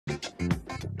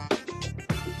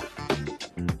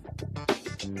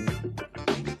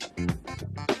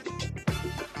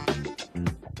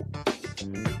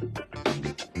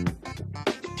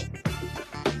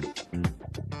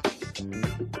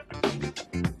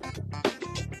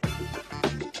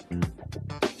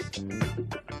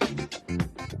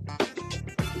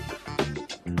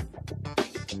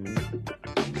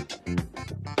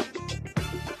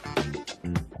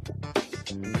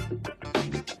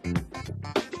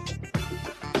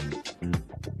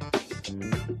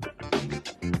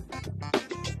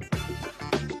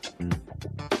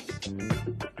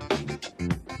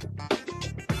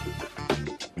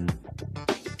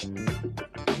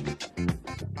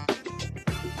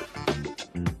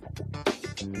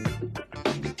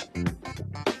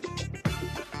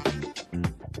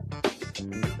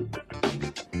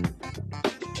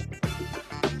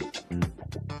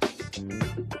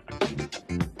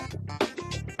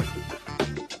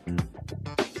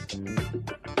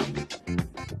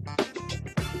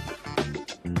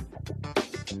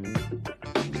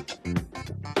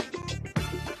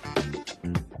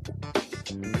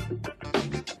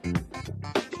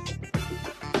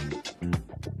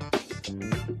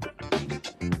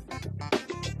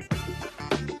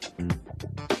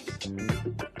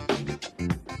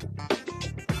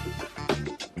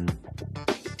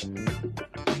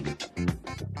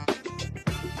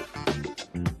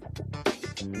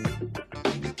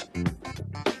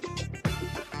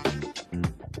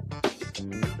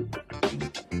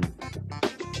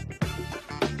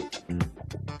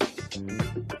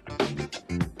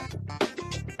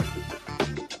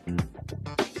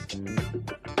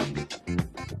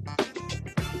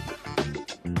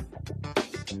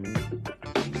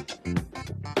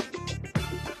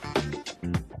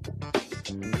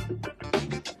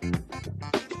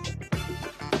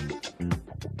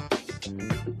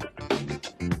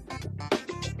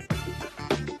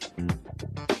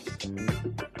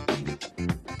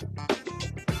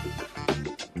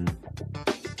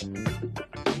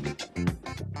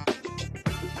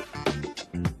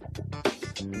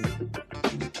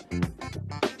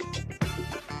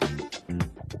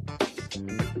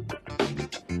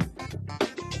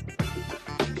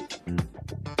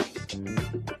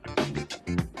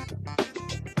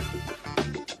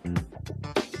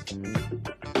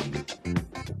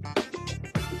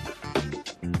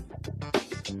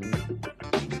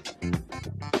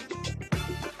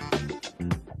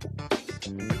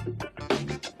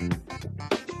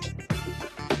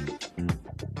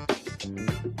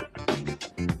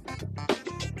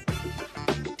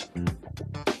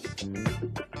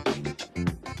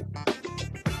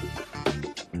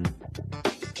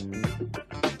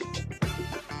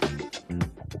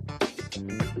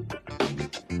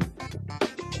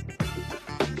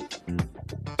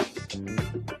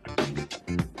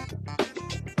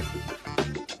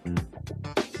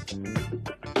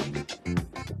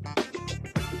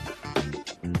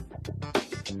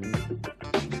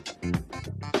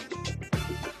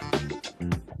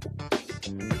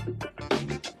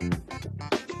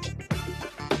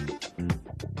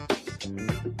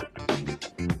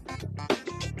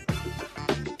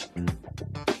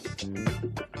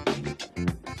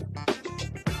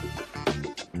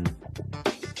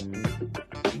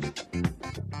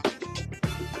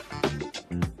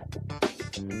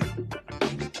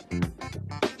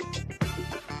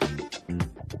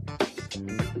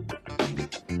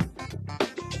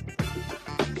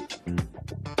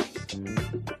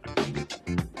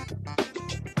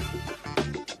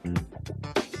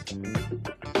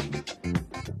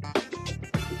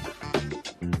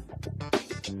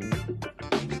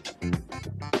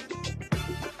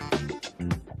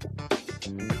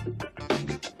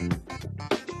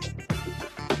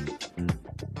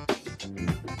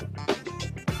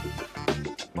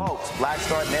Folks, Black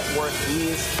Star Network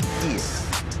is here.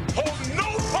 Hold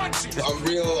no punches! I'm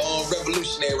real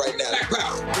revolutionary right now. Black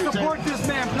power. Support this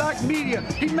man, Black Media.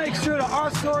 He makes sure that our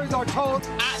stories are told.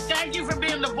 Thank you for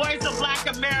being the voice of Black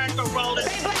America, Roland.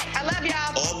 Stay black. I love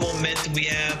y'all. All momentum we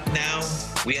have now,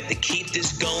 we have to keep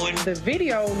this going. The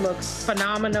video looks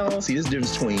phenomenal. See, this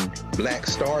difference between Black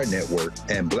Star Network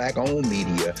and Black-owned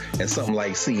media and something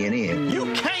like CNN.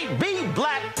 You can't be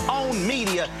Black-owned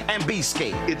media and be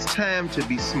scared. It's time to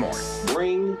be smart.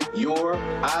 Bring your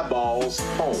eyeballs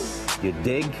home. You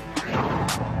dig?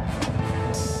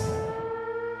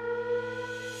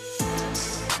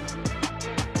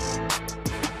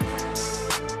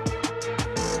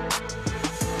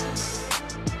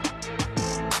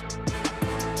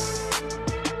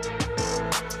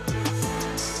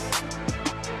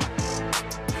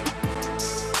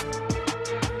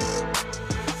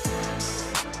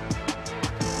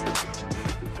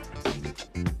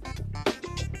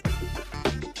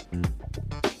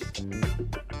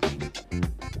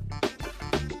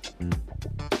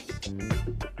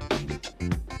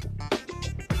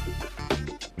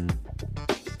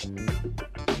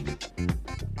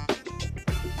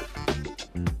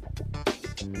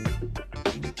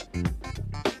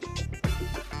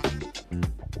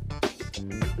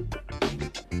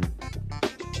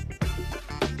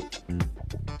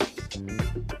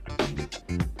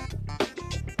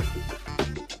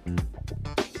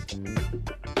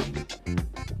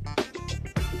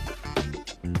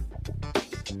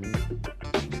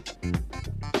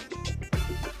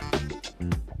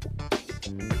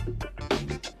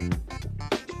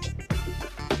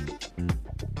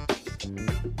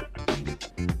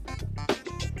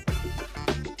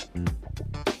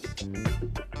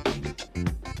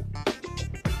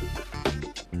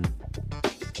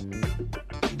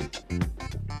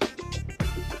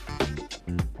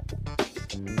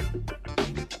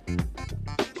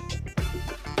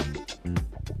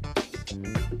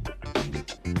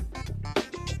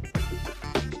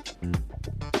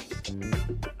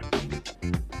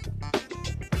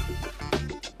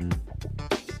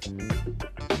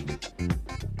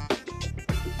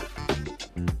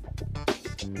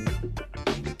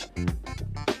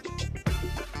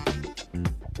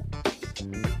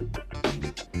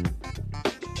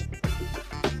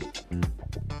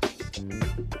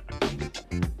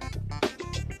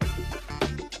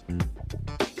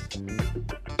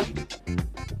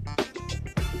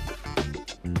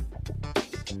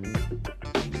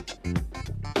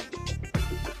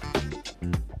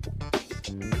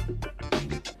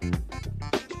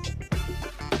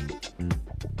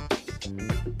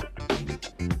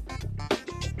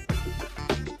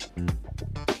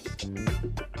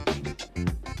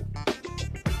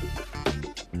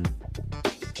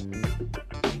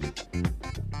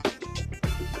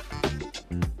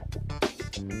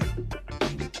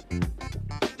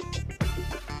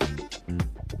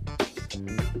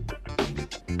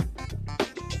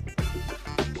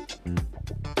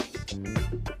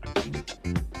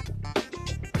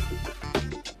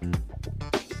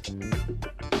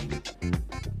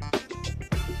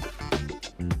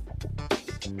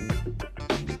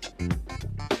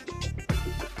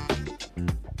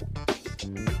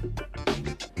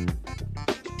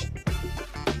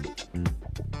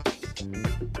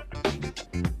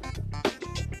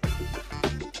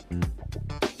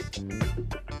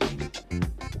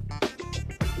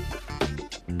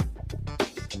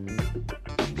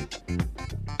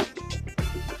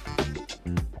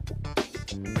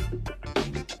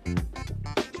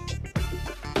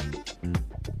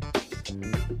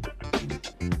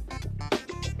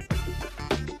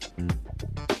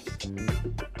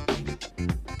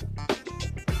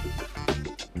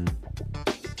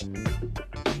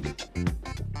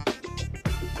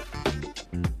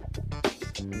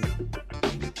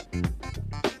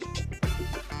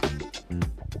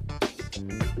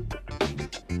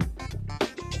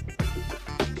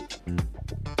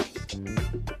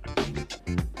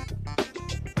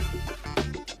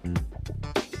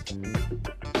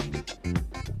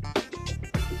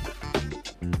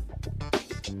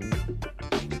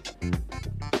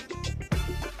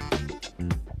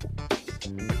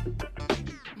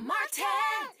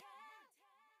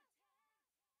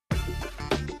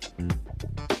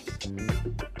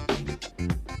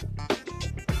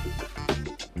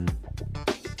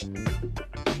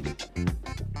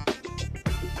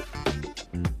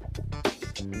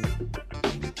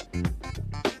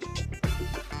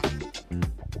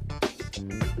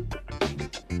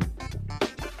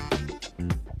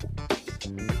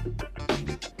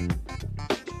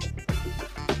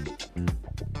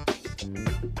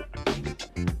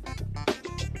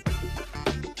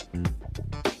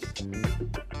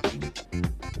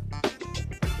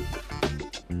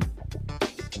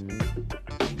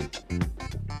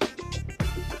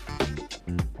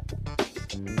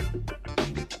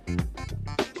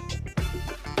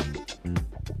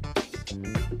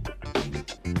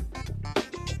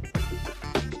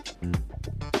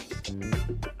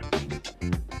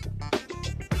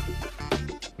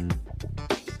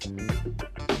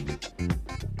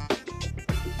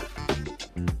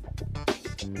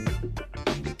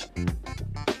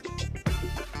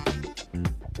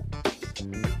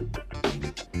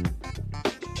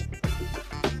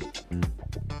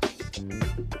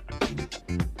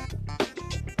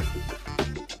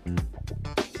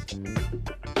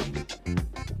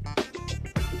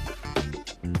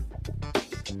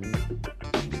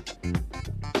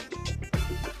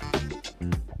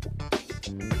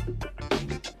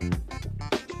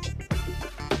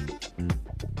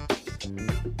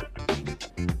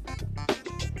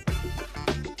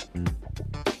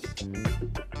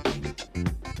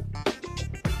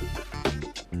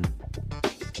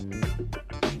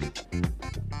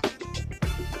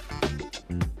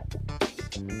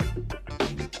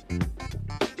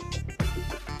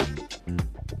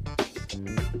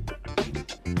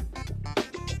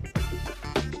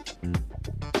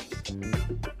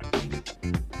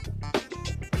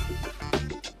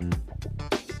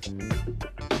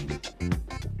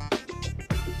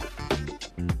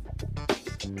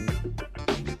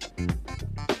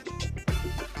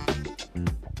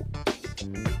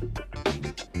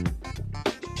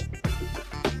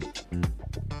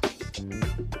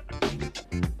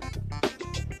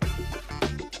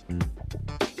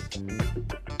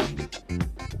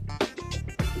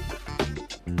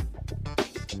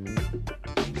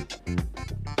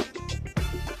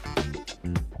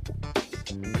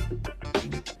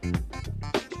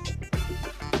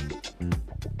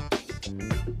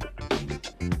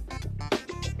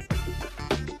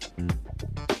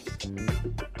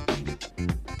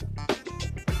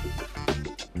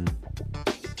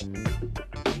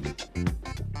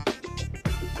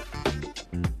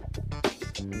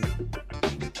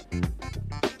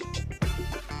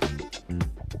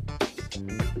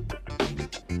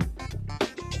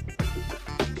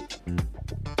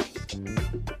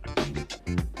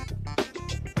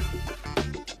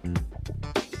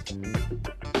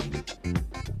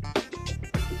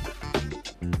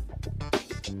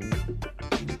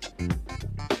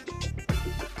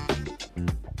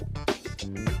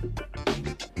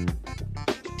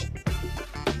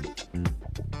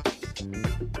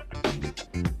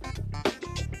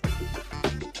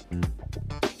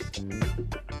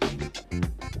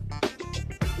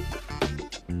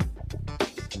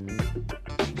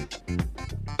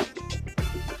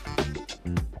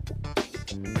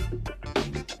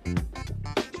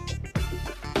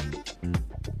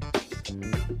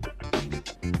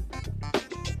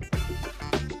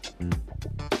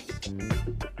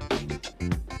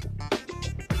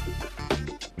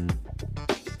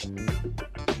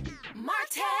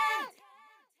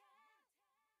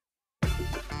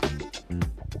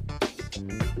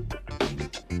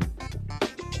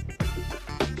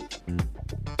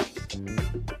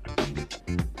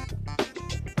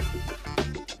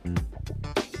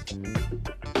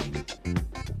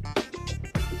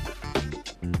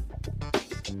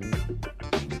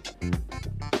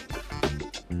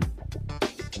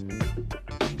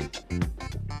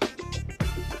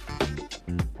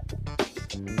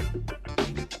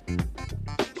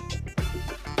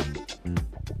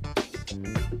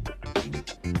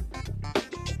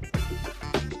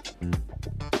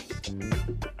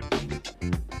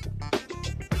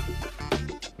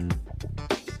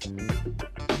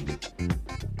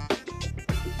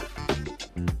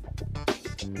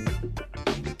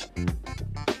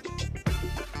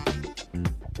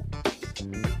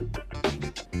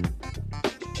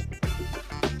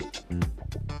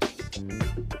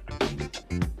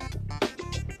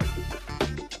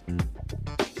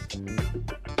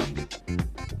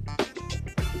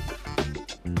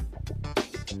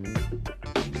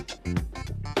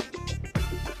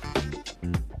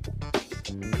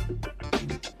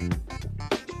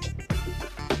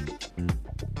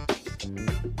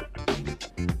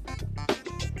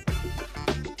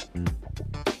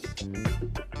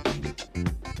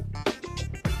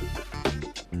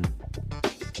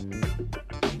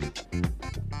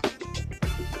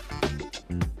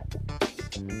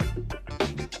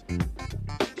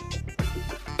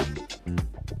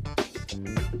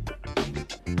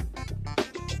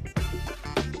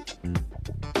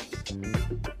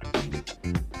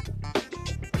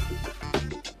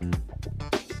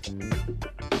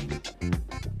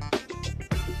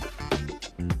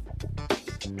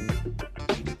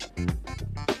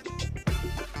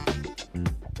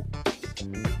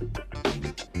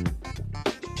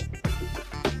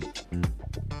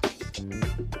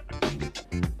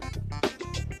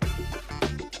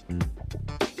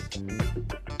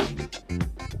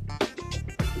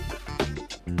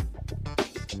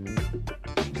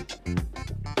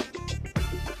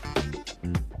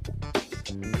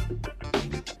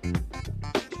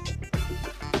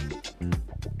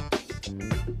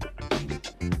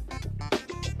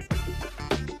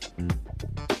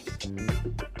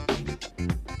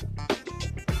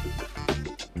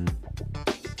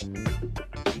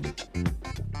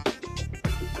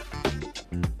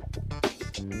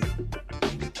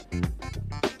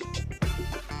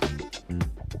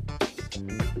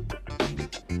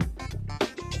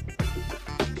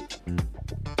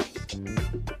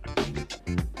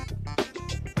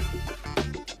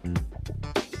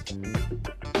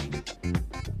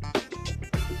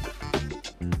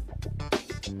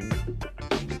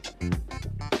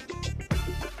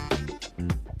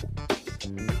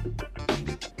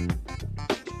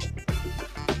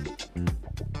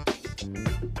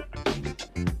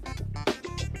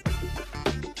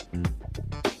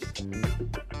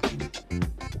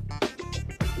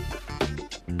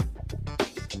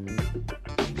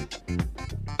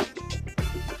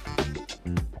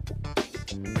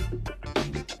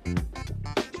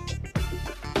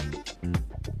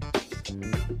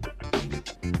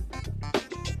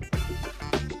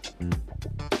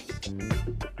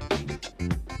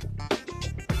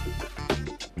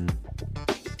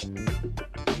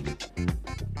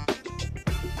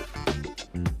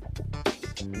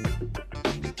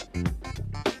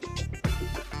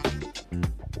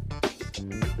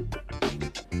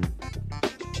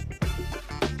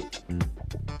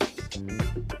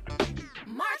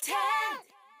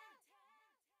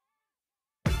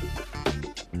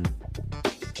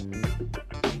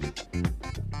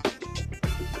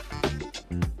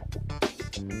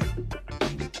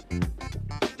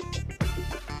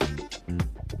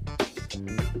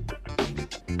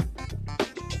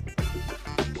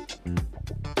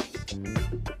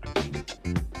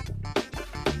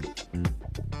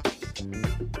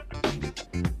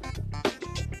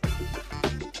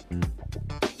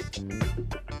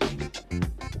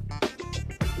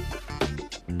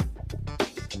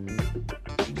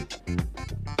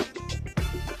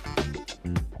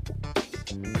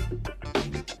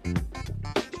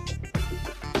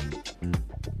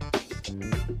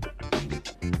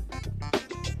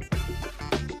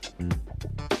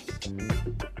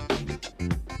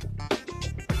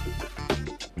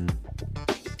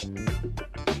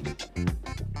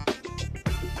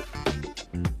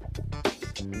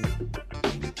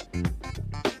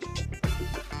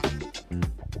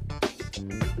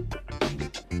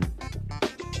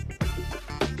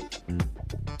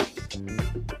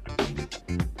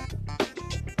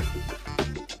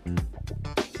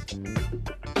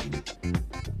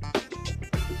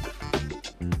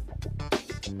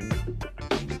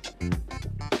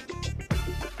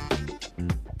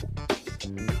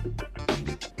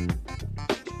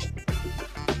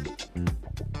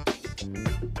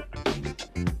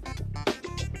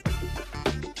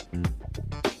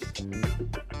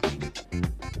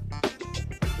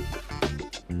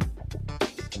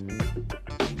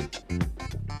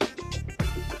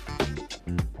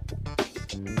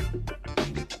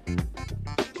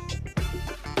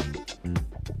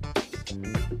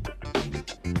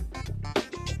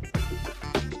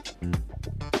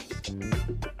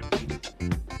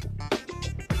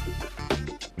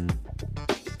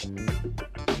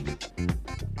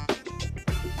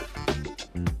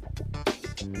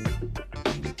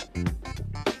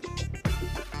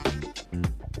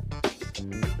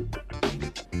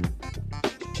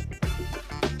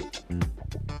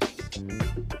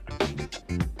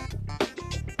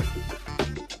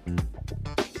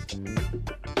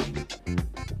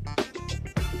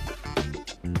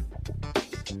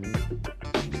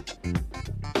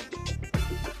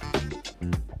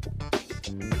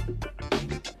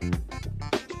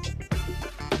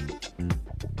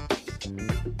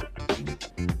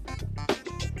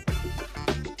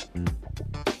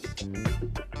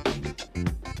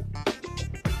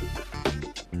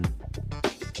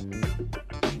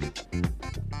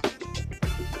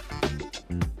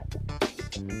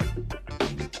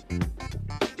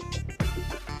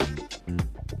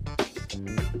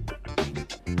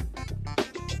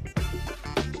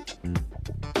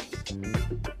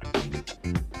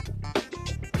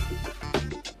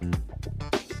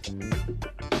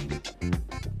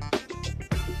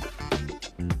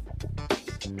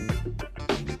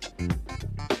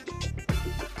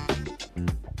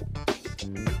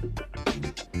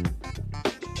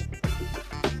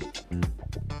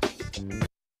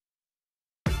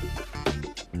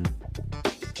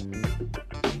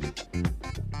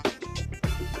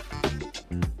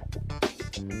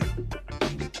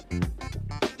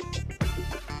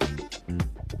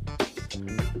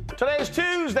 Today is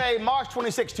Tuesday, March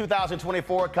 26,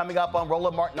 2024. Coming up on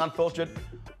Roland Martin Unfiltered,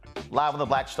 live on the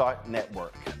Black Star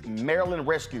Network. Maryland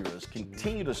rescuers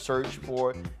continue to search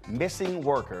for missing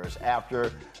workers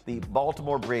after the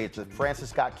Baltimore bridge, the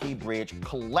Francis Scott Key Bridge,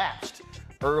 collapsed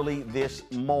early this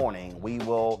morning. We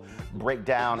will break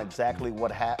down exactly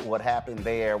what happened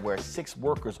there, where 6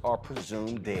 workers are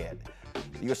presumed dead.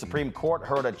 The U.S. Supreme Court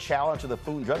heard a challenge to the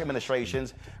Food and Drug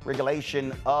Administration's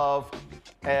regulation of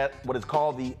what is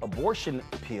called the abortion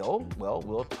pill. Well,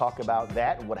 we'll talk about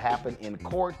that and what happened in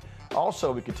court.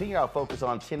 Also, we continue our focus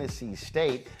on Tennessee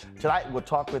State. Tonight, we'll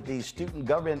talk with the Student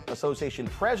Government Association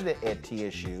president at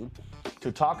TSU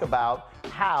to talk about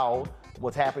how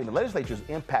what's happening in the legislature is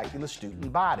impacting the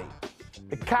student body.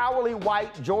 The cowardly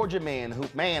white Georgia man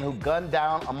who gunned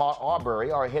down Ahmaud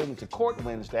Arbery are heading to court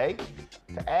Wednesday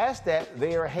to ask that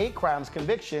their hate crimes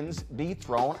convictions be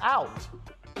thrown out.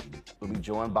 We'll be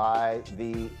joined by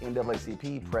the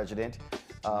NAACP President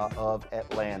of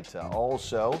Atlanta.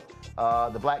 Also,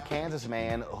 the black Kansas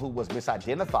man who was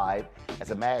misidentified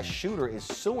as a mass shooter is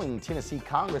suing Tennessee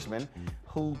Congressman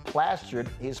who plastered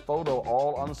his photo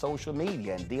all on social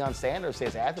media. And Deion Sanders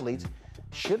says athletes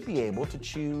should be able to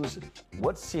choose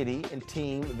what city and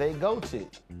team they go to.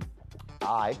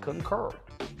 I concur.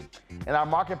 In our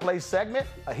Marketplace segment,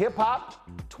 a hip-hop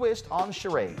twist on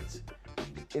Charades.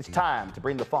 It's time to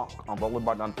bring the funk on Roland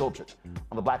Martin Unfiltered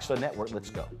on the Black Star Network. Let's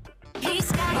go.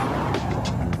 He's got it.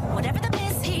 Whatever the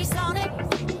miss, he's on it.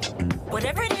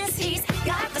 Whatever it is, he's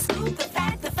got the scoop, the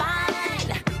fact, the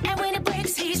find. And when it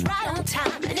breaks, he's right on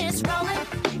time and it's rolling.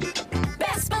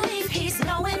 Best believe he's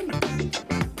knowing.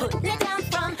 Putting it down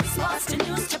from sports to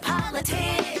news to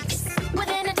politics. With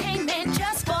entertainment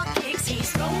just for kicks,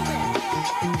 he's rolling.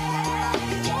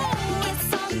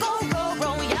 It's on go,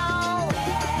 roll, y'all.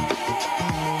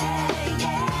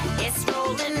 It's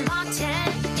Roland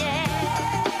Martin,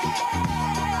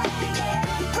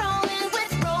 Rolling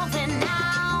with Roland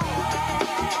now.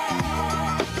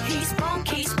 He's funk,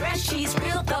 he's fresh, he's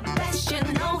real, the best, you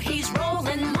know he's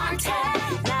Roland Martin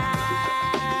now.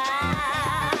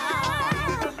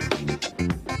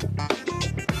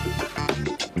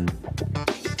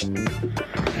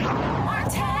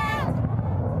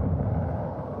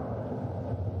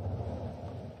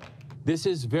 This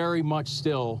is very much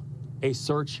still a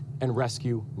search and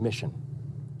rescue mission.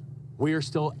 We are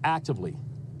still actively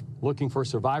looking for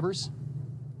survivors.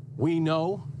 We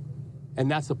know, and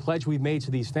that's the pledge we've made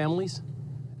to these families,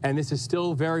 and this is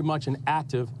still very much an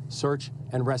active search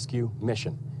and rescue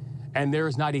mission. And there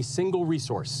is not a single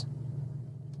resource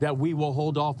that we will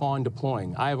hold off on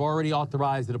deploying. I have already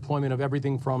authorized the deployment of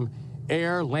everything from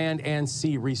air, land, and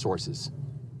sea resources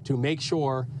to make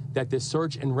sure that this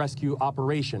search and rescue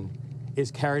operation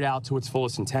is carried out to its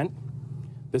fullest intent.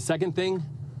 The second thing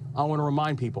I want to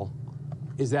remind people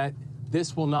is that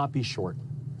this will not be short.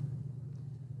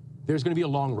 There's going to be a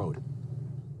long road.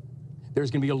 There's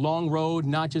going to be a long road,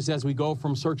 not just as we go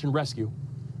from search and rescue.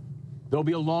 There'll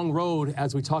be a long road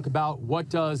as we talk about what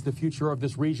does the future of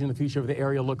this region, the future of the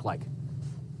area look like. And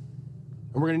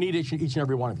we're going to need each and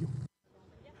every one of you.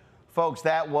 Folks,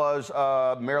 that was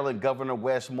Maryland Governor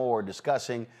Wes Moore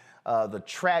discussing the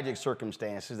tragic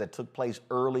circumstances that took place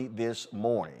early this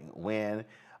morning when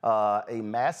a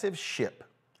massive ship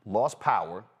lost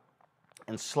power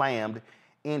and slammed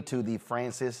into the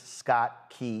Francis Scott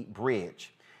Key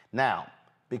Bridge. Now,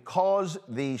 because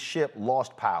the ship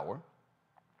lost power,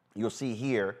 you'll see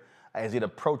here as it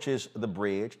approaches the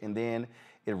bridge, and then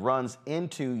it runs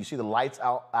into, you see the lights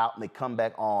out and they come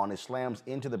back on, it slams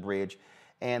into the bridge,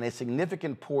 and a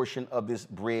significant portion of this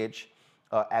bridge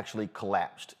actually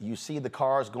collapsed. You see the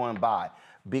cars going by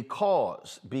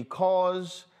because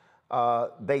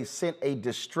they sent a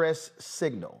distress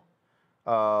signal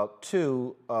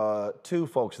to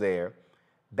folks there.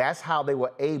 That's how they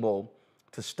were able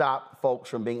to stop folks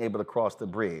from being able to cross the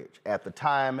bridge. At the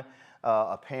time,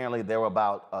 apparently there were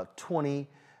about 20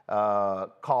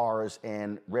 cars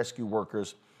and rescue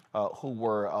workers who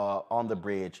were on the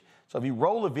bridge. So if you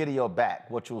roll the video back,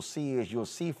 what you'll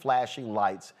see flashing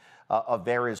lights of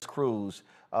various crews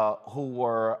who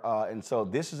were, and so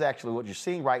this is actually what you're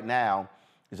seeing right now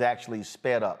is actually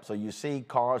sped up. So you see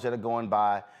cars that are going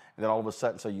by, and then all of a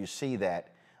sudden, so you see that,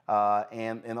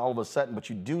 and all of a sudden, but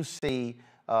you do see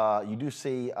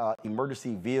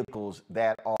emergency vehicles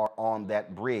that are on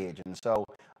that bridge. And so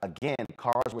again,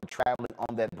 cars were traveling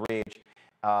on that bridge.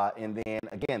 And then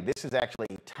again, this is actually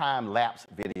a time-lapse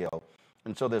video.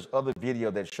 And so there's other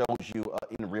video that shows you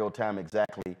in real time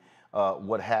exactly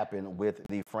what happened with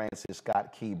the Francis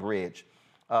Scott Key Bridge.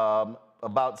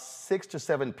 About 6 to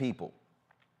 7 people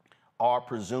are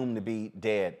presumed to be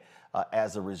dead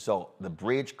as a result. The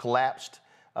bridge collapsed.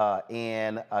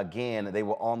 And again, they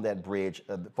were on that bridge.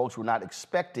 The folks were not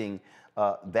expecting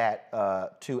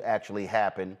that to actually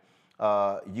happen.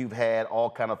 You've had all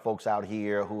kind of folks out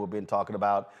here who have been talking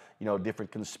about,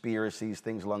 different conspiracies,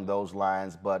 things along those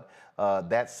lines. But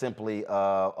that's simply,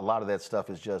 a lot of that stuff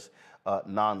is just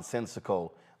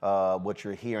nonsensical, what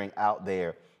you're hearing out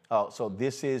there. So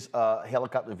this is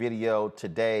helicopter video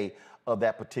today of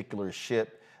that particular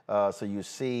ship. So you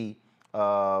see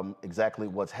exactly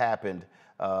what's happened.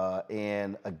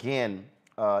 And again,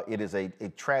 it is a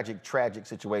tragic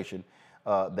situation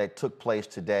that took place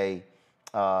today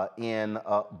in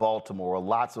Baltimore.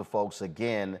 Lots of folks,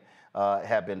 again,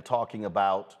 have been talking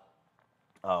about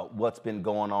what's been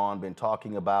going on, been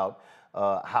talking about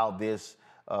how this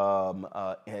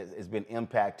has been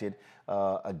impacted.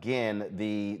 Again,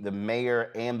 the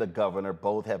mayor and the governor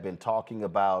both have been talking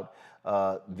about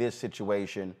this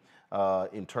situation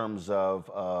in terms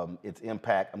of its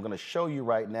impact. I'm going to show you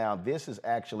right now. This is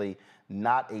actually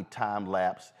not a time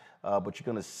lapse, but you're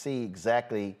going to see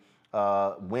exactly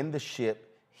when the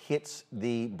ship hits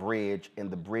the bridge and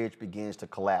the bridge begins to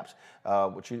collapse.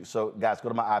 So guys, go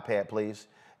to my iPad, please.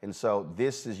 And so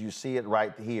this is, you see it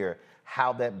right here,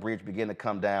 how that bridge began to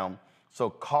come down. So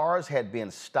cars had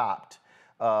been stopped,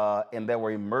 and there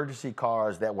were emergency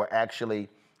cars that were actually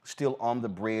still on the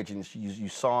bridge, and you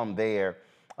saw them there.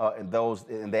 And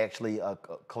they actually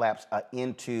collapsed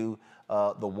into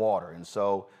the water. And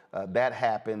so that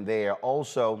happened there.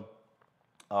 Also,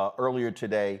 earlier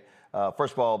today,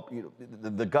 first of all,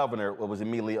 the governor was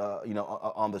immediately,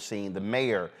 on the scene. The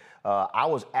mayor, I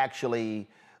was actually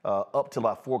up till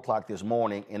about 4 o'clock this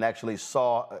morning and actually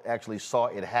saw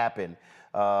it happen.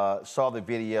 Saw the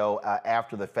video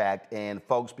after the fact, and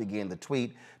folks began to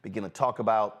tweet, began to talk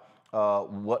about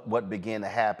what began to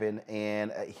happen.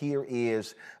 And here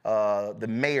is the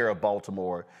mayor of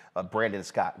Baltimore, Brandon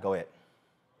Scott. Go ahead.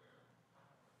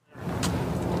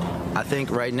 I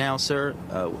think right now, sir,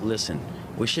 listen,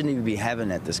 we shouldn't even be having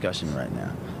that discussion right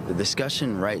now. The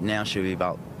discussion right now should be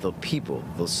about the people,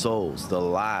 the souls, the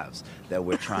lives that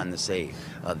we're trying to save.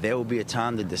 There will be a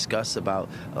time to discuss about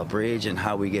a bridge and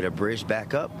how we get a bridge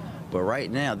back up. But right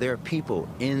now, there are people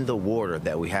in the water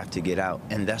that we have to get out,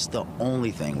 and that's the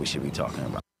only thing we should be talking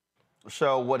about.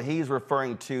 So what he's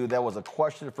referring to, there was a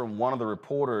question from one of the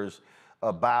reporters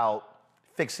about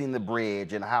fixing the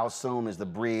bridge and how soon is the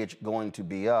bridge going to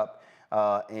be up.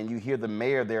 And you hear the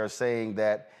mayor there saying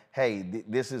that, hey,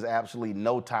 this is absolutely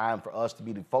no time for us to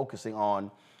be focusing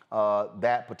on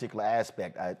that particular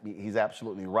aspect. He's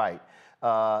absolutely right.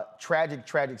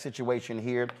 Tragic situation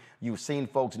here. You've seen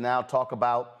folks now talk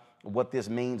about what this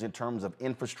means in terms of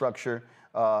infrastructure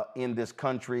in this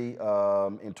country,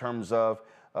 in terms of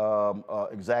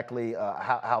exactly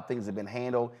how things have been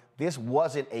handled. This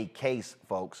wasn't a case,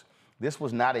 folks. This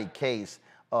was not a case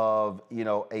of,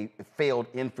 a failed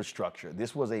infrastructure.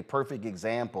 This was a perfect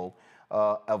example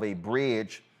of a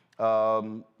bridge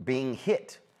being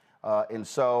hit. And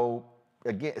so,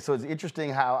 again, so it's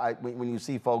interesting how when you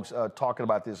see folks talking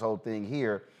about this whole thing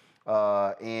here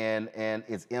and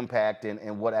its impact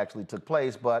and what actually took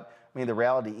place. But, I mean, the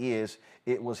reality is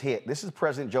it was hit. This is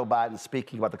President Joe Biden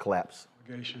speaking about the collapse.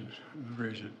 In the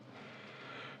region.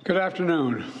 Good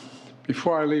afternoon.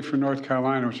 Before I leave for North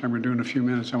Carolina, which I'm going to do in a few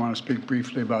minutes, I want to speak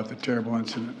briefly about the terrible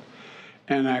incident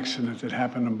and accident that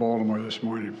happened in Baltimore this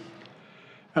morning.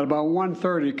 At about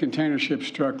 1:30, a container ship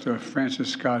struck the Francis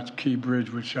Scott Key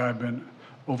Bridge, which I've been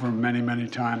over many, many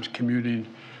times commuting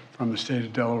from the state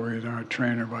of Delaware, either on a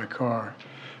train or by car.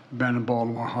 I've been in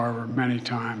Baltimore Harbor many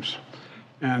times.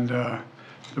 And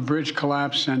the bridge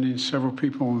collapsed, sending several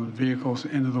people and vehicles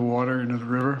into the water, into the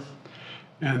river.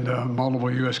 And multiple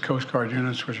U.S. Coast Guard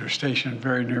units, which are stationed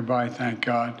very nearby, thank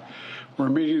God, were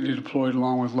immediately deployed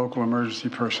along with local emergency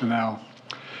personnel.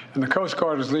 And the Coast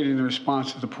Guard is leading the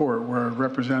response to the port, where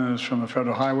representatives from the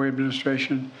Federal Highway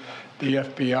Administration, the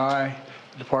FBI,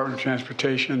 the Department of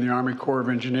Transportation, the Army Corps of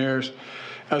Engineers,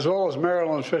 as well as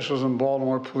Maryland officials and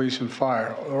Baltimore Police and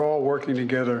Fire, are all working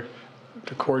together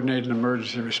to coordinate an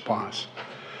emergency response.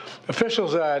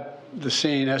 Officials at the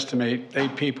scene estimate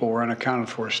 8 people were unaccounted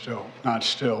for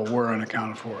were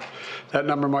unaccounted for. That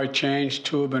number might change.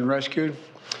 2 have been rescued,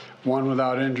 1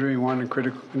 without injury, 1 in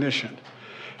critical condition.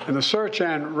 And the search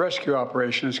and rescue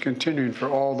operation is continuing for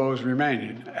all those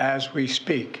remaining as we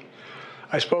speak.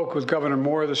 I spoke with Governor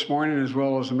Moore this morning, as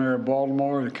well as the Mayor of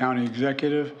Baltimore, the county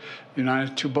executive,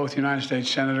 both United States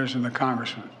senators and the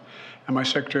Congressman. And my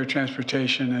Secretary of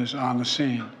Transportation is on the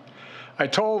scene. I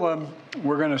told them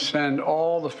we're going to send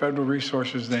all the federal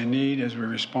resources they need as we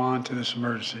respond to this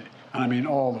emergency. And I mean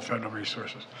all the federal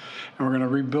resources. And we're going to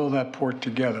rebuild that port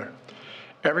together.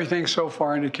 Everything so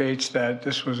far indicates that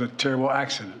this was a terrible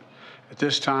accident. At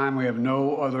this time, we have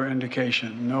no other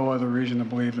indication, no other reason to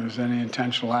believe there's any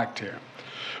intentional act here.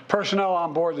 Personnel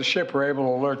on board the ship were able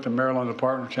to alert the Maryland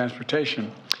Department of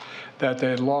Transportation that they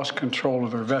had lost control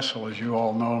of their vessel, as you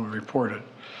all know and reported.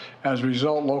 As a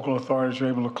result, local authorities were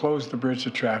able to close the bridge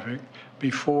to traffic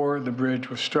before the bridge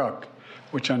was struck,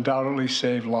 which undoubtedly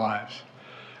saved lives.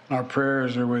 And our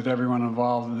prayers are with everyone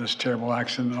involved in this terrible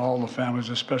accident and all the families,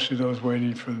 especially those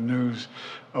waiting for the news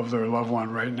of their loved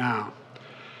one right now.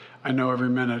 I know every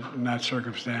minute in that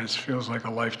circumstance feels like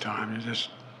a lifetime. You just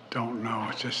don't know.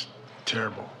 It's just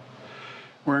terrible.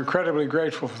 We're incredibly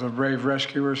grateful for the brave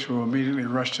rescuers who immediately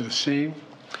rushed to the scene,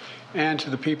 and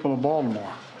to the people of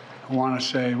Baltimore. I want to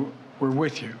say, we're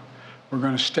with you. We're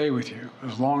going to stay with you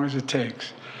as long as it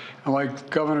takes. And like the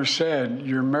governor said,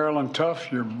 you're Maryland tough,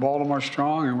 you're Baltimore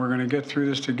strong, and we're going to get through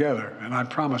this together. And I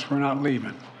promise we're not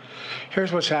leaving.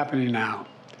 Here's what's happening now.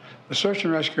 The search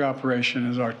and rescue operation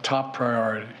is our top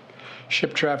priority.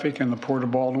 Ship traffic in the Port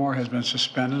of Baltimore has been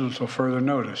suspended until further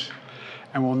notice.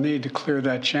 And we'll need to clear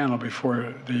that channel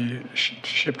before the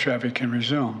ship traffic can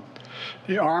resume.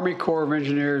 The Army Corps of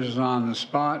Engineers is on the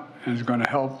spot and is going to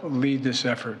help lead this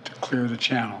effort to clear the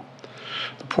channel.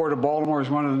 The Port of Baltimore is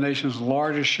one of the nation's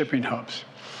largest shipping hubs,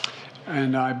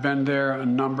 and I've been there a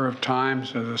number of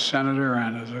times as a senator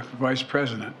and as a vice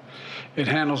president. It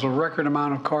handles a record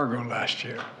amount of cargo last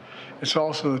year. It's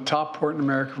also the top port in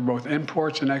America for both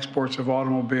imports and exports of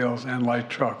automobiles and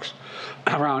light trucks.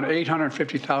 Around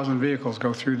 850,000 vehicles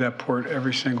go through that port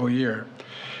every single year.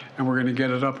 And we're going to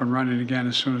get it up and running again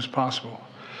as soon as possible.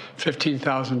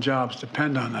 15,000 jobs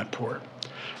depend on that port.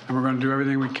 And we're going to do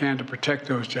everything we can to protect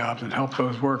those jobs and help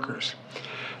those workers.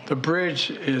 The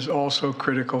bridge is also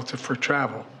critical for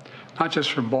travel, not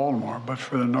just for Baltimore, but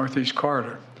for the Northeast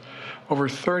Corridor. Over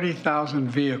 30,000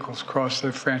 vehicles cross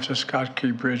the Francis Scott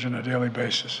Key Bridge on a daily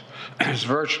basis. It's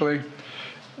virtually,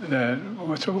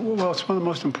 it's one of the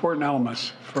most important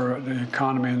elements for the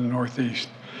economy in the Northeast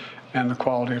and the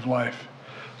quality of life.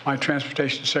 My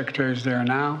transportation secretary is there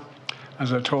now.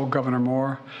 As I told Governor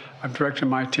Moore, I've directed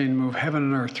my team to move heaven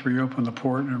and earth to reopen the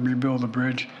port and rebuild the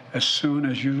bridge as soon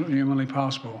as humanly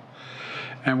possible.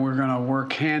 And we're going to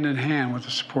work hand in hand with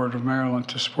the support of Maryland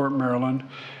to support Maryland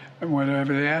and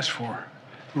whatever they ask for.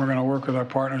 We're going to work with our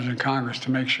partners in Congress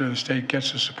to make sure the state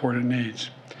gets the support it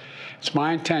needs. It's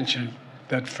my intention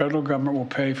that the federal government will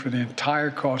pay for the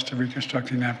entire cost of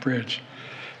reconstructing that bridge,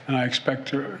 and I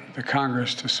expect the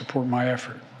Congress to support my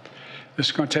effort. This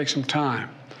is going to take some time.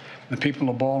 The people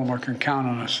of Baltimore can count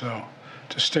on us, though.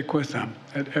 to stick with them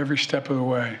at every step of the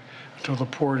way until the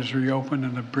port is reopened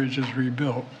and the bridge is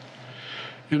rebuilt.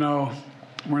 You know,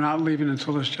 we're not leaving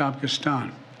until this job gets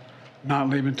done. Not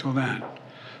leaving until then.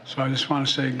 So I just want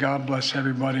to say God bless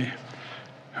everybody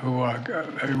who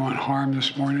everyone harmed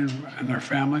this morning and their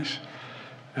families.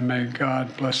 And may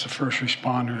God bless the first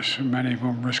responders, who many of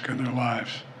whom risking their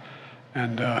lives.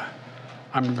 And the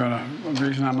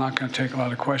reason I'm not going to take a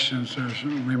lot of questions, there's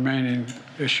remaining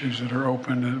issues that are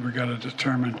open that we got to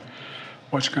determine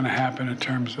what's going to happen in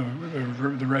terms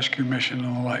of the rescue mission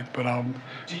and the like. But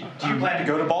Do you plan to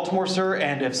go to Baltimore, sir?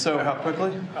 And if so, how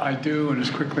quickly? I do, and as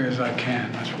quickly as I can.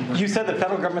 That's what you said the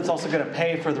federal government's also going to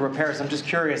pay for the repairs. I'm just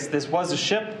curious. This was a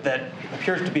ship that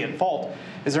appears to be at fault.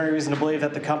 Is there any reason to believe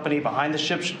that the company behind the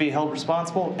ship should be held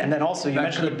responsible? And then also, you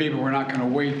mentioned... That could be, but we're not going to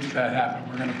wait for that to happen.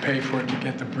 We're going to pay for it to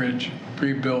get the bridge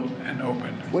rebuilt and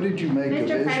opened. What did you make of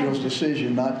Israel's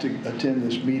decision not to attend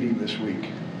this meeting this week?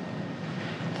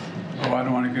 Oh, I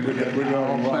don't want to get into that. We're going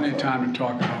to have plenty of time to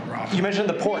talk about Rafah. You mentioned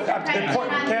the port. Can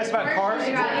I ask about cars?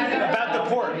 About the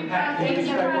port. Thanks,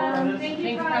 everyone. Thank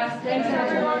you, Preston. Thanks,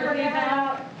 everyone.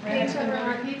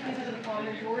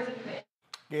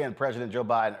 Again, President Joe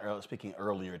Biden speaking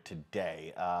earlier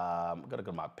today. I'm going to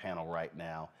go to my panel right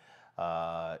now.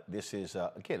 This is,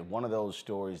 again, one of those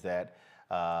stories that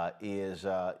is,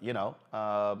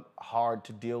 hard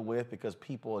to deal with because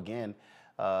people, again,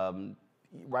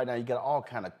 right now you got all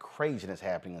kind of craziness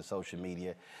happening on social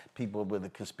media, people with a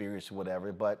conspiracy,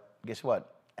 whatever. But guess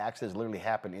what? Accidents literally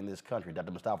happen in this country.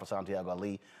 Dr. Mustafa Santiago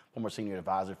Ali, former senior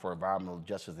advisor for environmental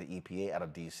justice at the EPA out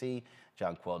of D.C.,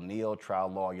 John Quell Neal,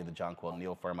 trial lawyer, the John Quell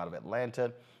Neal firm out of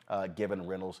Atlanta, Given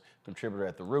Reynolds, contributor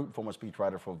at The Root, former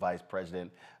speechwriter for Vice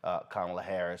President Kamala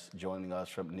Harris, joining us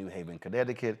from New Haven,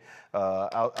 Connecticut.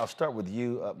 I'll start with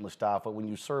you, Mustafa. When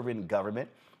you serve in government,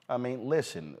 I mean,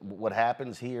 listen, what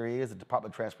happens here is the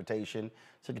Department of Transportation,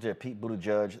 Secretary Pete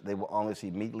Buttigieg, they will honestly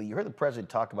immediately. You heard the president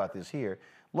talk about this here.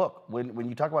 Look, when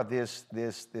you talk about this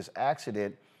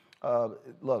accident,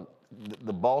 look,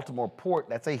 the Baltimore port,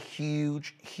 that's a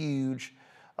huge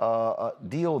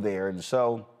deal there. And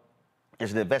so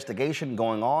there's an investigation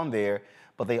going on there,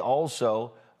 but they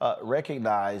also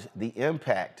recognize the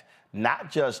impact,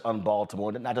 not just on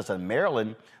Baltimore, not just on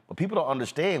Maryland, but people don't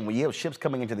understand when you have ships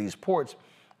coming into these ports,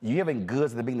 you're having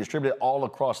goods that are being distributed all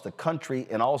across the country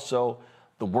and also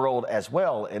the world as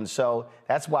well. And so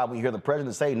that's why we hear the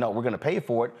president say, no, we're going to pay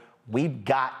for it. We've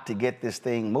got to get this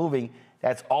thing moving.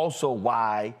 That's also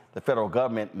why the federal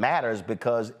government matters,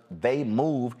 because they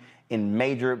move in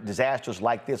major disasters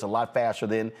like this a lot faster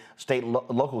than state and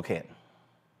local can.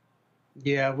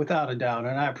 Yeah, without a doubt.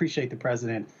 And I appreciate the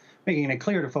president making it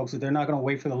clear to folks that they're not going to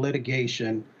wait for the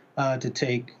litigation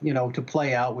to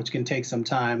play out, which can take some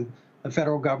time. The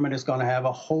federal government is going to have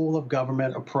a whole of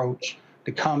government approach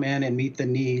to come in and meet the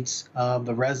needs of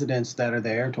the residents that are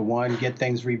there, to one, get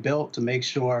things rebuilt, to make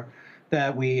sure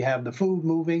that we have the food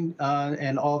moving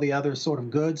and all the other sort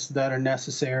of goods that are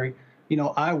necessary. You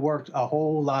know, I worked a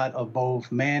whole lot of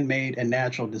both man-made and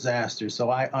natural disasters,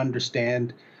 so I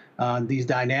understand these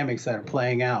dynamics that are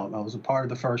playing out. I was a part of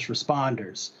the first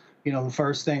responders. You know, the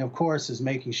first thing, of course, is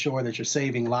making sure that you're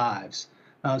saving lives.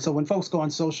 So when folks go on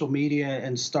social media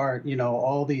and start,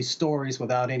 all these stories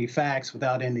without any facts,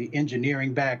 without any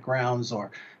engineering backgrounds or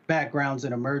backgrounds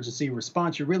in emergency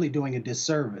response, you're really doing a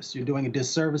disservice. You're doing a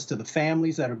disservice to the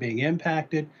families that are being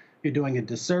impacted. You're doing a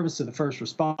disservice to the first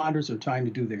responders who are trying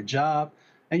to do their job.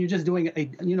 And you're just doing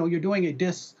you're doing a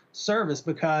disservice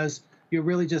because you're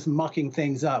really just mucking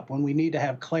things up when we need to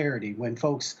have clarity, when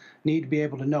folks need to be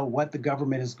able to know what the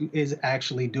government is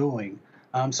actually doing.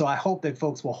 So I hope that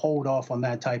folks will hold off on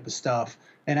that type of stuff.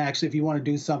 And actually, if you want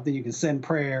to do something, you can send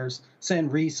prayers,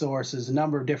 send resources, a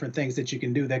number of different things that you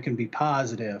can do that can be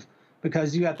positive.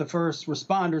 Because you got the first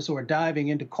responders who are diving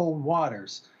into cold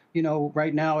waters.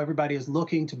 Right now, everybody is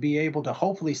looking to be able to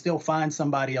hopefully still find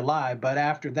somebody alive. But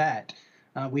after that,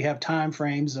 we have time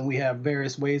frames and we have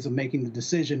various ways of making the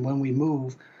decision when we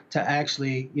move to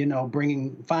actually,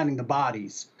 finding the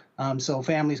bodies. So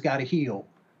families got to heal.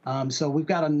 So we've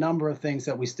got a number of things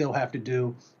that we still have to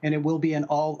do, and it will be an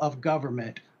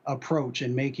all-of-government approach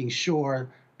in making sure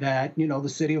that, the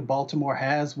city of Baltimore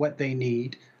has what they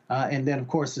need. And then, of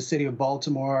course, the city of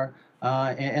Baltimore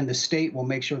and the state will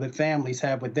make sure that families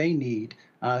have what they need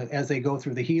as they go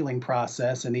through the healing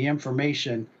process and the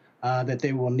information that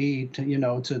they will need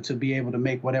to be able to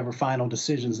make whatever final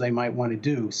decisions they might want to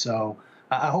do. So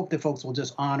I hope that folks will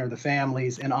just honor the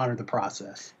families and honor the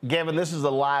process. Gavin, this is a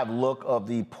live look of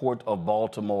the Port of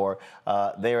Baltimore.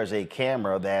 There is a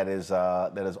camera that is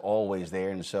always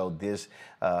there, and so this,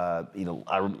 it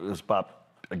was about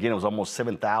Again, it was almost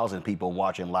 7,000 people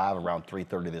watching live around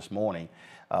 3:30 this morning.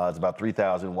 It's about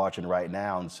 3,000 watching right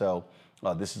now, and so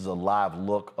this is a live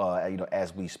look,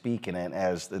 as we speak, and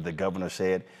as the governor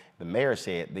said, the mayor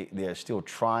said, they're still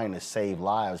trying to save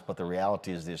lives, but the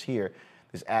reality is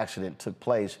this accident took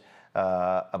place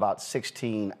about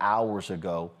 16 hours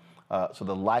ago, so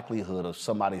the likelihood of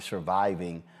somebody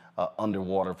surviving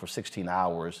underwater for 16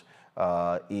 hours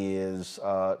is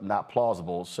not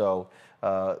plausible. So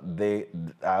I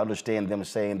understand them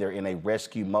saying they're in a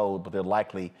rescue mode, but they're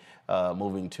likely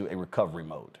moving to a recovery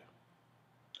mode.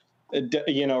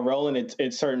 Roland,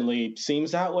 it certainly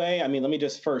seems that way. I mean, let me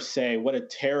just first say what a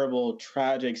terrible,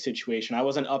 tragic situation. I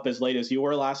wasn't up as late as you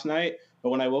were last night, but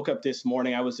when I woke up this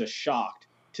morning, I was just shocked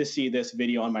to see this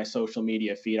video on my social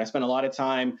media feed. I spent a lot of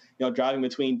time, driving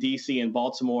between D.C. and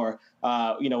Baltimore,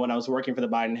 when I was working for the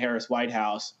Biden-Harris White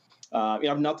House. I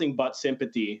have nothing but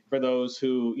sympathy for those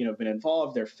who, have been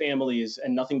involved, their families,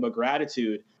 and nothing but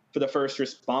gratitude for the first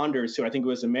responders who, I think it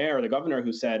was the mayor or the governor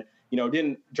who said,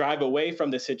 didn't drive away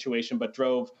from this situation, but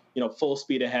drove, full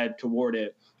speed ahead toward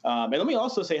it. And let me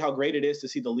also say how great it is to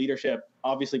see the leadership,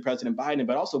 obviously President Biden,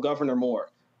 but also Governor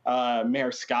Moore,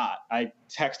 Mayor Scott. I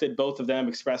texted both of them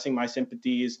expressing my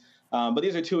sympathies. But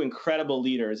these are two incredible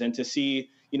leaders. And to see,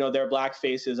 their Black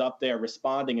faces up there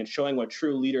responding and showing what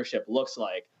true leadership looks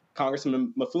like.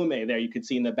 Congressman Mafume there, you could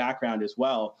see in the background as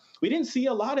well. We didn't see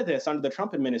a lot of this under the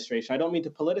Trump administration. I don't mean to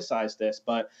politicize this,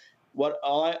 but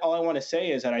all I want to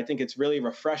say is that I think it's really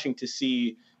refreshing to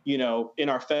see, in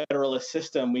our federalist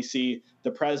system, we see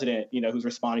the president, who's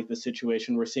responding to the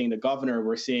situation. We're seeing the governor.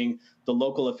 We're seeing the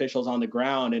local officials on the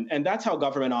ground. And that's how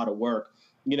government ought to work.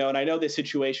 And I know this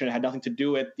situation had nothing to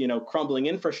do with, crumbling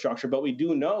infrastructure, but we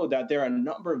do know that there are a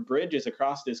number of bridges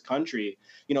across this country,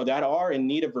 that are in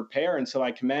need of repair. And so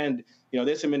I commend,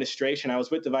 this administration. I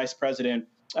was with the vice president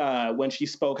when she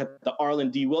spoke at the Arlen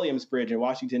D. Williams Bridge in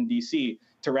Washington, D.C.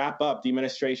 to wrap up the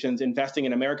administration's Investing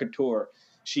in America tour.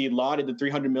 She lauded the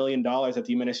 $300 million that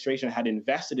the administration had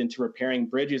invested into repairing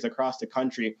bridges across the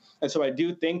country. And so I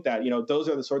do think that, those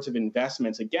are the sorts of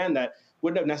investments, again, that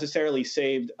wouldn't have necessarily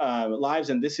saved lives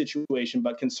in this situation,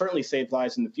 but can certainly save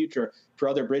lives in the future for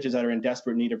other bridges that are in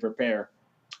desperate need of repair.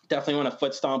 Definitely want to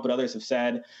foot stomp what others have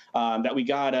said, that we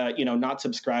gotta, not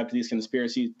subscribe to these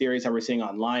conspiracy theories that we're seeing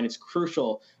online. It's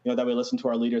crucial, that we listen to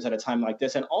our leaders at a time like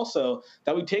this, and also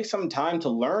that we take some time to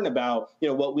learn about,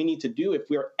 what we need to do if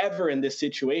we're ever in this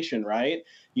situation, right?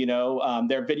 There are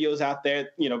videos out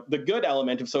there. The good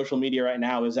element of social media right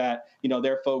now is that,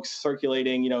 there are folks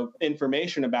circulating,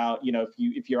 information about,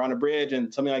 if you're on a bridge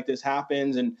and something like this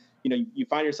happens and you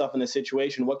find yourself in this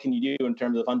situation, what can you do in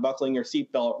terms of unbuckling your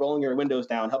seatbelt, rolling your windows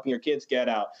down, helping your kids get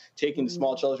out, taking the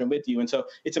small children with you? And so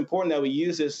it's important that we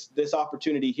use this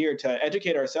opportunity here to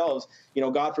educate ourselves.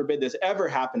 God forbid this ever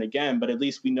happen again, but at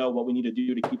least we know what we need to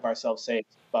do to keep ourselves safe.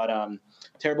 But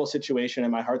terrible situation,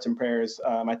 and my thoughts and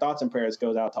prayers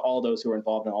goes out to all those who are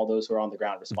involved and all those who are on the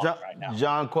ground responding right now.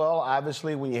 John Quell,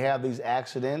 obviously, when you have these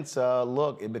accidents,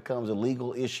 look, it becomes a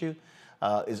legal issue.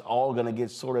 Is all going to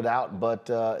get sorted out, but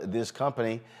this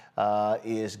company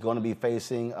is going to be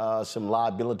facing some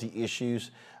liability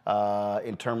issues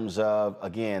in terms of,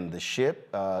 again, the ship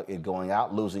it going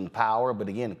out, losing power, but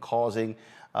again, causing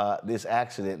this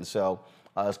accident. And so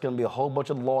it's going to be a whole bunch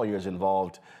of lawyers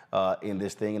involved in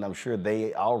this thing, and I'm sure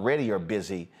they already are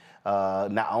busy.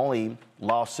 Not only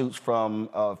lawsuits from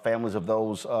families of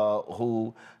those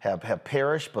who have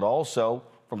perished, but also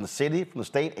from the city, from the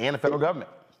state, and the federal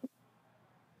government.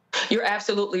 You're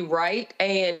absolutely right.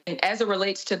 And as it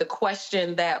relates to the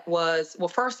question that was, well,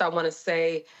 first I want to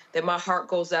say that my heart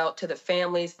goes out to the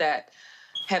families that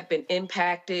have been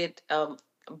impacted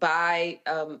by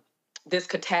this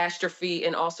catastrophe.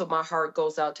 And also my heart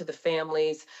goes out to the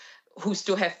families who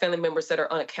still have family members that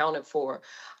are unaccounted for.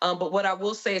 But what I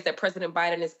will say is that President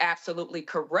Biden is absolutely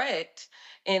correct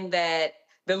in that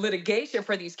the litigation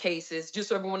for these cases, just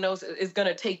so everyone knows, is going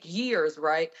to take years,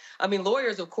 right? I mean,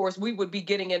 lawyers, of course, we would be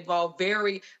getting involved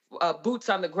very boots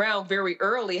on the ground very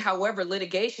early. However,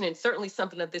 litigation, and certainly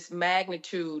something of this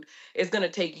magnitude, is going to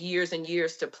take years and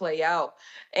years to play out.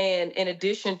 And in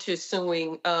addition to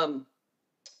suing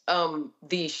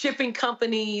the shipping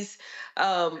companies,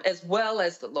 as well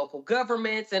as the local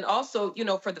governments, and also,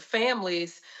 for the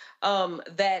families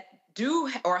that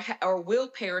do or will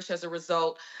perish as a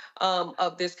result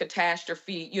of this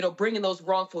catastrophe, bringing those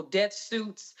wrongful death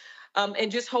suits and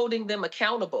just holding them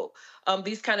accountable.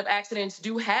 These kind of accidents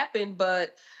do happen,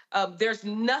 but there's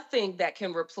nothing that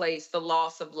can replace the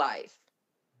loss of life.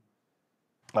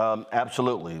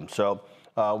 Absolutely. So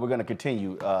we're going to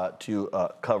continue to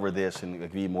cover this and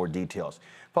give you more details.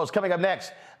 Folks, coming up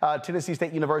next, Tennessee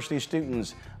State University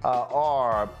students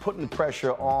are putting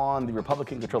pressure on the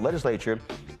Republican-controlled legislature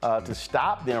to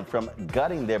stop them from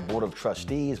gutting their board of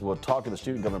trustees. We'll talk to the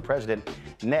student government president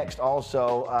next.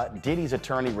 Also, Diddy's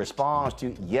attorney responds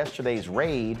to yesterday's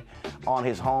raid on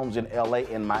his homes in L.A.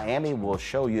 and Miami. We'll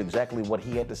show you exactly what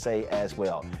he had to say as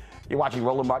well. You're watching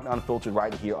Roland Martin Unfiltered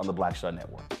right here on the Black Star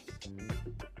Network.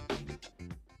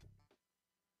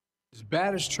 As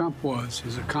bad as Trump was,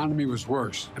 his economy was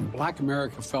worse, and Black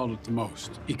America felt it the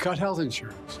most. He cut health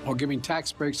insurance while giving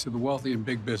tax breaks to the wealthy and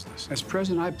big business. As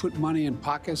president, I put money in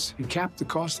pockets and capped the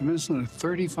cost of insulin at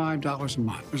 $35 a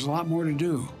month. There's a lot more to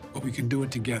do, but we can do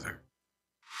it together.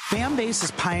 Fanbase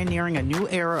is pioneering a new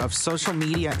era of social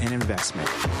media and investment.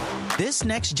 This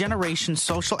next generation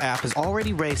social app has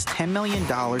already raised $10 million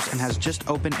and has just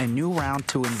opened a new round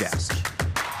to invest.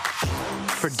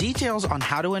 For details on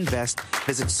how to invest,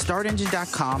 visit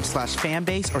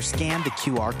startengine.com/fanbase or scan the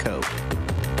QR code.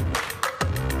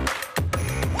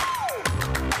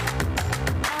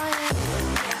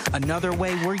 Another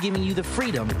way we're giving you the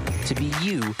freedom to be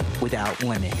you without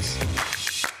limits.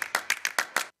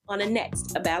 On a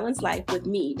next, A Balanced Life with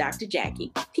me, Dr.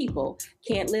 Jackie. People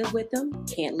can't live with them,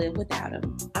 can't live without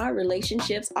them. Our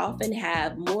relationships often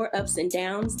have more ups and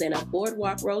downs than a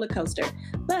boardwalk roller coaster,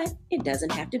 but it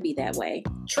doesn't have to be that way.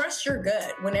 Trust your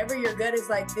gut. Whenever your gut is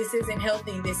like, this isn't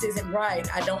healthy, this isn't right,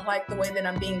 I don't like the way that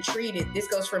I'm being treated. This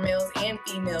goes for males and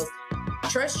females.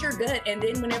 Trust your gut, and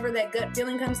then whenever that gut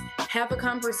feeling comes, have a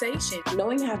conversation.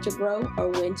 Knowing how to grow or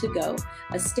when to go.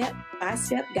 A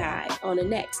step-by-step guide on a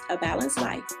next, A Balanced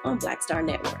Life on Black Star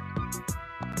Network.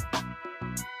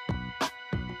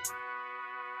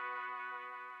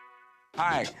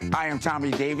 Hi, I am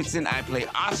Tommy Davidson. I play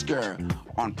Oscar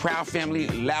on Proud Family,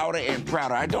 Louder and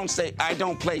Prouder. I don't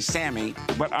play Sammy,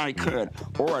 but I could.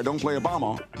 Or I don't play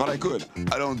Obama, but I could.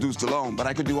 I don't do Stallone, but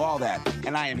I could do all that.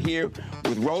 And I am here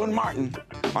with Roland Martin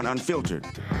on Unfiltered.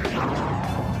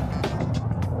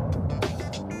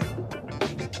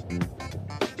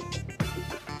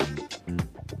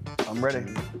 I'm ready.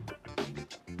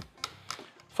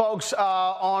 Folks,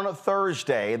 on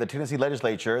Thursday, the Tennessee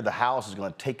legislature, the House is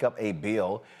going to take up a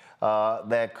bill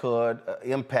that could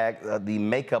impact the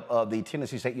makeup of the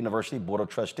Tennessee State University Board of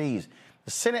Trustees.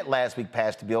 The Senate last week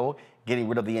passed a bill getting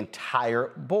rid of the entire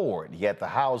board, yet the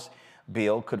House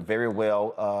bill could very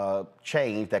well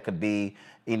change. That could be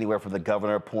anywhere from the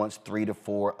governor appoints 3 to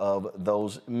 4 of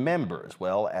those members.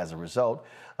 Well, as a result,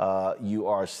 you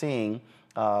are seeing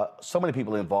so many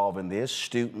people involved in this,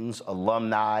 students,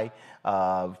 alumni,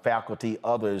 faculty,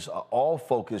 others, are all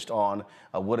focused on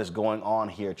what is going on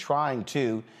here, trying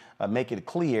to make it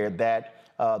clear that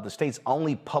the state's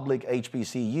only public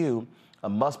HBCU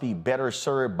must be better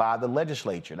served by the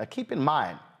legislature. Now, keep in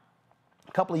mind,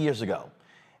 a couple of years ago,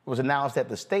 it was announced that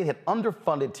the state had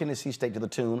underfunded Tennessee State to the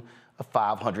tune of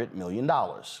 $500 million.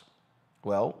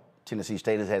 Well, Tennessee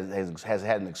State has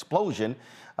had an explosion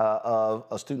of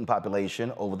a student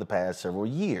population over the past several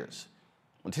years.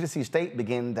 When Tennessee State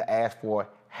began to ask for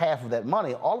half of that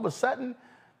money, all of a sudden,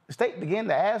 the state began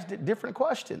to ask different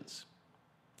questions.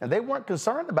 And they weren't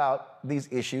concerned about these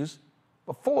issues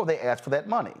before they asked for that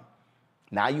money.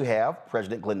 Now you have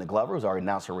President Glenda Glover, who's already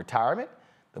announced her retirement.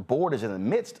 The board is in the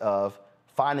midst of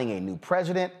finding a new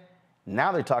president.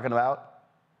 Now they're talking about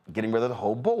getting rid of the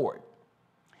whole board.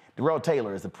 Darrell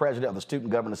Taylor is the president of the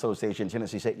Student Government Association,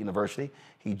 Tennessee State University.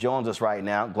 He joins us right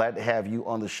now. Glad to have you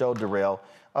on the show, Darrell.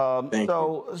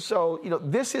 So, you know,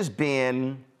 this has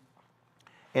been,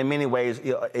 in many ways,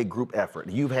 a group effort.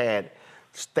 You've had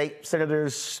state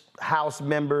senators, House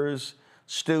members,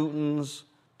 students,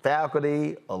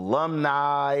 faculty,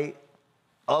 alumni,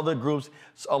 other groups.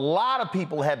 So a lot of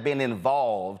people have been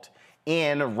involved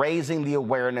in raising the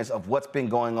awareness of what's been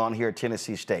going on here at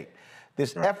Tennessee State.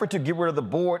 This effort to get rid of the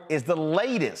board is the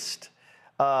latest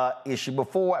issue.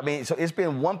 Before, I mean, so it's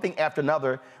been one thing after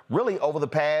another, really over the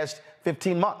past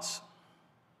 15 months.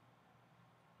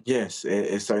 Yes,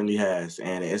 it certainly has.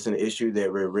 And it's an issue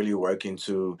that we're really working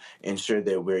to ensure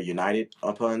that we're united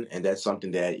upon. And that's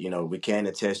something that, you know, we can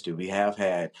attest to. We have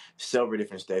had several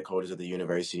different stakeholders of the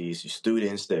universities,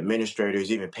 students, the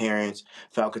administrators, even parents,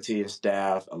 faculty and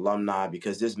staff, alumni,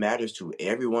 because this matters to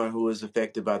everyone who is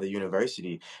affected by the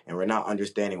university. And we're not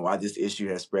understanding why this issue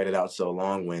has spread it out so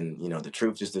long when, you know, the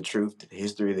truth is the truth, the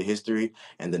history,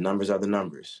 and the numbers are the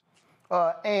numbers.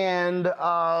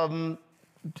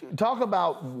 Talk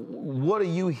about what are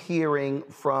you hearing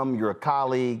from your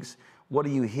colleagues? What are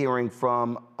you hearing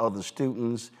from other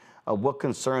students? What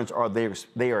concerns are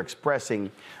they are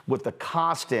expressing with the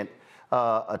constant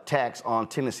attacks on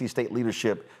Tennessee state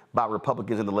leadership by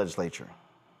Republicans in the legislature?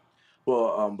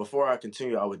 Well, before I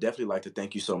continue, I would definitely like to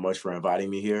thank you so much for inviting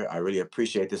me here. I really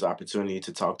appreciate this opportunity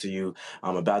to talk to you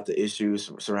about the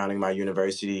issues surrounding my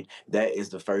university. That is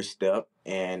the first step.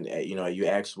 And, you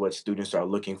asked what students are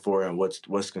looking for and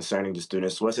what's concerning the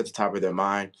students, what's at the top of their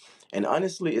mind. And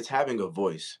honestly, it's having a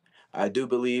voice. I do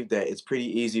believe that it's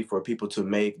pretty easy for people to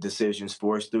make decisions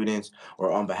for students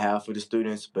or on behalf of the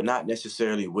students, but not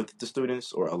necessarily with the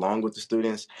students or along with the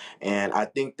students. And I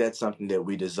think that's something that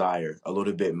we desire a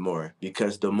little bit more,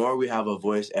 because the more we have a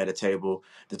voice at the table,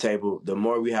 the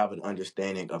more we have an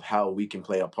understanding of how we can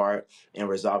play a part in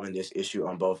resolving this issue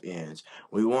on both ends.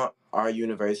 We want our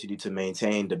university to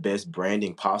maintain the best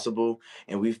branding possible,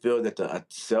 and we feel that the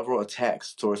several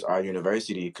attacks towards our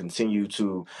university continue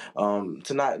to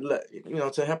not let,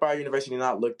 to help our university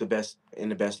not look in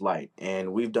the best light.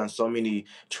 And we've done so many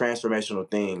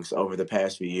transformational things over the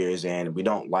past few years, and we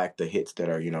don't like the hits that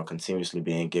are continuously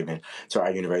being given to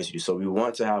our university. So we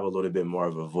want to have a little bit more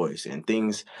of a voice, and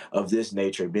things of this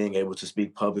nature, being able to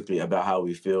speak publicly about how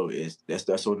we feel,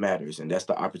 that's what matters, and that's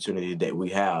the opportunity that we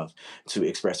have to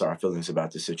express our feelings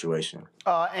about this situation.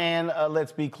 And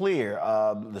let's be clear,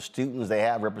 the students, they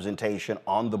have representation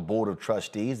on the Board of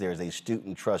Trustees. There's a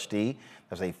student trustee,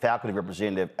 there's a faculty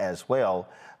representative as well.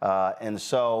 And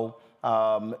so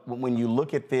when you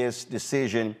look at this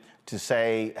decision to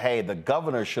say, hey, the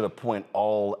governor should appoint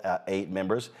all 8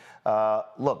 members,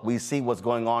 look, we see what's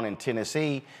going on in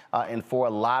Tennessee, and for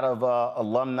a lot of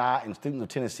alumni and students of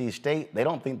Tennessee State, they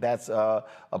don't think that's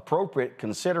appropriate,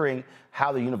 considering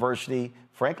how the university,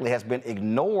 frankly, has been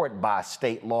ignored by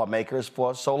state lawmakers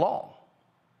for so long.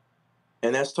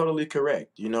 And that's totally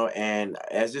correct, and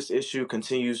as this issue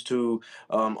continues to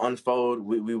unfold,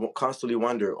 we will constantly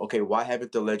wonder, okay, why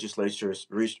haven't the legislators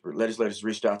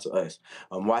reached out to us?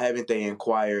 Why haven't they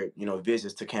inquired,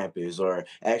 visits to campus, or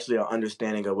actually an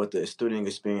understanding of what the student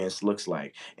experience looks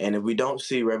like? And if we don't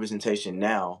see representation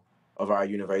now of our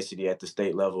university at the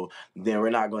state level, then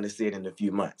we're not going to see it in a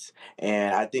few months.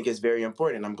 And I think it's very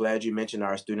important. I'm glad you mentioned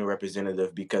our student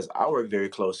representative, because I work very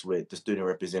close with the student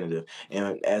representative.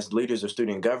 And as leaders of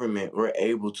student government, we're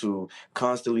able to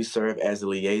constantly serve as the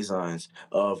liaisons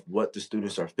of what the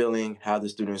students are feeling, how the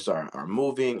students are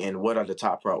moving, and what are the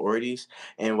top priorities.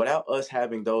 And without us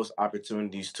having those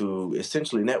opportunities to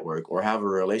essentially network or have a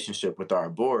relationship with our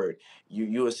board,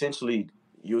 you essentially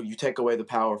you take away the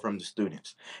power from the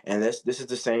students. And this is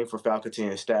the same for faculty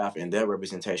and staff and their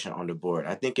representation on the board.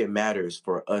 I think it matters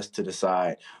for us to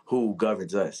decide who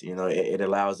governs us. It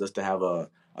allows us to have a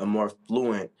more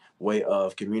fluent way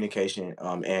of communication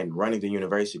and running the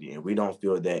university. And we don't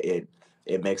feel that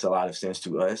it makes a lot of sense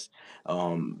to us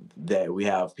that we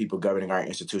have people governing our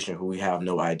institution who we have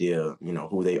no idea,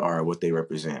 who they are, what they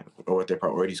represent, or what their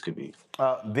priorities could be.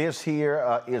 This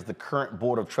here is the current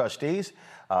Board of Trustees.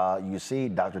 You see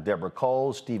Dr. Deborah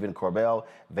Cole, Stephen Corbell,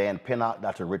 Van Pinnock,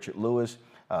 Dr. Richard Lewis,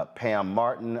 Pam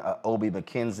Martin, Obi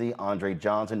McKenzie, Andre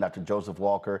Johnson, Dr. Joseph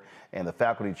Walker, and the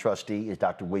faculty trustee is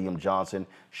Dr. William Johnson.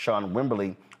 Sean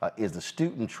Wimberly is the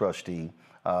student trustee.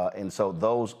 And so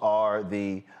those are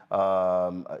the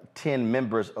 10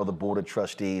 members of the Board of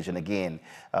Trustees. And again,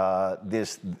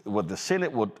 what the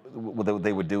Senate what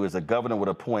they would do is the governor would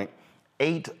appoint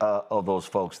 8 of those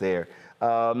folks there.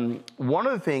 One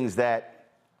of the things that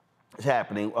is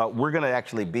happening, we're going to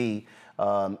actually be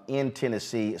in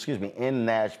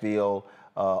Nashville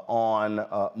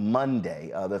on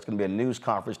Monday. There's going to be a news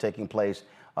conference taking place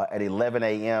at 11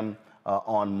 a.m.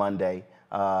 On Monday.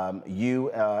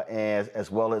 You,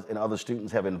 as well as and other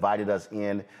students, have invited us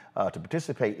in to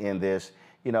participate in this.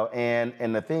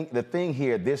 And the thing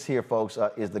here, this here, folks,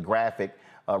 is the graphic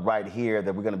right here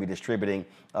that we're going to be distributing.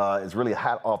 It's really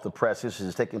hot off the press. This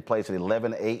is taking place at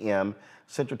 11 a.m.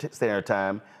 Central Standard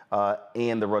Time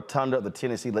in the rotunda of the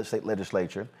Tennessee State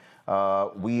Legislature.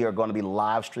 We are going to be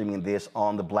live streaming this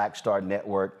on the Black Star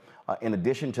Network. In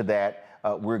addition to that,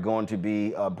 we're going to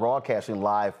be broadcasting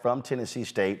live from Tennessee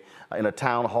State in a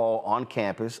town hall on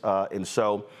campus. And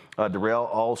so, Darrell,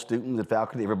 all students and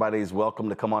faculty, everybody is welcome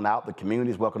to come on out. The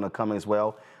community is welcome to come as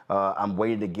well. I'm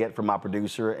waiting to get from my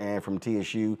producer and from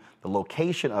TSU the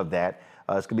location of that.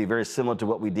 It's going to be very similar to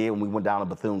what we did when we went down to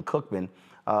Bethune-Cookman,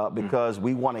 because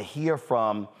we want to hear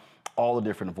from all the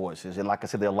different voices. And like I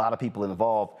said, there are a lot of people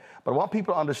involved, but I want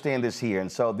people to understand this here.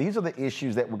 And so these are the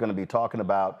issues that we're going to be talking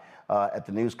about at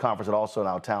the news conference and also in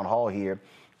our town hall here.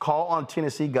 Call on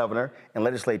Tennessee governor and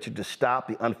legislature to stop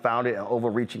the unfounded and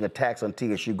overreaching attacks on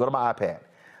TSU. Go to my iPad.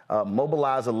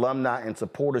 Mobilize alumni and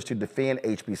supporters to defend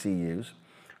HBCUs.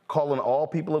 Call on all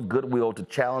people of goodwill to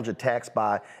challenge attacks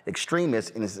by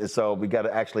extremists. And so we got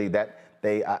to actually, that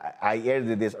I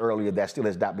edited this earlier. That still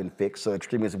has not been fixed. So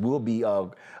extremists will be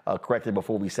corrected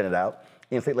before we send it out.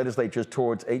 In state legislatures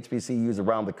towards HBCUs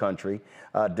around the country,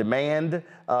 demand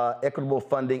equitable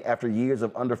funding after years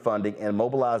of underfunding and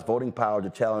mobilize voting power to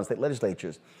challenge state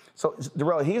legislatures. So,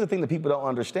 Darrell, here's the thing that people don't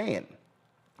understand,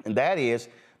 and that is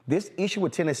this issue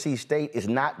with Tennessee State is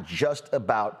not just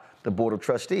about the Board of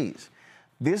Trustees.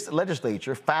 This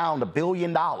legislature found $1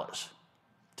 billion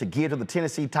to give to the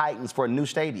Tennessee Titans for a new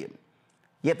stadium,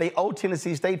 yet they owe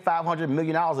Tennessee State $500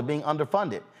 million of being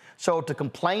underfunded. So to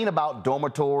complain about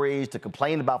dormitories, to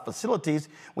complain about facilities,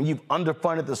 when you've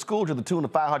underfunded the school to the tune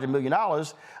of $500 million,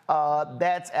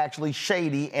 that's actually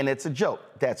shady and it's a joke.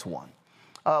 That's one.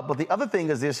 But the other thing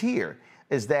is this here,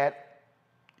 is that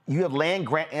you have land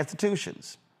grant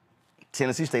institutions.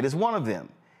 Tennessee State is one of them.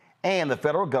 And the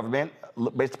federal government,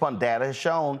 based upon data, has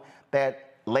shown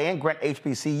that land grant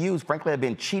HBCUs, frankly, have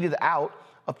been cheated out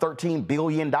of $13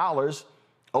 billion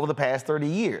over the past 30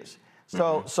 years.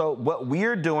 So what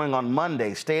we're doing on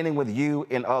Monday, standing with you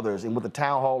and others and with the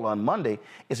town hall on Monday,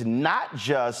 is not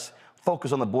just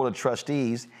focus on the Board of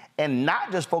Trustees and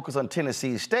not just focus on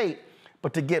Tennessee State,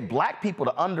 but to get black people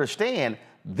to understand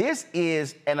this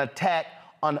is an attack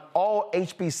on all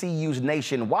HBCUs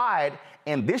nationwide,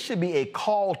 and this should be a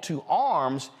call to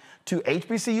arms to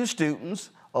HBCU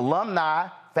students, alumni,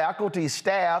 faculty,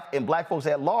 staff, and black folks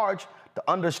at large to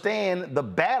understand the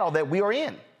battle that we are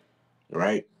in.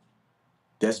 Right.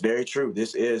 That's very true.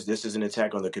 This is an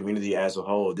attack on the community as a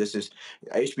whole.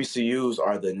 HBCUs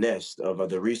are the nest of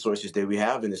the resources that we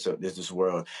have in this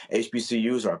world.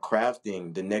 HBCUs are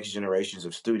crafting the next generations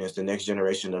of students, the next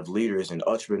generation of leaders and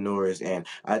entrepreneurs. And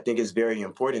I think it's very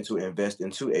important to invest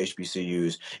into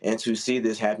HBCUs, and to see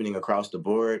this happening across the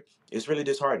board. It's really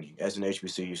disheartening as an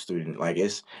HBCU student. Like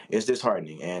it's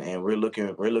disheartening, and we're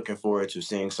looking forward to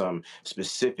seeing some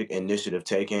specific initiative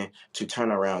taken to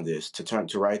turn around this,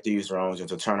 to right these wrongs and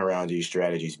to turn around these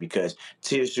strategies, because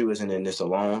TSU isn't in this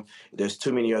alone. There's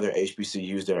too many other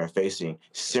HBCUs that are facing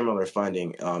similar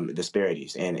funding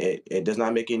disparities, and it does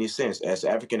not make any sense. As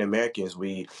African Americans,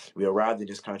 we arrived in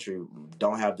this country,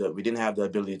 we didn't have the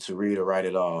ability to read or write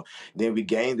at all. Then we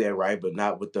gained that right, but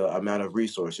not with the amount of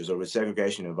resources or with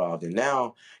segregation involved. And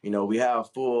now, we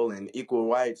have full and equal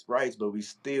rights, but we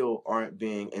still aren't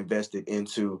being invested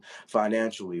into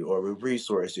financially or with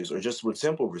resources or just with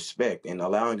simple respect and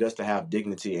allowing us to have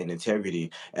dignity and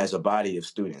integrity as a body of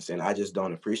students. And I just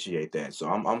don't appreciate that. So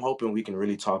I'm hoping we can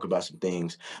really talk about some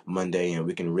things Monday, and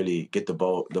we can really get the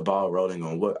ball rolling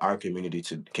on what our community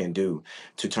can do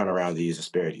to turn around these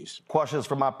disparities. Questions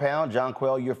from my panel. John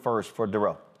Quell, you're first for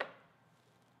Darrell.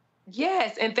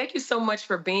 Yes, and thank you so much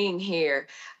for being here.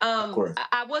 Of course.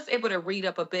 I was able to read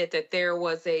up a bit that there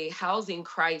was a housing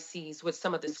crisis with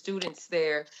some of the students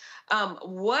there.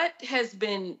 What has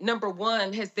been, number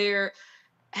one,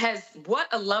 what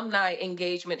alumni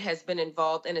engagement has been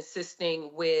involved in assisting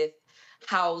with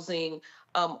housing?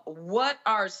 What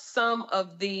are some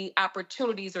of the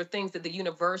opportunities or things that the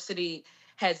university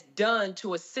has done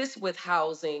to assist with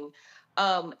housing?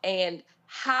 And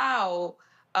how,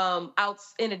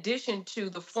 in addition to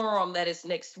the forum that is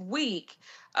next week,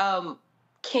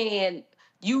 can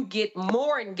you get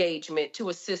more engagement to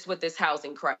assist with this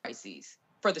housing crisis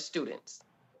for the students?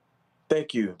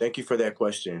 Thank you. Thank you for that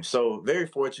question. So very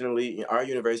fortunately, our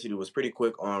university was pretty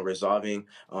quick on resolving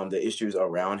the issues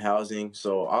around housing.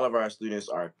 So all of our students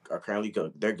are currently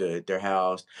good. They're good. They're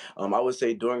housed. I would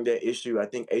say during that issue, I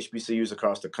think HBCUs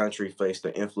across the country faced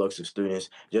the influx of students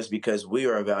just because we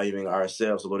are valuing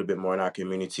ourselves a little bit more in our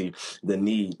community, the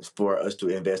need for us to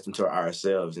invest into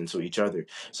ourselves and to each other.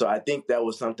 So I think that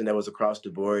was something that was across the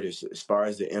board as far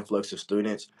as the influx of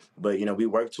students. But, we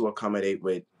work to accommodate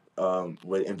with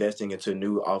investing into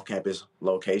new off-campus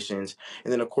locations.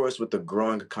 And then, of course, with the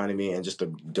growing economy and just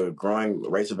the growing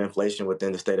rates of inflation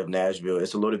within the state of Nashville,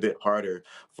 it's a little bit harder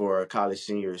for college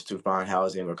seniors to find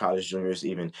housing, or college juniors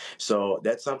even. So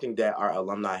that's something that our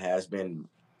alumni has been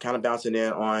kind of bouncing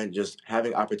in on, just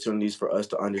having opportunities for us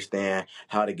to understand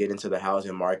how to get into the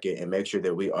housing market and make sure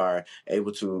that we are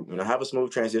able to, have a smooth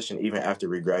transition even after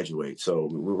we graduate. So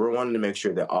we're wanting to make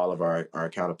sure that all of our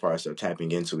counterparts are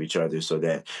tapping into each other so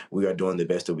that we are doing the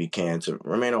best that we can to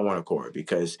remain on one accord,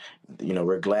 because,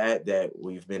 we're glad that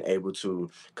we've been able to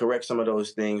correct some of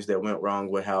those things that went wrong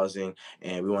with housing,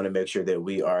 and we want to make sure that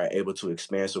we are able to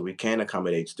expand so we can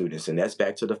accommodate students. And that's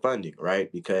back to the funding,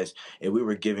 right? Because if we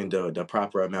were given the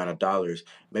proper amount of dollars,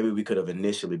 maybe we could have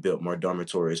initially built more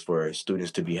dormitories for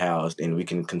students to be housed, and we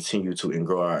can continue to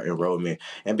grow our enrollment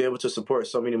and be able to support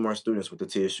so many more students with the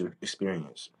TSU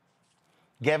experience.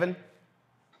 Gavin?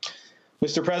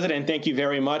 Mr. President, thank you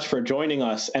very much for joining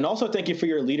us. And also thank you for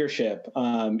your leadership.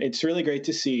 It's really great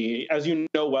to see. As you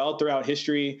know well, throughout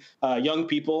history, young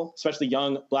people, especially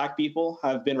young Black people,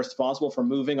 have been responsible for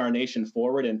moving our nation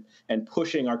forward and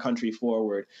pushing our country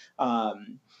forward.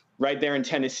 Right there in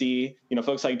Tennessee,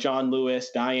 folks like John Lewis,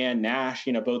 Diane Nash,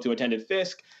 both who attended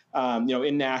Fisk,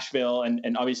 in Nashville,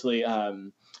 and obviously,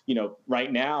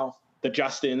 right now, the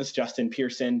Justins, Justin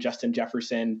Pearson, Justin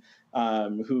Jefferson,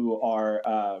 who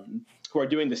are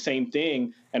doing the same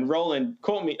thing. And Roland,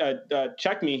 quote me,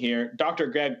 check me here. Dr.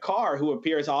 Greg Carr, who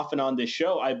appears often on this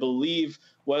show, I believe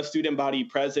was student body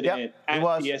president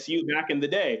at TSU back in the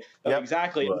day.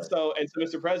 Exactly. And so,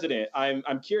 Mr. President,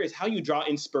 I'm curious how you draw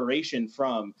inspiration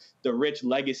from the rich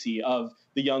legacy of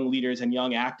the young leaders and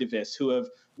young activists who have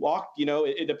walked,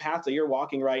 the path that you're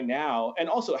walking right now. And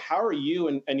also, how are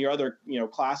you and your other,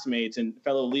 classmates and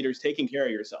fellow leaders taking care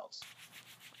of yourselves?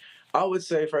 I would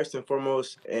say first and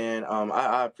foremost, and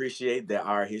I appreciate that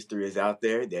our history is out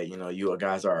there, that, you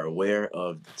guys are aware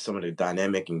of some of the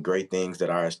dynamic and great things that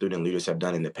our student leaders have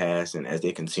done in the past, and as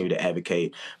they continue to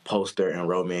advocate post-their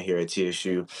enrollment here at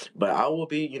TSU. But I will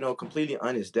be, completely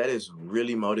honest, that has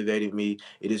really motivated me.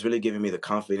 It has really given me the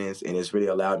confidence, and it's really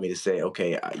allowed me to say,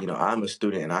 okay, I'm a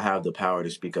student and I have the power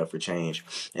to speak up for change.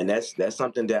 And that's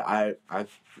something that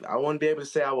I wouldn't be able to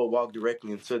say I would walk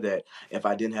directly into that if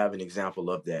I didn't have an example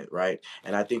of that, right?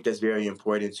 And I think that's very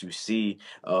important to see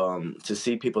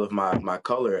people of my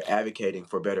color advocating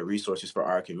for better resources for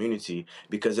our community,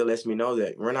 because it lets me know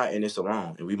that we're not in this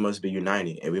alone, and we must be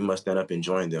united, and we must stand up and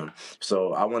join them.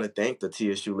 So I want to thank the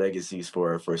TSU legacies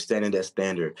for standing that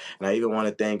standard, and I even want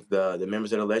to thank the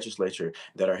members of the legislature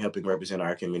that are helping represent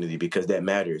our community, because that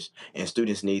matters, and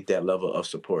students need that level of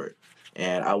support.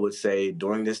 And I would say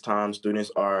during this time,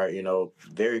 students are,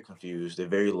 very confused. They're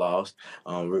very lost.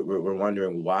 We're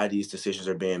wondering why these decisions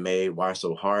are being made, why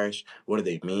so harsh, what do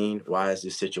they mean, why is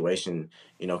this situation,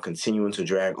 continuing to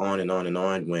drag on and on and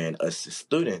on, when as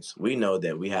students, we know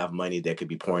that we have money that could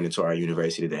be pouring into our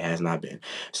university that has not been.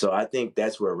 So I think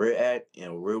that's where we're at,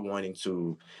 and we're wanting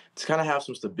to kind of have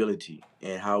some stability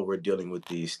in how we're dealing with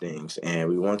these things. And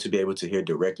we want to be able to hear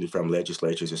directly from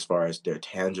legislatures as far as their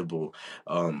tangible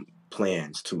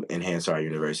plans to enhance our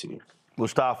university.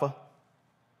 Mustafa?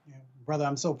 Brother,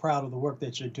 I'm so proud of the work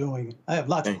that you're doing. I have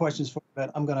lots of questions for you, but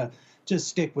I'm going to just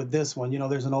stick with this one.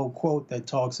 There's an old quote that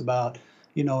talks about,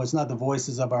 it's not the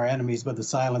voices of our enemies, but the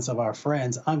silence of our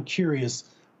friends. I'm curious,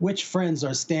 which friends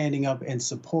are standing up and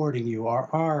supporting you? Are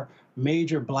our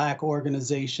major Black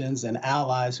organizations and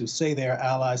allies who say they're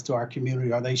allies to our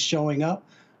community, are they showing up?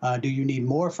 Do you need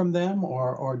more from them,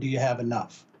 or do you have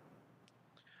enough?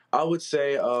 I would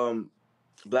say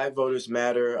Black Voters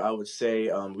Matter. I would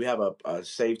say we have a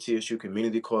Save TSU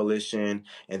Community Coalition,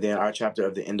 and then our chapter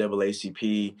of the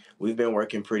NAACP. We've been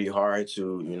working pretty hard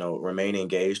to, remain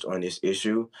engaged on this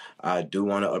issue. I do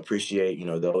want to appreciate,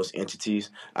 those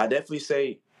entities. I definitely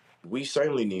say we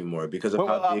certainly need more because of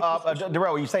how big.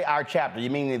 Darrell, when you say our chapter, you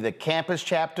mean the campus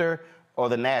chapter or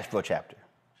the Nashville chapter?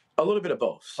 A little bit of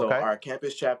both. So our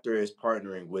campus chapter is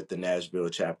partnering with the Nashville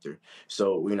chapter.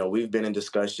 So, we've been in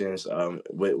discussions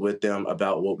with them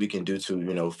about what we can do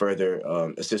to, further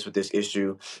assist with this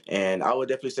issue. And I would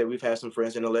definitely say we've had some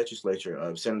friends in the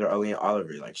legislature. Senator Ahmaud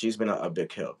Arbery, she's been a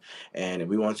big help. And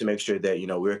we want to make sure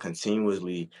that, we're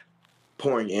continuously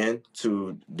pouring in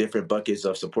to different buckets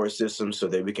of support systems so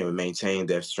that we can maintain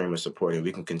that stream of support and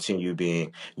we can continue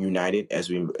being united as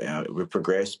we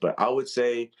progress. But I would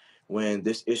say when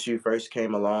this issue first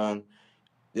came along,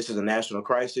 this is a national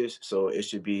crisis, so it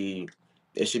should be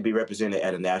represented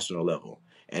at a national level.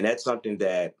 And that's something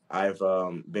that I've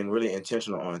been really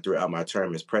intentional on throughout my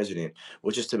term as president,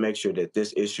 which is to make sure that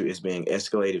this issue is being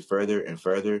escalated further and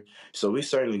further. So we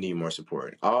certainly need more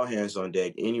support. All hands on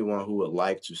deck. Anyone who would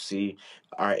like to see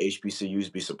our HBCUs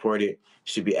be supported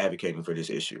should be advocating for this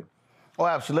issue. Oh,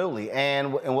 absolutely.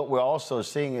 And what we're also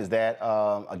seeing is that,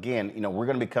 again, we're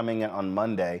going to be coming in on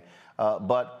Monday,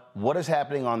 but what is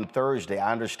happening on Thursday?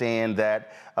 I understand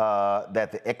that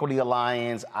that the Equity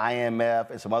Alliance, IMF,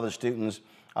 and some other students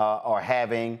are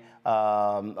having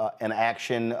an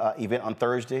action event on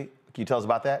Thursday. Can you tell us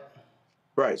about that?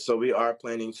 Right. So we are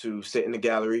planning to sit in the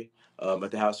gallery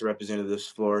at the House of Representatives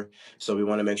floor. So we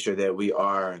want to make sure that we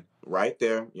are right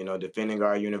there, defending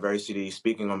our university,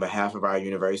 speaking on behalf of our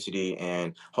university,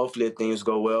 and hopefully if things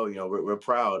go well, we're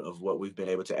proud of what we've been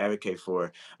able to advocate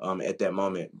for at that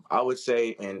moment. I would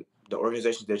say, and the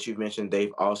organizations that you've mentioned,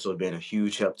 they've also been a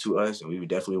huge help to us, and we would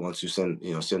definitely want to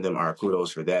send them our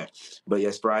kudos for that. But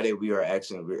yes, Friday we're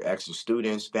asking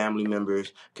students, family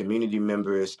members, community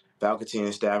members, faculty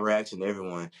and staff. We're asking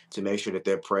everyone to make sure that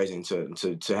they're present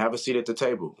to have a seat at the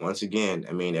table. Once again,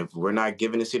 I mean, if we're not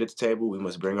given a seat at the table, we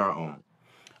must bring our own.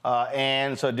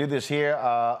 And so do this here,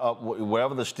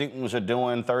 whatever the students are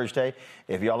doing Thursday,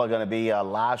 if y'all are going to be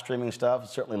live streaming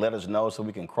stuff, certainly let us know so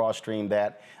we can cross-stream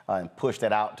that and push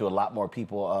that out to a lot more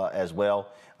people as well.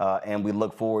 And we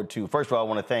look forward to, first of all, I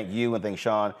want to thank you and thank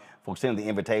Sean for extending the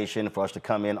invitation for us to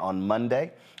come in on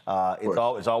Monday.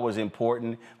 It's always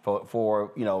important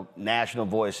for national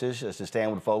voices to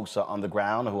stand with folks on the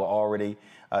ground who are already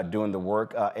doing the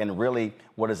work. And really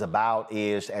what it's about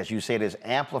is, as you said, is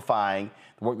amplifying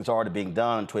the work that's already being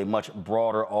done to a much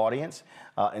broader audience.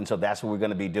 And so that's what we're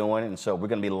going to be doing. And so we're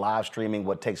going to be live streaming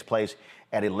what takes place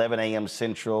at 11 a.m.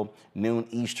 Central, noon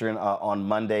Eastern on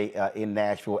Monday in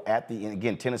Nashville at the,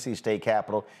 again, Tennessee State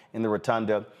Capitol in the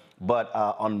Rotunda. But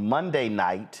on Monday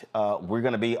night, we're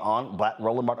going to be on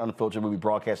Roland Martin Unfiltered. We'll be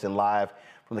broadcasting live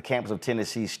from the campus of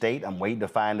Tennessee State. I'm waiting to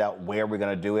find out where we're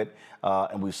going to do it.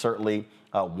 And we certainly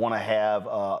want to have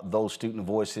those student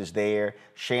voices there,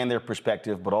 sharing their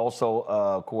perspective, but also,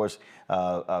 of course,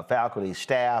 faculty,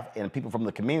 staff, and people from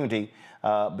the community,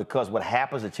 because what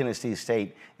happens at Tennessee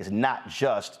State is not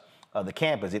just the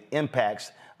campus. It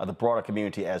impacts the broader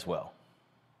community as well.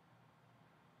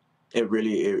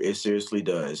 It seriously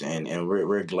does, and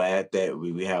we're glad that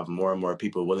we have more and more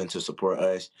people willing to support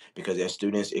us, because as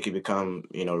students it can become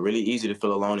really easy to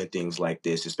feel alone in things like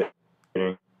this, especially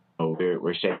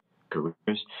we're shaping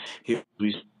careers. Here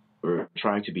we're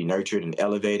trying to be nurtured and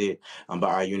elevated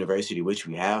by our university, which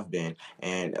we have been,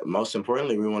 and most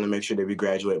importantly, we want to make sure that we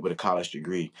graduate with a college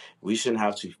degree. We shouldn't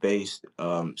have to face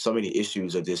so many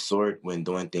issues of this sort when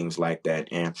doing things like that.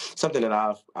 And something that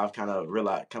I've kind of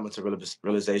come into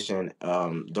realization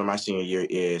during my senior year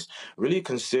is really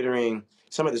considering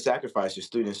some of the sacrifices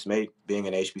students make being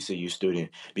an HBCU student,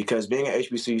 because being an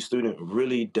HBCU student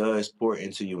really does pour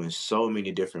into you in so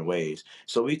many different ways.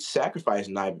 So we sacrifice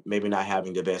maybe not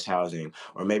having the best housing,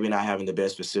 or maybe not having the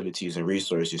best facilities and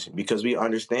resources, because we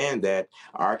understand that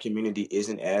our community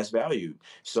isn't as valued.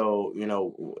 So,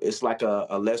 it's like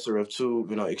a lesser of two,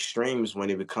 extremes when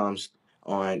it becomes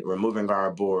on removing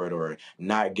our board or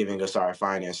not giving us our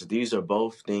finances. These are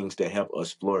both things that help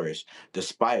us flourish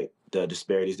despite the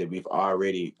disparities that we've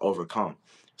already overcome.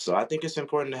 So I think it's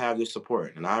important to have this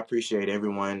support, and I appreciate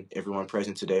everyone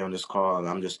present today on this call, and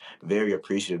I'm just very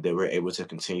appreciative that we're able to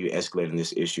continue escalating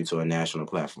this issue to a national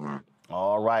platform.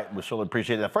 All right, we surely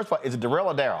appreciate that. First of all, is it Darrell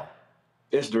or Darryl?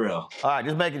 It's Darrell. All right,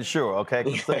 just making sure, okay?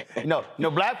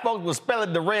 Black folks will spell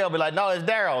it Darrell, be like, no, it's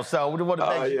Darryl. So we want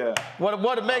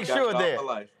to make sure there.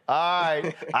 All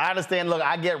right, I understand. Look,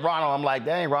 I get Ronald. I'm like,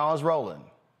 dang, Ronald's rolling.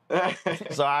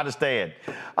 So I understand.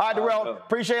 All right, Darrell,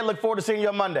 appreciate it. Look forward to seeing you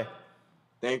on Monday.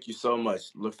 Thank you so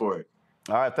much. Look forward.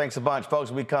 All right, thanks a bunch. Folks,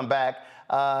 when we come back,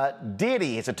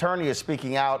 Diddy, his attorney, is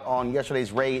speaking out on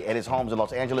yesterday's raid at his homes in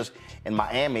Los Angeles and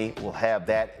Miami. We'll have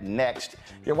that next.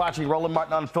 You're watching Roland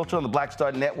Martin Unfiltered on the Black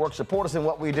Star Network. Support us in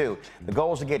what we do. The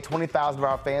goal is to get 20,000 of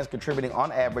our fans contributing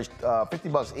on average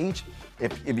 $50 each.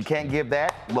 If you can't give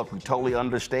that, look, we totally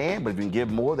understand, but if you can give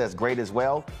more, that's great as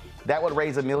well. That would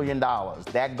raise $1 million.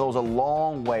 That goes a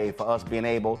long way for us being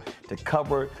able to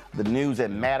cover the news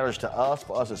that matters to us,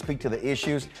 for us to speak to the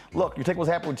issues. Look, you take what's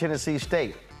happening with Tennessee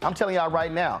State. I'm telling y'all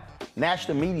right now,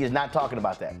 national media is not talking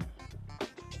about that.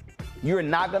 You're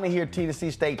not going to hear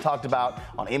Tennessee State talked about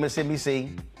on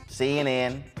MSNBC,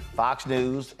 CNN, Fox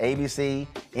News, ABC,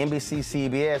 NBC,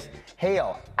 CBS.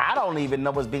 Hell, I don't even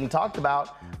know what's being talked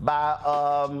about by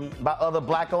other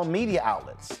black-owned media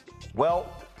outlets.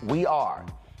 Well, we are.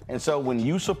 And so when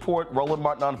you support Roland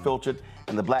Martin Unfiltered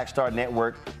and the Black Star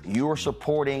Network, you're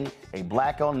supporting a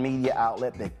black-owned media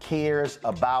outlet that cares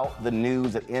about the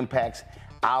news that impacts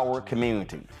our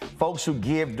community. Folks who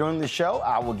give during the show,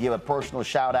 I will give a personal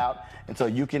shout out. And so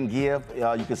you can give,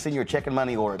 you can send your check and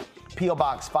money order. P.O.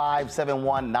 Box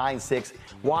 57196,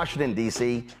 Washington,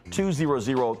 D.C.,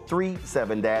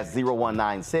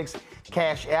 20037-0196.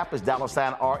 Cash App is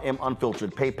 $RM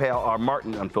Unfiltered. PayPal are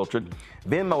Martin Unfiltered.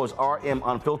 Venmo is RM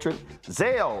Unfiltered.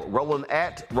 Zelle, Roland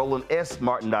at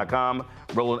RolandSMartin.com.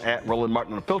 Roland at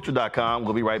RolandMartinUnfiltered.com.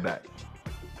 We'll be right back.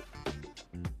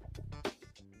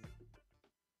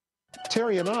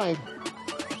 Terry and I,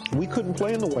 we couldn't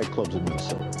play in the white clubs in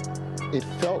Minnesota. It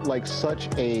felt like such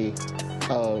a,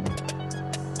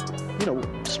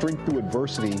 strength through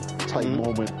adversity type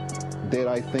moment that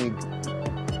I think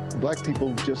black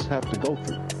people just have to go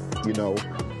through.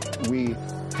 We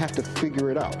have to figure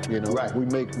it out. You know, right. we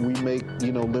make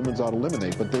lemons out of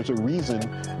lemonade. But there's a reason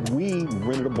we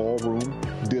rented a ballroom,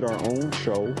 did our own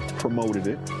show, promoted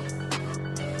it,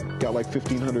 got like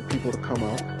 1,500 people to come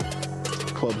out.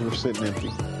 Clubs were sitting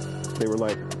empty. They were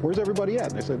like, "Where's everybody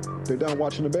at?" And they said, "They're down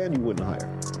watching the band you wouldn't hire."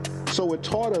 So it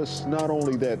taught us not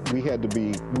only that we had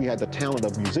the talent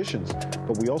of musicians,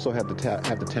 but we also had to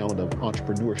have the talent of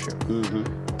entrepreneurship.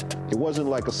 It wasn't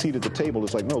like a seat at the table.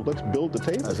 It's like, no, let's build the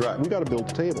table. That's right. We got to build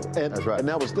the table. And, that's right. And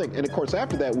that was the thing. And of course,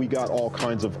 after that, we got all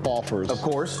kinds of offers. Of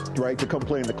course. Right, to come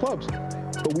play in the clubs.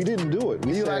 But we didn't do it.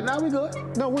 You're like, no, we're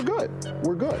good. No, we're good.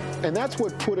 We're good. And that's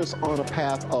what put us on a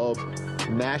path of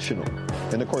national.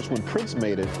 And of course, when Prince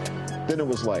made it, then it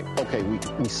was like, okay,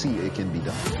 we see it can be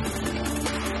done.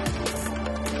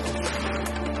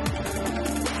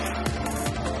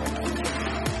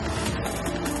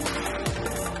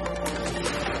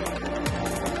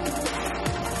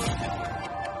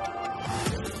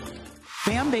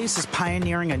 Fanbase is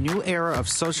pioneering a new era of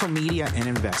social media and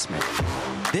investment.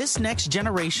 This next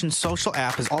generation social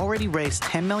app has already raised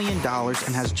 $10 million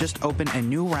and has just opened a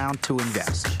new round to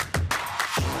invest.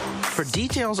 For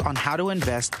details on how to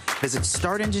invest, visit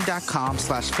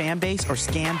startengine.com/fanbase or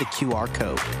scan the QR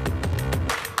code.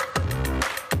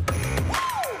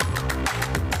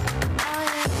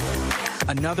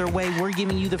 Another way we're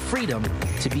giving you the freedom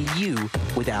to be you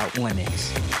without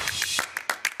limits.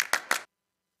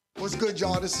 What's good,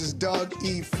 y'all? This is Doug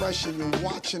E. Fresh, and you're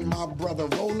watching my brother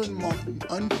Roland Martin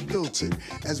Unfiltered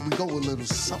as we go a little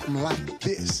something like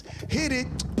this. Hit it.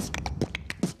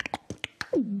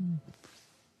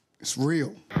 It's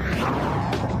real.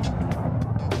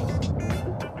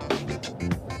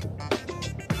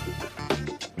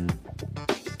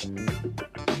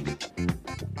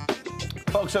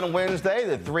 Folks, on Wednesday,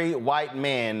 the three white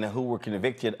men who were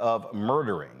convicted of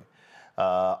murdering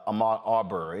Ahmaud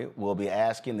Arbery will be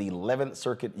asking the 11th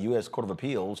Circuit U.S. Court of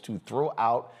Appeals to throw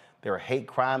out their hate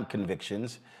crime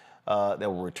convictions that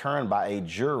were returned by a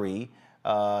jury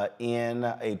in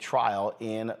a trial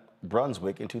in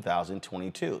Brunswick in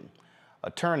 2022.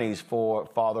 Attorneys for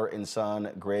father and son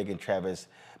Greg and Travis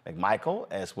McMichael,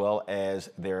 as well as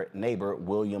their neighbor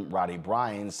William Roddy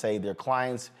Bryan, say their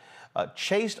clients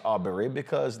chased Arbery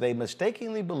because they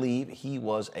mistakenly believe he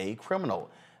was a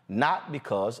criminal, not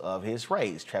because of his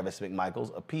race. Travis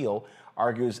McMichael's appeal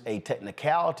argues a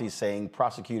technicality, saying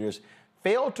prosecutors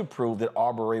failed to prove that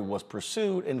Arbery was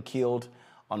pursued and killed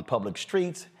on public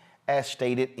streets, as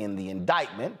stated in the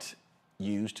indictment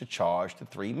used to charge the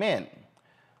three men.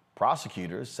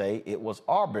 Prosecutors say it was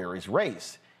Arbery's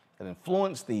race that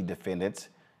influenced the defendants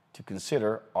to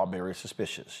consider Arbery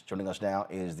suspicious. Joining us now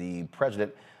is the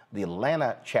president of the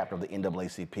Atlanta chapter of the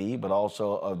NAACP, but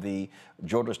also of the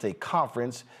Georgia State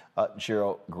Conference,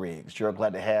 Gerald Griggs. Gerald,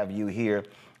 glad to have you here.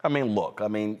 I mean, look,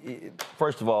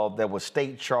 first of all, there were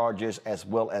state charges as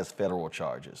well as federal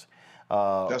charges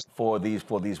for these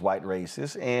white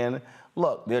racists. And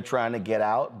look, they're trying to get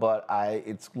out, but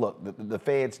the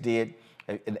feds did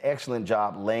an excellent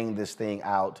job laying this thing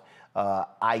out.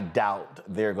 I doubt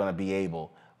they're going to be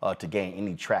able to gain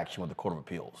any traction with the Court of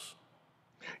Appeals.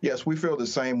 Yes, we feel the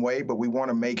same way, but we want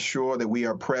to make sure that we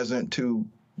are present to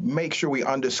make sure we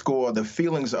underscore the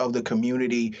feelings of the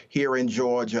community here in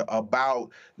Georgia about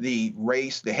the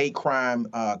race, the hate crime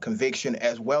conviction,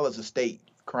 as well as the state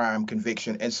crime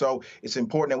conviction. And so it's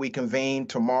important that we convene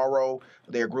tomorrow.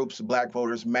 There are groups, Black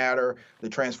Voters Matter, the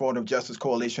Transformative Justice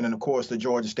Coalition, and of course the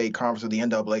Georgia State Conference of the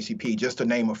NAACP, just to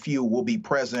name a few, will be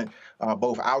present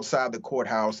both outside the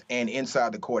courthouse and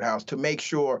inside the courthouse to make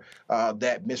sure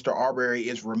that Mr. Arbery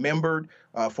is remembered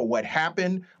for what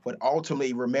happened, but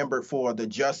ultimately remembered for the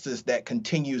justice that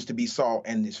continues to be sought,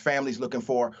 and his family's looking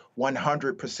for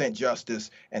 100% justice,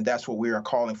 and that's what we are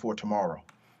calling for tomorrow.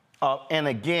 And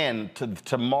again,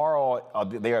 tomorrow,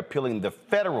 they're appealing the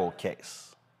federal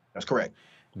case. That's correct.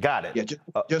 Got it. Yeah,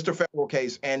 just a federal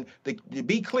case. And to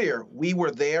be clear, we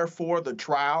were there for the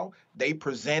trial. They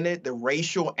presented the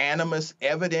racial animus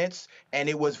evidence, and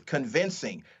it was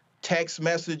convincing. Text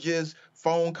messages,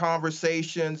 phone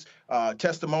conversations,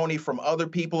 testimony from other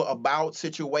people about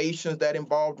situations that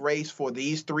involved race for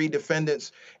these three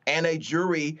defendants, and a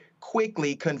jury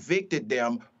quickly convicted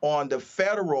them on the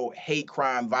federal hate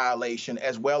crime violation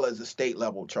as well as the state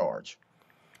level charge.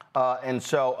 And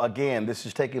so, again, this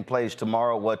is taking place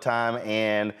tomorrow. What time?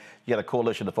 And you got a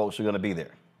coalition of folks who are going to be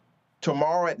there.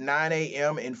 Tomorrow at 9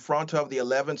 a.m. in front of the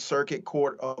 11th Circuit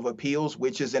Court of Appeals,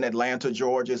 which is in Atlanta,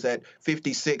 Georgia, is at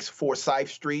 56 Forsyth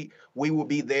Street. We will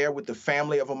be there with the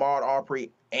family of Ahmaud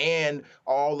and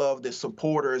all of the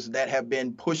supporters that have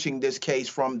been pushing this case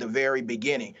from the very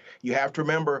beginning. You have to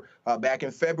remember, back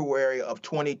in February of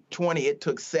 2020, it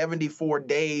took 74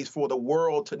 days for the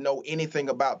world to know anything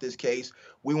about this case.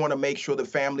 We want to make sure the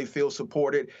family feels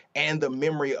supported and the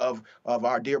memory of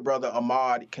our dear brother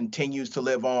Ahmaud continues to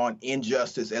live on in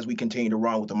justice as we continue to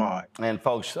run with Ahmaud. And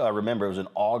folks, remember, it was in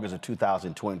August of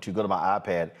 2022. Go to my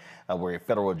iPad, where a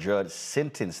federal judge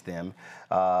sentenced them.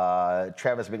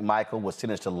 Travis McMichael was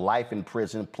sentenced to life in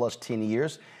prison plus 10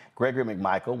 years. Gregory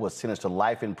McMichael was sentenced to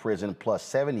life in prison plus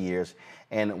 7 years.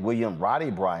 And William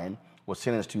Roddy Bryan was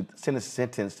sentenced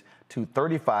to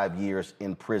 35 years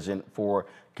in prison for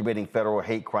committing federal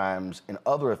hate crimes and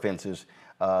other offenses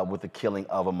with the killing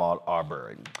of Ahmaud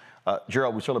Arbery.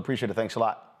 Gerald, we certainly appreciate it. Thanks a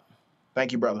lot.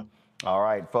 Thank you, brother. All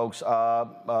right, folks.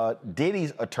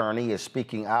 Diddy's attorney is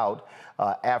speaking out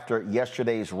after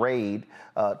yesterday's raid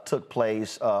took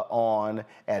place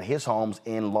at his homes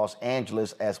in Los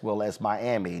Angeles as well as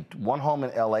Miami. One home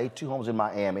in LA, two homes in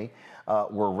Miami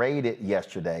were raided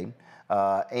yesterday.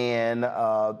 And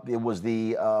it was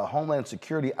the Homeland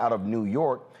Security out of New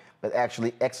York that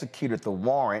actually executed the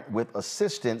warrant with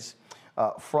assistance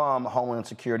from Homeland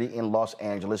Security in Los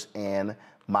Angeles and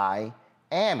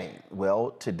Miami.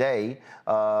 Well, today,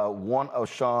 one of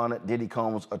Sean Diddy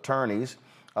Combs' attorneys,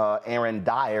 Aaron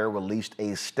Dyer, released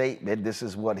a statement. This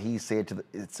is what he said.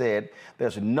 It said,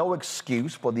 "There's no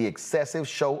excuse for the excessive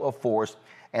show of force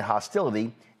and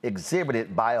hostility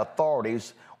exhibited by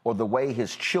authorities or the way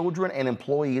his children and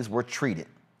employees were treated.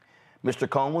 Mr.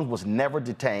 Combs was never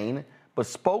detained, but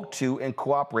spoke to and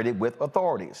cooperated with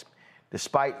authorities.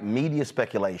 Despite media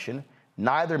speculation,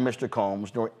 neither Mr.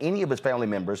 Combs nor any of his family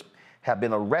members have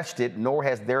been arrested, nor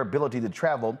has their ability to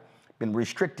travel been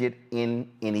restricted in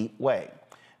any way."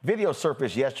 Video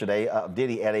surfaced yesterday of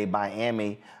Diddy at a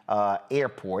Miami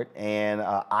airport, and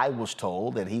I was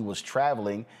told that he was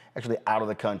traveling actually out of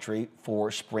the country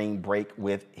for spring break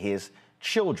with his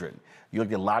children. You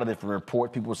looked at a lot of different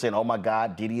reports. People were saying, oh my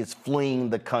God, Diddy is fleeing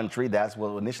the country. That's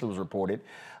what initially was reported,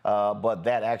 but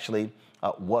that actually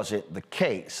wasn't the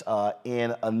case.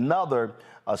 In another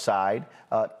aside,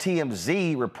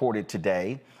 TMZ reported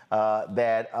today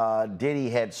that Diddy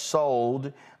had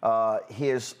sold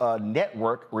his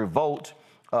network, Revolt,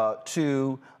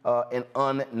 to an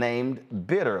unnamed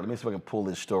bidder. Let me see if I can pull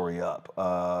this story up.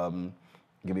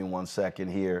 Give me 1 second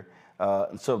here.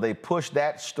 So they pushed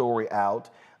that story out,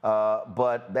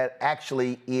 but that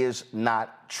actually is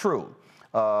not true.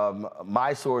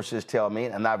 My sources tell me,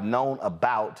 and I've known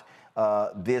about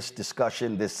this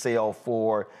discussion, this sale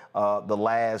for the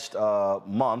last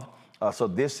month. So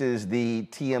this is the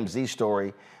TMZ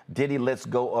story. Diddy lets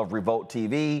go of Revolt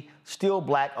TV, still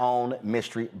black-owned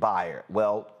mystery buyer.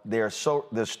 Well, it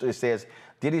says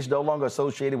Diddy's no longer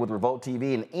associated with Revolt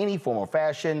TV in any form or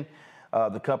fashion.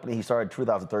 The company he started in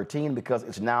 2013 because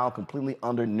it's now completely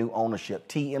under new ownership.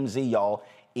 TMZ, y'all,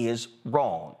 is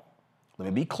wrong. Let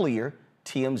me be clear.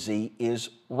 TMZ is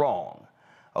wrong.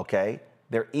 Okay?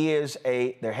 There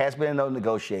has been no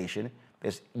negotiation.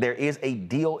 There is a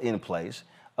deal in place,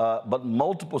 but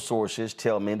multiple sources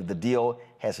tell me that the deal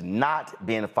has not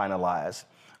been finalized.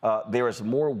 There is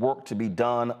more work to be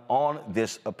done on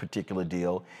this particular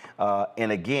deal.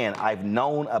 And again, I've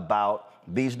known about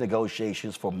these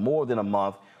negotiations for more than a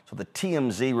month, so the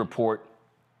TMZ report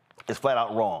is flat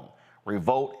out wrong.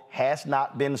 Revolt has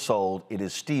not been sold. It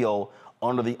is still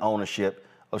under the ownership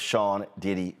of Sean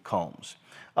Diddy Combs.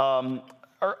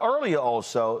 Earlier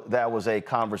also, there was a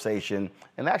conversation,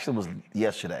 and actually it was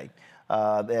yesterday,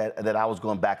 that I was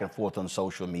going back and forth on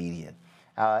social media.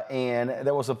 And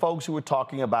there was some folks who were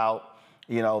talking about,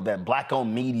 that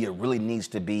black-owned media really needs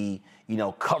to be,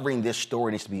 covering this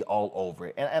story, needs to be all over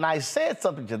it. And I said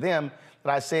something to them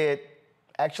that I said,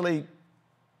 actually,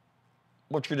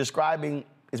 what you're describing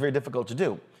is very difficult to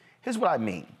do. Here's what I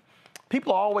mean.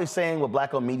 People are always saying what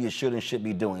black-owned media should and should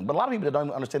be doing, but a lot of people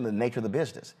don't understand the nature of the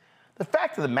business. The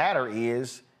fact of the matter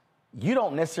is, you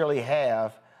don't necessarily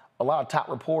have a lot of top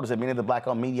reporters at many of the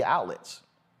black-owned media outlets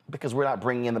because we're not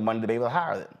bringing in the money to be able to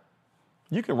hire them.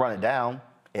 You can run it down,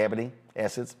 Ebony,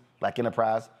 Essence, Black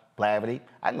Enterprise, Blavity.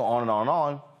 I can go on and on and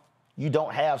on. You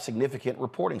don't have significant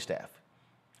reporting staff.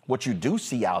 What you do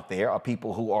see out there are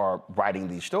people who are writing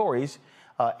these stories,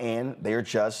 and they're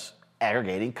just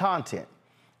aggregating content.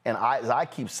 And as I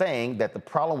keep saying, that the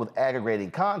problem with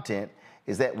aggregating content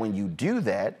is that when you do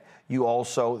that, you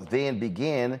also then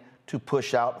begin to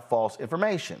push out false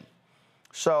information.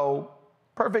 So,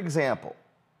 perfect example.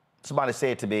 Somebody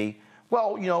said to me,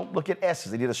 well, look at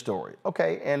Essence. They did a story.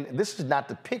 Okay, and this is not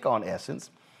to pick on Essence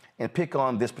and pick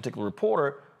on this particular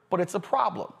reporter, but it's a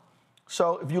problem.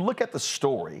 So if you look at the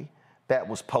story, that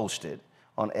was posted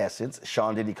on Essence.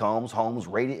 Sean Diddy Combs' homes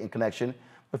raided in connection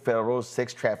with federal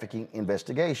sex trafficking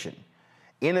investigation.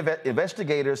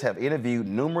 Investigators have interviewed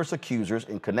numerous accusers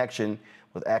in connection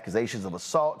with accusations of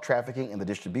assault, trafficking, and the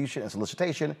distribution and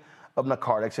solicitation of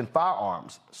narcotics and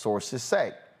firearms, sources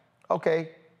say.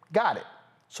 Okay, got it.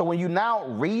 So when you now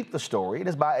read the story, it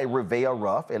is by a Revea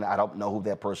Ruff, and I don't know who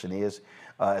that person is,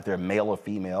 if they're male or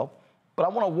female, but I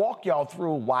want to walk y'all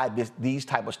through why these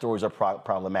type of stories are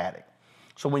problematic.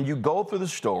 So when you go through the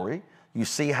story, you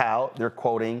see how they're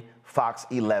quoting Fox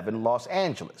 11 Los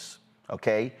Angeles,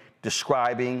 okay,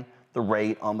 describing the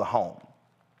raid on the home.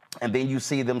 And then you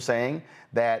see them saying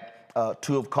that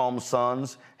 2 of Combs'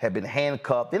 sons have been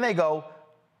handcuffed. Then they go,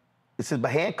 it says,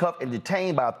 handcuffed and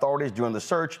detained by authorities during the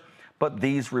search, but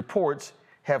these reports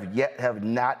have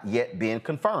not yet been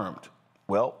confirmed.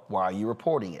 Well, why are you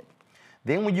reporting it?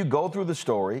 Then when you go through the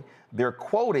story, they're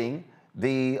quoting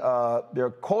the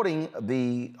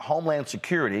Homeland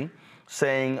Security,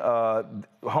 saying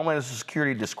Homeland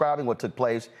Security describing what took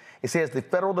place. It says the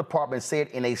federal department said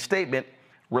in a statement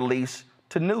released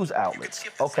to news outlets.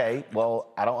 Okay, well,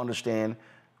 I don't understand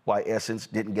why Essence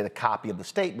didn't get a copy of the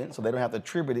statement, so they don't have to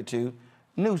attribute it to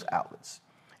news outlets.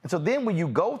 And so then when you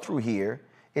go through here,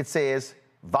 it says,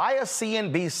 via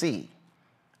CNBC,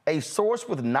 a source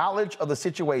with knowledge of the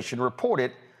situation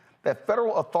reported that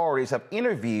federal authorities have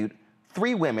interviewed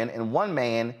 3 women and 1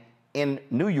 man in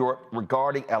New York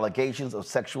regarding allegations of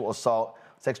sexual assault,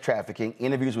 sex trafficking.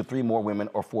 Interviews with 3 more women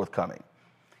are forthcoming.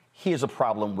 Here's a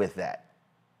problem with that.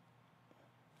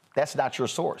 That's not your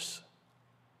source.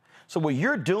 So what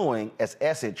you're doing as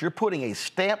Essence, you're putting a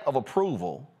stamp of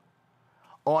approval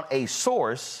on a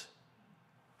source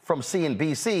from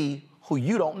CNBC who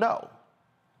you don't know.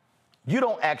 You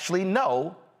don't actually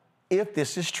know if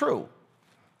this is true.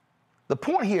 The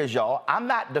point here is, y'all, I'm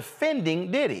not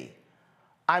defending Diddy.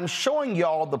 I'm showing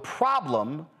y'all the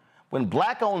problem when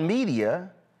black-owned media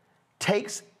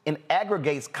takes and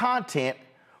aggregates content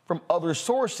from other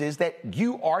sources that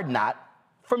you are not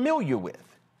familiar with.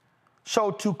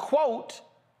 So to quote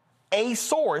a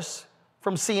source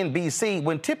from CNBC,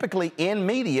 when typically in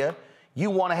media, you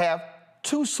want to have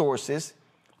 2 sources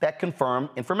that confirm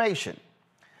information.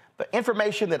 The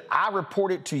information that I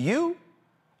reported to you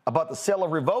about the sale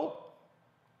of Revolt,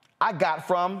 I got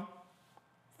from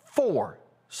 4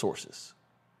 sources.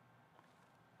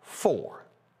 4.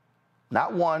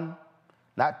 Not 1,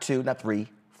 not 2, not 3,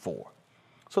 4.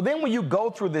 So then when you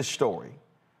go through this story,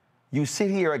 you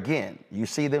sit here again, you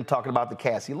see them talking about the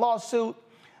Cassie lawsuit,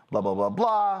 blah, blah, blah,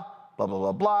 blah, blah, blah,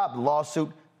 blah, blah, the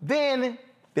lawsuit. Then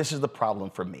this is the problem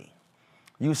for me.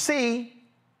 You see,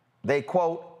 they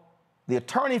quote the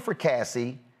attorney for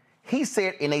Cassie. He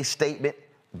said in a statement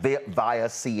via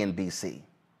CNBC.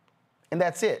 And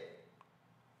that's it.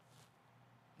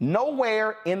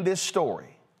 Nowhere in this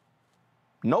story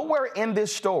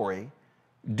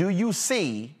do you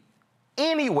see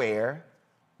anywhere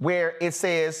where it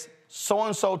says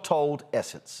so-and-so told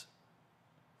Essence.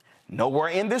 Nowhere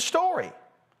in this story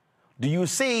do you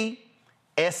see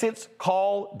Essence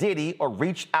call Diddy or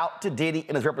reach out to Diddy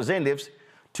and his representatives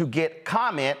to get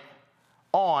comment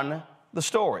on the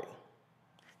story.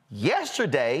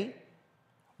 Yesterday,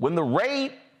 when the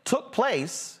raid took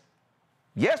place,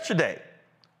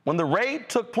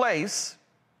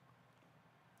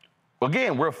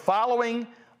 again, we're following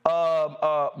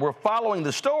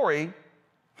the story.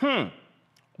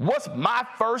 What's my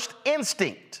first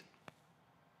instinct?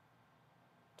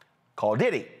 Call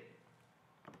Diddy.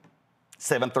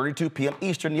 7:32 p.m.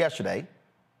 Eastern yesterday,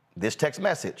 this text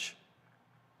message,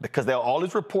 because there are all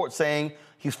these reports saying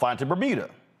he's flying to Bermuda.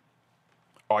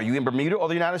 Are you in Bermuda or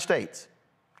the United States?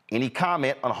 Any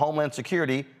comment on Homeland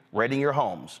Security raiding your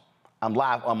homes? I'm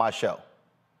live on my show.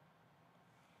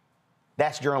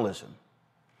 That's journalism.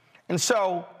 And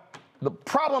so the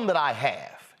problem that I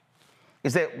have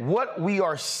is that what we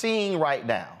are seeing right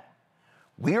now,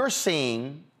 we are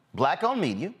seeing black-owned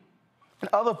media and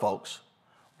other folks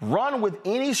run with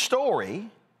any story,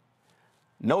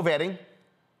 no vetting,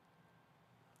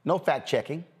 no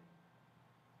fact-checking,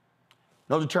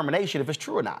 no determination if it's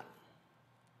true or not.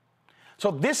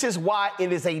 So this is why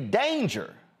it is a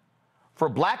danger for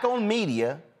black-owned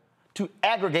media to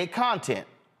aggregate content.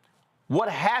 What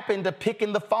happened to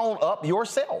picking the phone up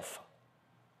yourself?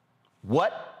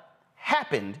 What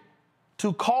happened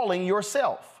to calling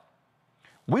yourself?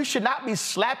 We should not be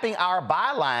slapping our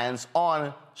bylines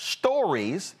on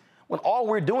stories when all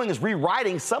we're doing is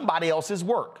rewriting somebody else's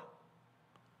work.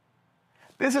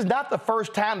 This is not the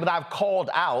first time that I've called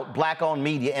out black-owned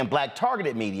media and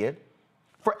black-targeted media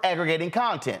for aggregating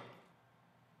content.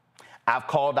 I've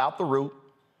called out The Root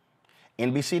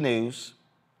NBC News,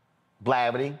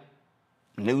 Blavity,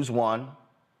 News One,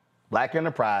 Black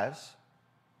Enterprise,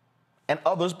 and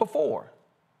others before.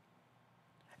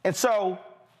 And so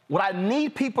what I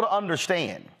need people to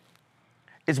understand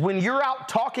is when you're out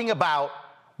talking about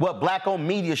what Black-owned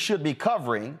media should be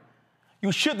covering,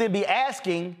 you should then be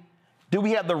asking, do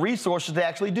we have the resources to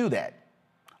actually do that?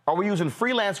 Are we using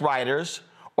freelance writers,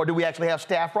 or do we actually have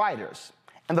staff writers?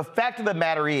 And the fact of the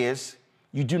matter is,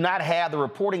 you do not have the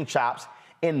reporting chops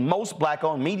in most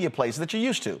Black-owned media places that you're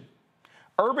used to.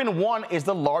 Urban One is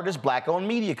the largest Black-owned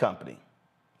media company,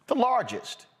 the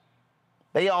largest.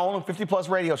 They own 50-plus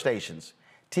radio stations.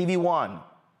 TV One,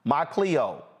 My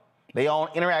Clio, they own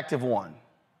Interactive One.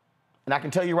 And I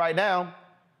can tell you right now,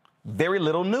 very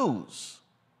little news,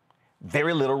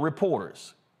 very little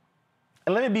reporters.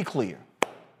 And let me be clear,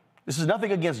 this is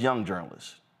nothing against young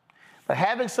journalists, but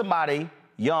having somebody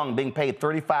young being paid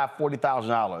 $35,000,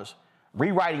 $40,000,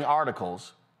 rewriting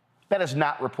articles, that is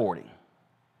not reporting.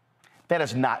 That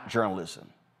is not journalism.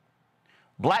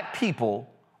 Black people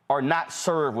are not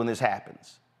served when this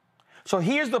happens. So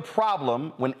here's the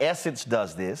problem when Essence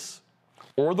does this,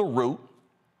 or The Root,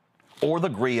 or The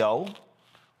Griot,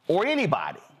 or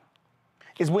anybody,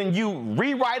 is when you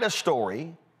rewrite a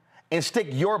story and stick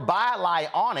your byline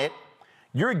on it,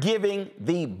 you're giving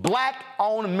the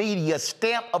Black-owned media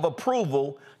stamp of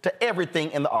approval to everything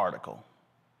in the article.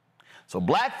 So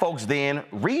Black folks then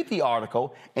read the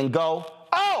article and go,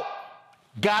 oh,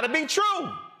 gotta be true.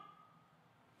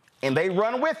 And they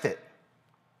run with it.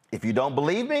 If you don't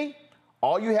believe me,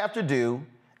 all you have to do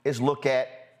is look at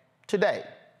today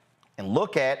and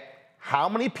look at how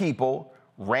many people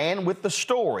ran with the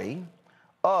story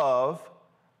of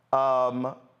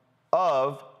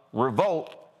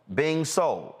Revolt being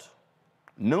sold.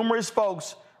 Numerous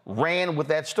folks ran with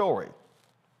that story.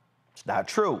 It's not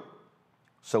true.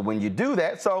 So when you do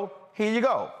that, so here you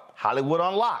go. Hollywood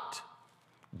Unlocked.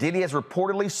 Diddy has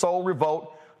reportedly sold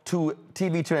Revolt to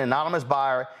TV to an anonymous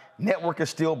buyer. Network is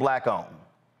still Black-owned.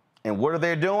 And what are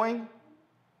they doing?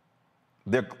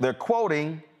 They're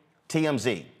quoting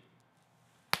TMZ.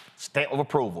 Stamp of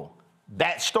approval.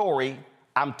 That story,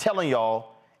 I'm telling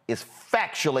y'all, is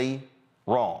factually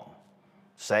wrong.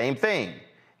 Same thing.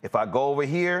 If I go over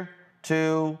here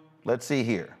to, let's see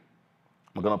here.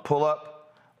 I'm gonna pull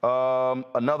up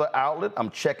another outlet. I'm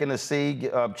checking to see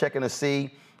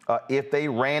if they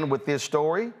ran with this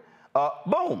story.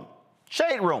 Boom,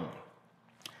 Shade Room.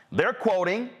 They're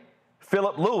quoting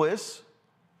Philip Lewis,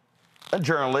 a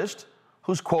journalist,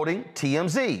 who's quoting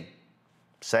TMZ.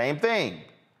 Same thing.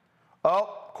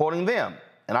 Oh, quoting them.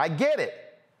 And I get it.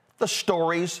 The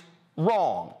story's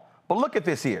wrong. But look at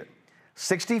this here.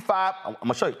 I'm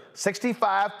gonna show you.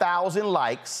 65,000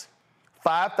 likes,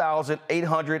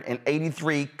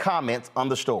 5,883 comments on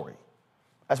the story.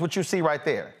 That's what you see right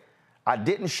there. I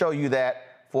didn't show you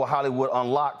that for Hollywood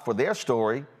Unlocked for their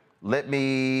story. Let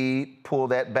me pull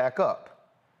that back up.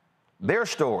 Their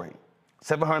story,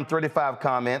 735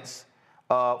 comments,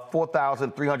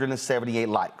 4,378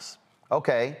 likes.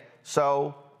 Okay,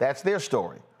 so that's their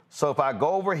story. So if I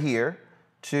go over here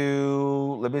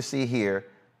to, let me see here.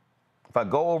 If I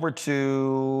go over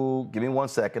to, give me 1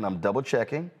 second, I'm double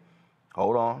checking.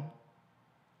 Hold on.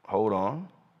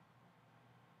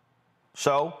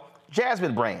 So,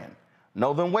 Jasmine Brand,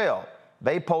 know them well.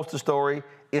 They post a story,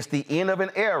 it's the end of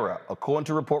an era. According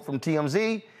to a report from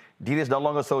TMZ, Diddy is no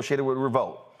longer associated with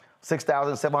Revolt.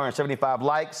 6,775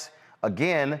 likes.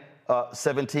 Again,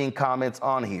 17 comments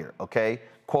on here, okay?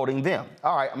 Quoting them.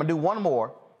 All right, I'm gonna do one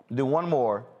more. And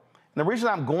the reason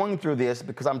I'm going through this,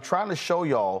 because I'm trying to show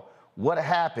y'all what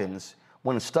happens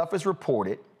when stuff is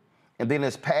reported and then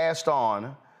it's passed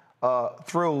on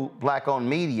through Black-owned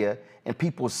media, and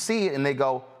people see it and they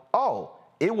go, oh,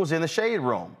 it was in the Shade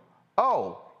Room.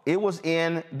 Oh, it was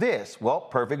in this. Well,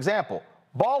 perfect example.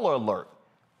 Baller Alert,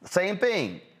 same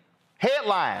thing.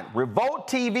 Headline, Revolt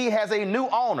TV has a new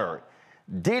owner.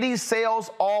 Diddy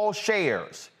sells all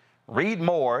shares. Read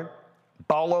more,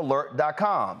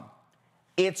 balleralert.com.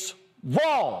 It's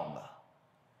wrong.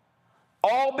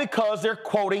 All because they're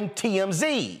quoting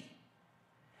TMZ.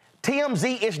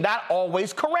 TMZ is not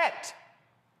always correct.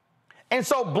 And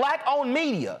so Black-owned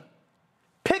media,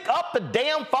 pick up the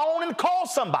damn phone and call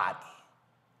somebody.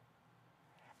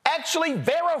 Actually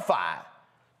verify,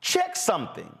 check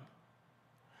something.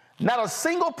 Not a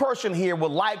single person here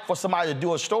would like for somebody to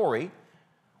do a story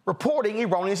reporting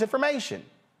erroneous information.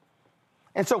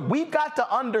 And so we've got to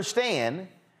understand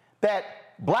that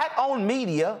Black-owned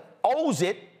media owes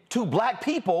it to Black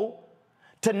people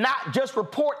to not just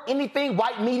report anything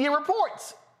white media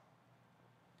reports.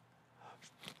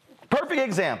 Perfect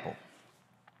example.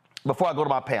 before I go to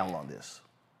my panel on this.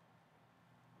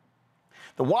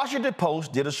 The Washington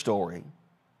Post did a story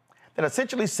that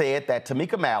essentially said that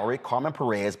Tamika Mallory, Carmen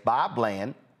Perez, Bob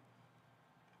Bland,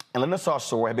 and Linda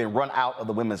Sarsour had been run out of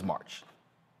the Women's March.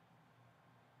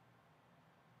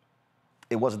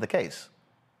 It wasn't the case.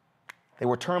 They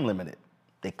were term limited.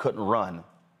 They couldn't run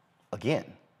again.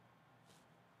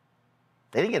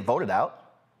 They didn't get voted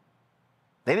out.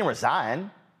 They didn't resign.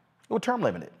 They were term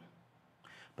limited.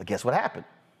 But guess what happened?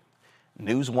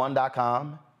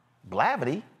 News1.com,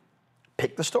 Blavity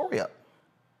picked the story up.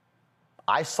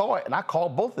 I saw it and I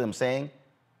called both of them saying,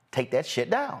 take that shit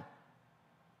down.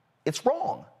 It's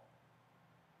wrong.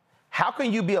 How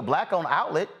can you be a black-owned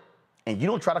outlet and you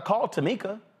don't try to call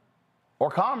Tamika or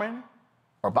Carmen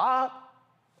or Bob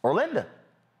or Linda?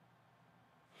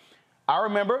 I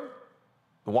remember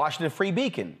the Washington Free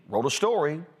Beacon wrote a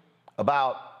story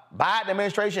about Biden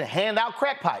administration hand out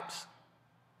crack pipes.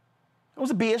 It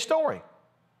was a BS story.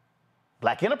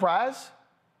 Black Enterprise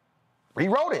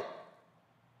rewrote it.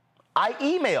 I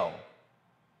emailed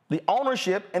the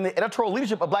ownership and the editorial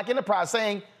leadership of Black Enterprise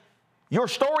saying, your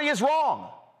story is wrong.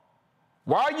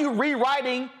 Why are you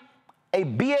rewriting a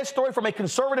BS story from a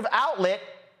conservative outlet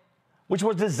which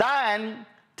was designed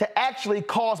to actually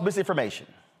cause misinformation?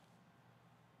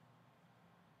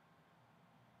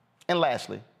 And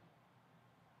lastly,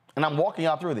 and I'm walking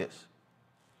y'all through this,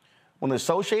 when the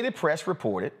Associated Press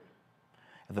reported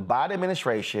that the Biden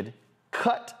administration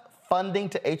cut funding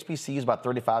to HBCUs by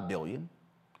 $35 billion,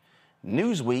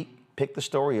 Newsweek picked the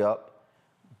story up,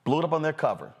 blew it up on their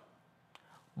cover.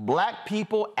 Black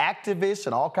people, activists,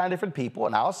 and all kinds of different people,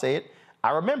 and I'll say it,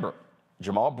 I remember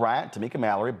Jamal Bryant, Tamika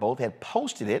Mallory, both had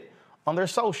posted it on their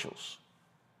socials.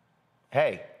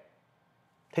 Hey,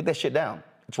 take that shit down.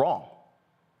 It's wrong.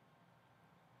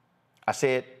 I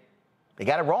said, they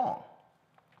got it wrong.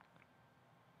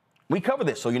 We covered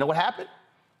this, so you know what happened?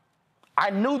 I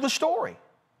knew the story.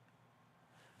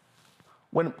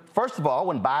 First of all,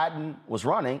 when Biden was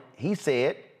running, he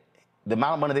said the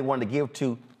amount of money they wanted to give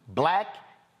to Black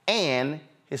and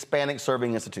Hispanic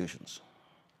serving institutions.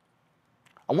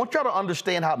 I want y'all to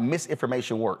understand how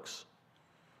misinformation works.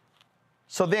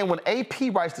 So then when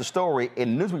AP writes the story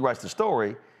and Newsweek writes the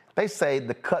story, they say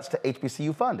the cuts to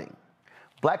HBCU funding.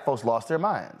 Black folks lost their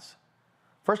minds.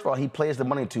 First of all, he pledged the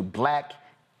money to Black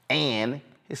and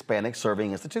Hispanic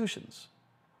serving institutions.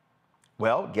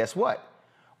 Well, guess what?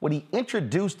 When he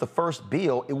introduced the first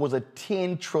bill, it was a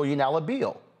 $10 trillion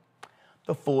bill.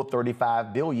 The full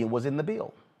 $35 billion was in the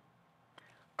bill.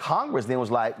 Congress then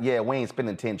was like, yeah, we ain't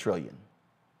spending $10 trillion.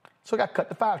 So it got cut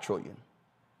to $5 trillion.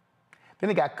 Then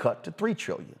it got cut to $3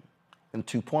 trillion, then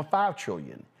 $2.5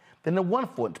 trillion, then the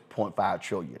 $1.5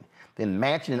 trillion. Then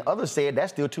Manchin and others said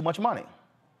that's still too much money.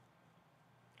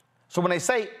 So when they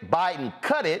say Biden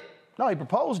cut it, no, he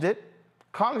proposed it.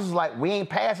 Congress is like, we ain't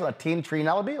passing a $10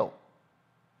 trillion bill.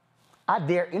 I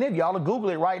dare any of y'all to Google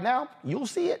it right now. You'll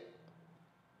see it.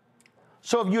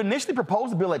 So if you initially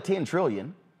proposed a bill at $10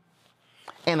 trillion,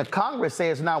 and the Congress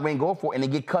says, now we ain't going for it, and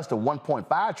it get cut to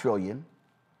 $1.5 trillion,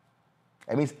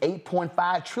 that means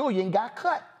 $8.5 trillion got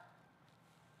cut.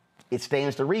 It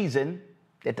stands to reason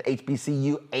that the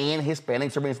HBCU and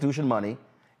Hispanic serving institution money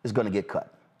is going to get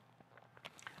cut.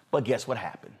 But guess what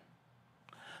happened?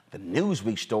 The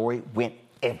Newsweek story went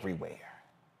everywhere.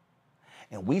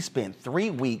 And we spent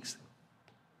 3 weeks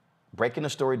breaking the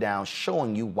story down,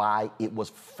 showing you why it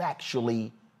was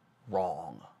factually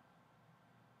wrong.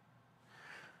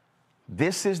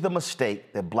 This is the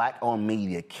mistake that Black-owned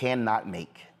media cannot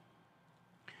make.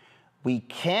 We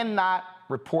cannot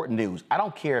report news. I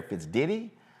don't care if it's Diddy.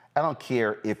 I don't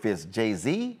care if it's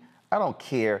Jay-Z. I don't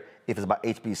care if it's about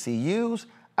HBCUs.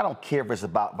 I don't care if it's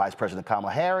about Vice President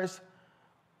Kamala Harris.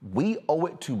 We owe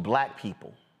it to Black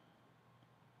people.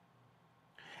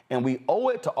 And we owe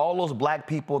it to all those Black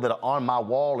people that are on my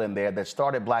wall in there that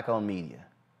started Black-owned media.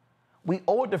 We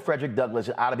owe it to Frederick Douglass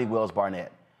and Ida B. Wells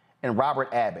Barnett and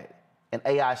Robert Abbott and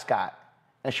A.I. Scott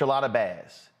and Charlotta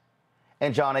Bass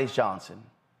and John H. Johnson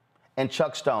and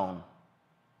Chuck Stone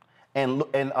and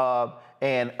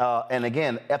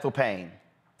again, Ethel Payne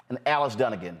and Alice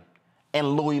Dunnigan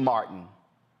and Louis Martin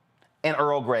and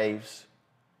Earl Graves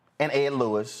and Ed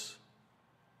Lewis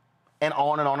and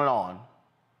on and on and on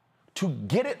to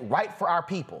get it right for our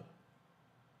people.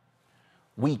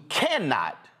 We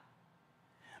cannot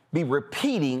be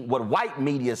repeating what white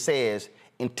media says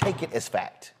and take it as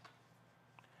fact.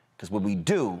 Because when we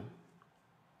do,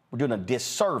 we're doing a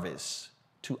disservice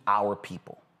to our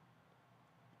people.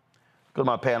 Go to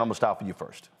my panel. I'm going to start for you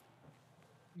first.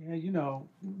 Yeah, you know,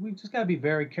 we just got to be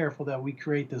very careful that we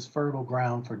create this fertile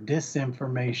ground for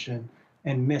disinformation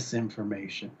and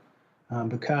misinformation.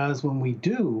 because when we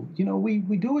do,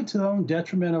 we do it to the own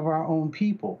detriment of our own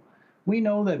people. We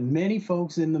know that many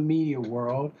folks in the media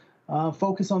world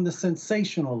focus on the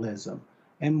sensationalism.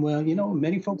 And well,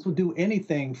 many folks will do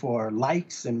anything for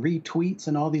likes and retweets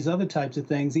and all these other types of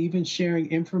things, even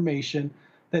sharing information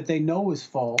that they know is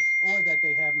false or that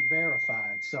they haven't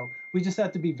verified. So we just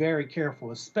have to be very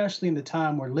careful, especially in the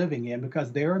time we're living in,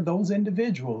 because there are those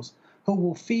individuals who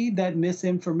will feed that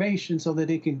misinformation so that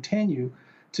they continue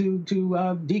to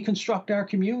deconstruct our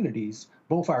communities,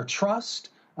 both our trust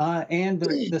and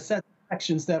the set of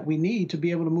actions that we need to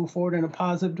be able to move forward in a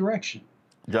positive direction.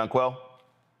 John Quell?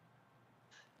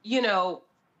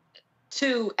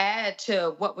 To add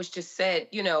to what was just said,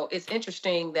 it's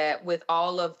interesting that with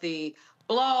all of the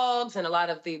blogs and a lot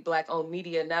of the Black-owned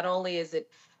media, not only is it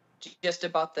just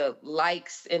about the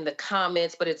likes and the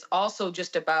comments, but it's also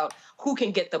just about who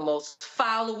can get the most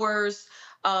followers,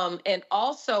 and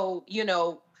also,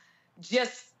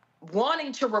 just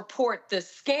wanting to report the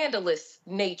scandalous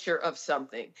nature of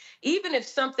something. Even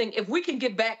if we can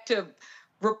get back to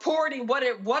reporting what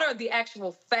are the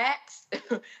actual facts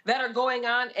that are going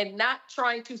on and not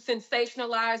trying to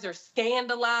sensationalize or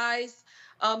scandalize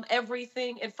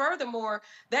everything. And furthermore,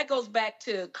 that goes back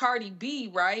to Cardi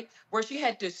B, right? Where she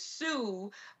had to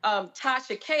sue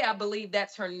Tasha K, I believe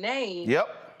that's her name. Yep.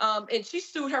 And she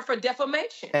sued her for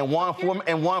defamation. And won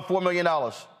 $4 million.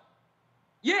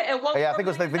 Yeah, and I think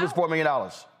it was $4 million.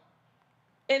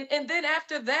 And then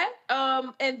after that,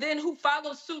 and then who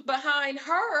followed suit behind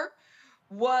her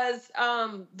was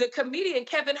the comedian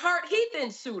Kevin Hart. He then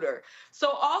sued her.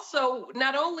 So also,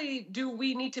 not only do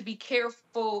we need to be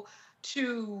careful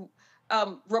to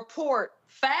report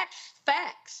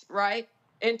facts, right?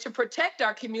 And to protect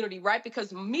our community, right?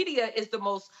 Because media is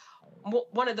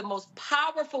one of the most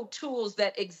powerful tools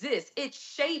that exists. It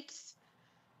shapes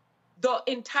the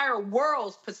entire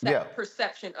world's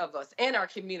perception of us and our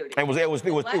community. It was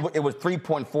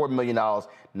 $3.4 million,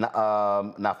 not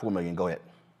 $4 million. Go ahead.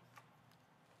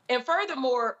 And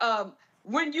furthermore,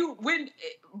 when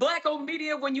Black-owned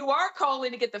media, when you are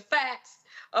calling to get the facts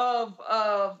of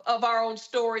our own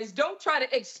stories, don't try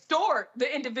to extort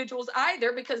the individuals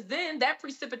either, because then that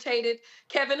precipitated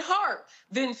Kevin Hart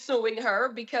then suing her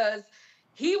because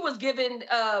he was given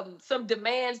some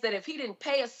demands that if he didn't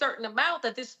pay a certain amount,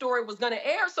 that this story was going to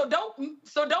air. So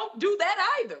don't do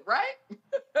that either, right?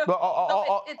 But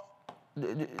all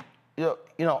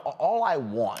I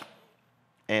want,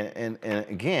 and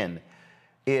again,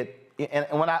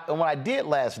 when I did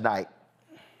last night,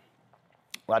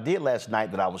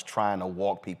 that I was trying to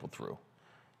walk people through,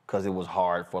 because it was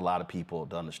hard for a lot of people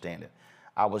to understand it.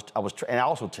 And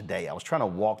also today, I was trying to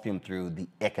walk them through the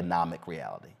economic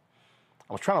reality.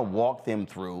 I was trying to walk them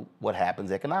through what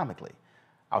happens economically.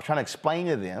 I was trying to explain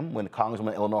to them when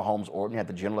Congressman Eleanor Holmes Orton had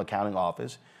the General Accounting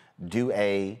Office do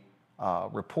a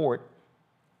report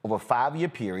over a 5-year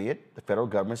period. The federal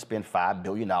government spent $5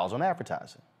 billion on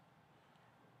advertising.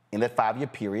 In that 5-year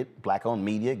period, Black-owned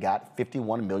media got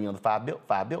 $51 million of the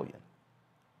 $5 billion.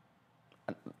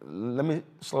 Let me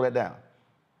slow that down.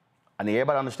 I need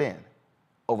everybody to understand.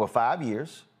 Over 5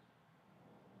 years,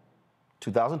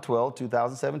 2012,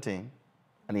 2017,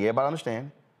 I need everybody to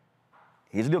understand.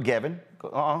 Here's the deal, Gavin.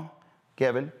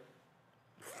 Gavin,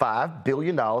 $5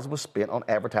 billion was spent on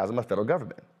advertising by the federal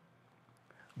government.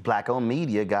 Black-owned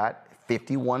media got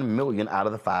 $51 million out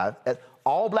of the 5.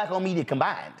 All Black-owned media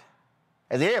combined,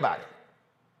 as everybody,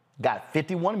 got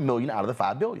 $51 million out of the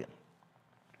 $5 billion.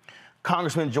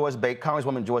 Congresswoman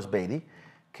Joyce Beatty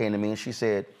came to me and she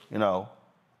said, we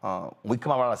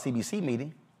come out on a CBC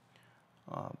meeting,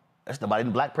 there's nobody in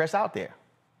the black press out there.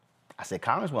 I said,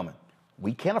 Congresswoman,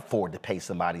 we can't afford to pay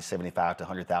somebody $75,000 to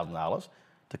 $100,000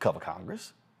 to cover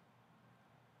Congress.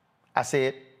 I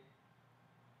said,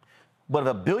 but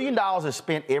if $1 billion is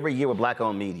spent every year with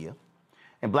Black-owned media,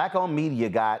 and Black-owned media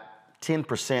got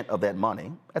 10% of that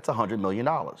money, that's $100 million.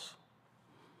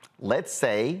 Let's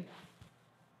say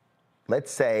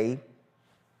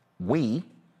we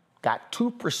got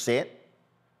 2%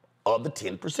 of the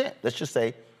 10%. Let's just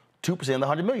say 2% of the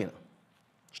 $100 million.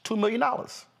 It's $2 million.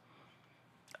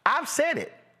 I've said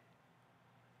it.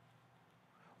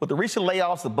 With the recent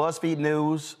layoffs of BuzzFeed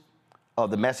News, of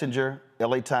The Messenger,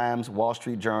 LA Times, Wall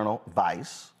Street Journal,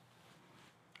 Vice,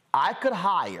 I could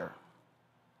hire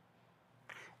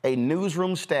a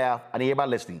newsroom staff. I need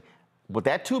everybody listening. With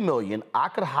that $2 million, I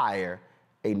could hire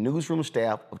a newsroom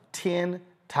staff of 10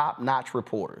 top-notch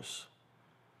reporters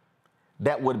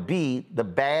that would be the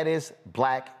baddest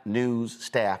black news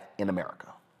staff in America.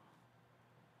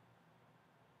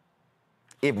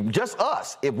 If just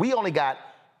us, if we only got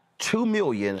 2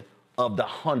 million of the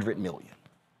 100 million.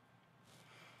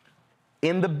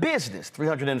 In the business,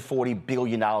 $340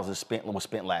 billion was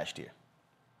spent last year.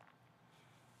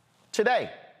 Today,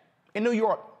 in New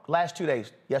York, last 2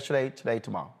 days, yesterday, today,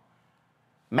 tomorrow,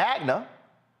 Magna,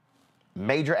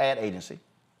 major ad agency,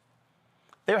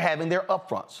 they're having their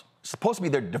upfronts. It's supposed to be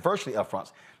their diversity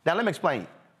upfronts. Now, let me explain.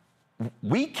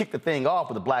 We kicked the thing off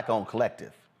with a black-owned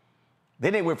collective.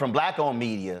 Then they went from black-owned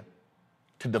media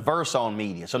to diverse-owned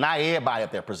media. So now everybody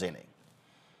up there presenting.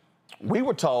 We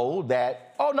were told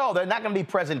that, oh, no, they're not going to be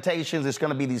presentations. It's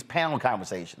going to be these panel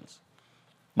conversations.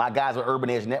 My guys at Urban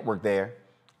Edge Network there,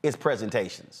 it's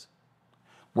presentations.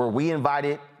 Were we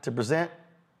invited to present?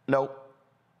 Nope.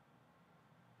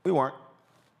 We weren't.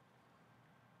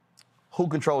 Who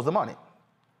controls the money?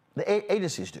 The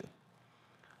agencies do.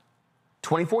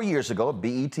 24 years ago,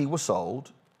 BET was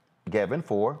sold, Gavin,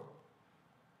 for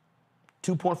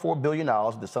 $2.4 billion,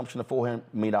 the assumption of $400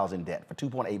 million in debt, for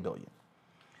 $2.8 billion.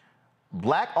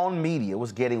 Black-owned media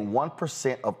was getting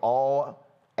 1% of all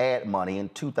ad money in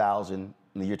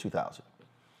the year 2000.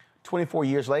 24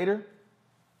 years later,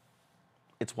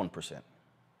 it's 1%.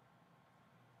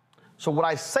 So what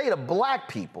I say to black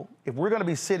people, if we're going to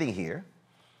be sitting here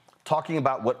talking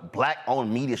about what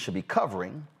black-owned media should be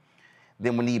covering,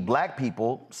 then we need black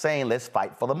people saying, let's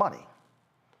fight for the money.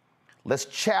 Let's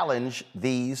challenge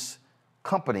these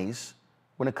companies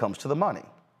when it comes to the money.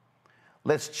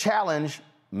 Let's challenge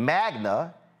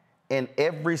Magna and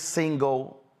every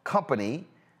single company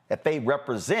that they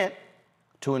represent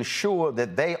to ensure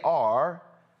that they are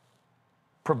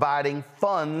providing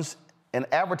funds and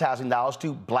advertising dollars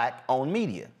to black-owned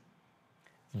media.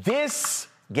 This,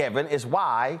 Gavin, is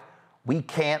why we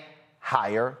can't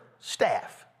hire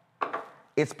staff.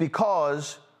 It's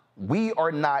because we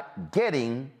are not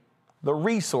getting the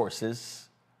resources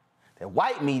that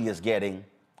white media is getting,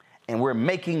 and we're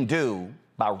making do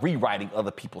by rewriting other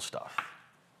people's stuff.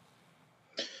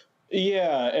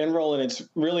 Yeah, and Roland, it's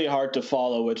really hard to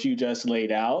follow what you just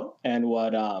laid out and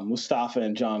what Mustafa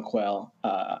and John Quell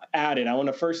added. I want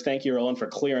to first thank you, Roland, for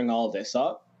clearing all of this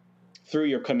up through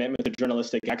your commitment to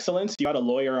journalistic excellence. You had a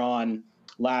lawyer on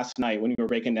last night when you were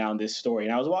breaking down this story,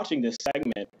 and I was watching this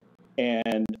segment,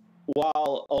 and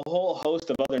while a whole host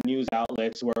of other news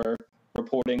outlets were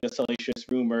reporting the salacious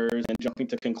rumors and jumping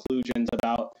to conclusions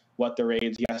about what the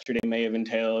raids yesterday may have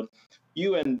entailed,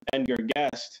 you and your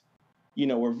guest,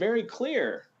 were very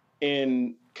clear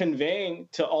in conveying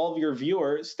to all of your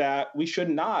viewers that we could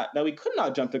not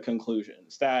jump to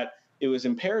conclusions, that it was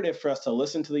imperative for us to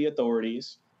listen to the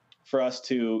authorities, for us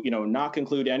to, not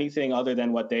conclude anything other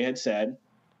than what they had said.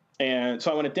 And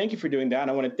so I want to thank you for doing that.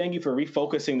 And I want to thank you for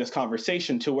refocusing this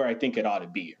conversation to where I think it ought to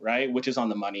be, right? Which is on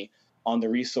the money, on the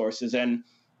resources. And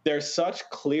there's such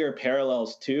clear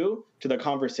parallels to the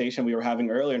conversation we were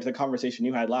having earlier, and to the conversation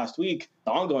you had last week,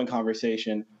 the ongoing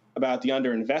conversation about the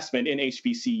underinvestment in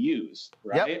HBCUs,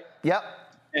 right? Yep.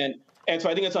 And so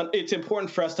I think it's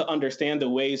important for us to understand the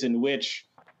ways in which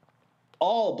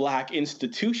all Black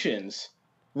institutions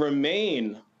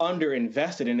remain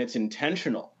underinvested, and it's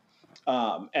intentional.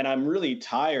 And I'm really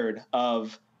tired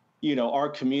of, our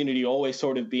community always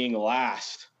sort of being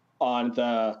last on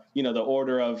the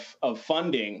order of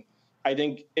funding. I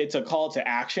think it's a call to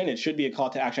action. It should be a call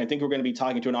to action. I think we're going to be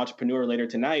talking to an entrepreneur later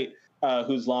tonight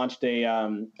who's launched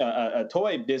a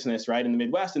toy business right in the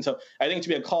Midwest. And so I think it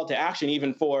should be a call to action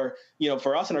even for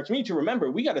us in our community to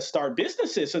remember we got to start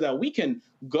businesses so that we can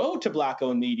go to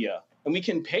Black-owned media and we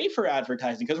can pay for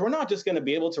advertising, because we're not just going to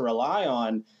be able to rely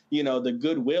on the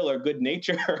goodwill or good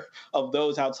nature of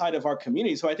those outside of our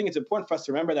community. So I think it's important for us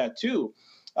to remember that too.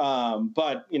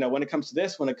 But when it comes to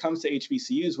this, when it comes to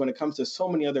HBCUs, when it comes to so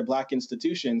many other Black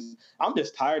institutions, I'm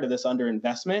just tired of this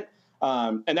underinvestment.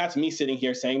 And that's me sitting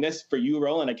here saying this for you,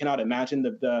 Roland. I cannot imagine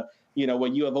the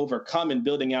what you have overcome in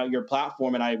building out your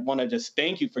platform. And I want to just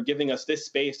thank you for giving us this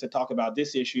space to talk about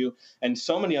this issue and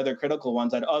so many other critical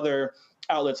ones that other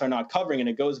outlets are not covering. And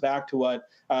it goes back to what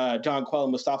John Quell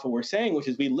and Mustafa were saying, which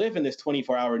is we live in this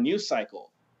 24-hour news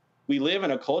cycle. We live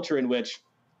in a culture in which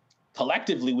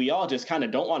collectively we all just kind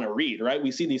of don't want to read, right?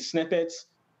 We see these snippets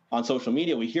on social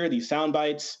media. We hear these sound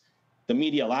bites. The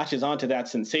media latches onto that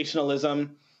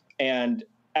sensationalism. And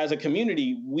as a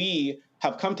community, we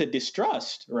have come to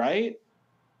distrust, right,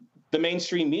 the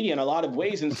mainstream media in a lot of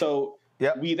ways. And so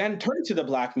we then turn to the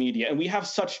Black media, and we have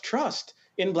such trust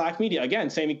in Black media.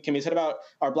 Again, same can be said about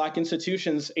our Black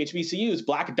institutions, HBCUs,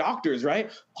 Black doctors,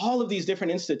 right? All of these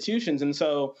different institutions. And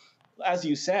so, as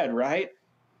you said, right,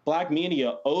 Black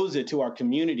media owes it to our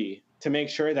community to make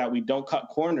sure that we don't cut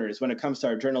corners when it comes to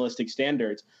our journalistic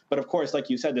standards. But of course, like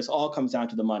you said, this all comes down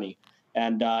to the money.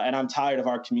 And I'm tired of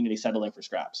our community settling for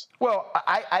scraps. Well,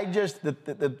 I just,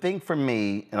 the thing for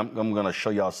me, and I'm going to show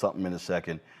y'all something in a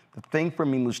second. The thing for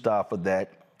me, Mustafa,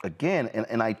 that, again,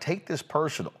 and I take this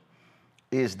personal,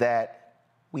 is that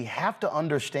we have to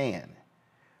understand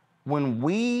when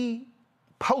we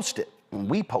post it,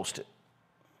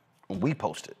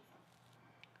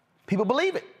 people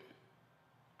believe it.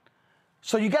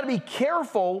 So you got to be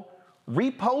careful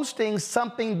reposting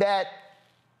something that,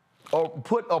 or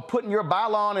putting your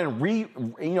bylaw on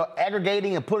and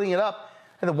aggregating and putting it up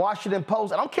in the Washington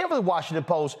Post. I don't care if it's the Washington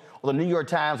Post or the New York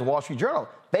Times or Wall Street Journal.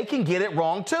 They can get it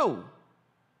wrong too.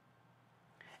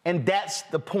 And that's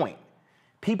the point.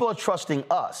 People are trusting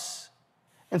us.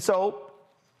 And so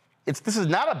this is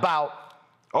not about,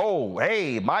 oh,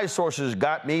 hey, my sources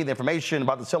got me the information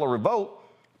about the seller revote,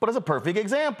 but it's a perfect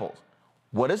example.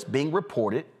 What is being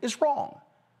reported is wrong.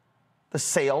 The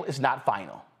sale is not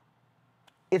final.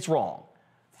 It's wrong.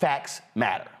 Facts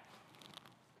matter.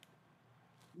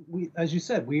 As you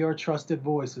said, we are trusted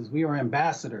voices. We are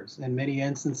ambassadors in many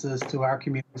instances to our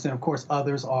communities, and of course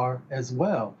others are as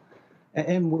well.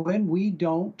 And when we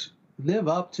don't live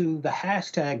up to the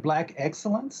hashtag Black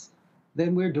Excellence,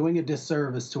 then we're doing a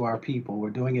disservice to our people. We're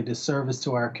doing a disservice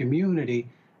to our community,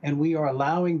 and we are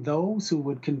allowing those who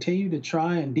would continue to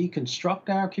try and deconstruct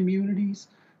our communities,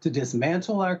 to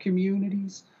dismantle our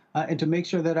communities, and to make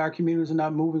sure that our communities are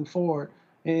not moving forward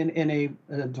in a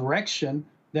direction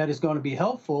that is going to be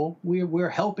helpful. We're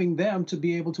helping them to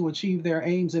be able to achieve their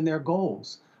aims and their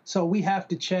goals. So we have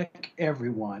to check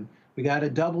everyone. We got to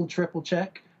double, triple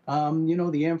check,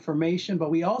 the information, but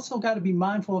we also got to be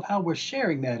mindful of how we're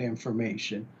sharing that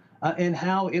information and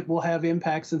how it will have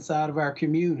impacts inside of our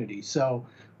community. So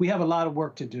we have a lot of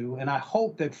work to do, and I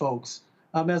hope that folks,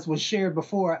 as was shared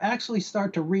before, actually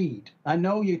start to read. I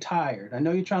know you're tired. I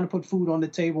know you're trying to put food on the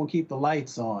table and keep the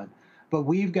lights on, but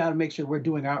we've got to make sure we're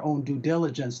doing our own due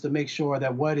diligence to make sure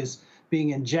that what is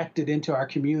being injected into our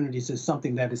communities is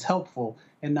something that is helpful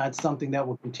and not something that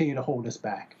will continue to hold us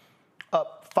back.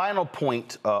 Final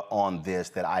point on this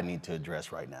that I need to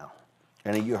address right now,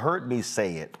 and you heard me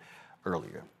say it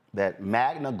earlier, that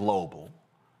Magna Global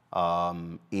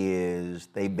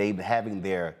they've been having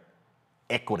their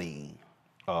equity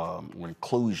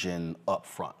inclusion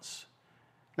upfronts.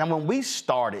 Now, when we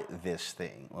started this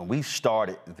thing,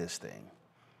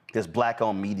 this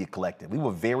Black-owned media collective, we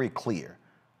were very clear.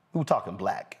 We were talking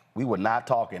Black. We were not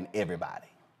talking everybody.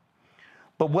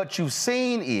 But what you've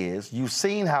seen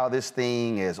how this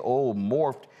thing is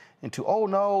morphed into, oh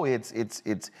no, it's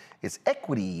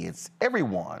equity, it's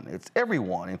everyone.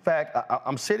 In fact,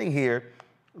 I'm sitting here,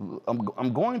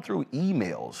 I'm going through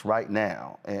emails right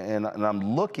now, and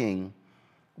I'm looking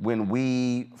when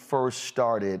we first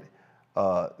started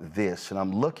this, and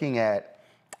I'm looking at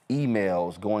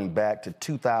emails going back to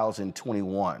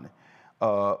 2021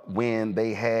 when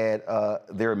they had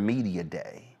their media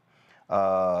day.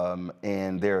 And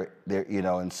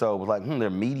and so it was like, their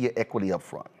media equity up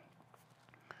front.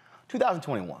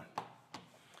 2021.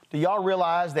 Do y'all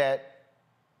realize that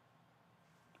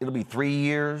it'll be 3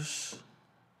 years?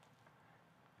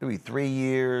 It'll be 3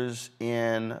 years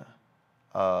in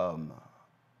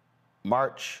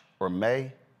March or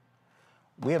May.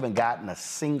 We haven't gotten a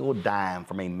single dime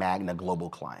from a Magna Global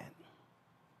client.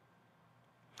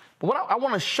 But I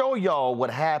want to show y'all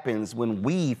what happens when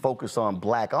we focus on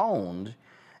Black-owned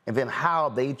and then how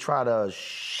they try to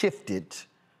shift it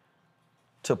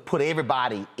to put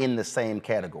everybody in the same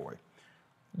category.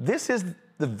 This is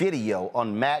the video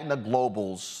on Magna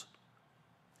Global's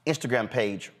Instagram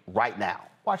page right now.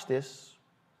 Watch this.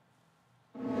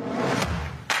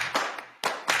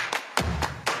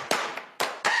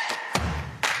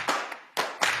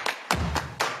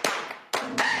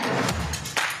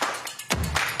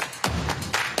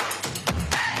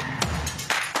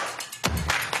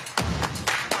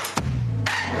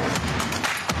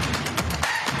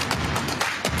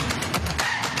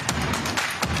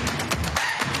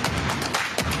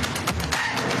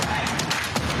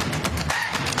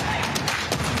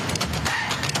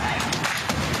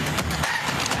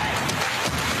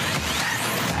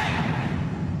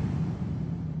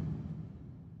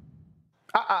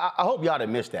 I hope y'all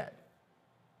didn't miss that.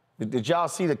 Did y'all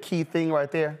see the key thing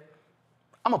right there?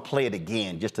 I'm gonna play it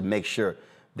again just to make sure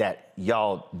that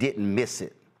y'all didn't miss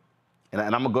it. And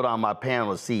I'm gonna go down my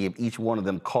panel to see if each one of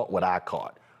them caught what I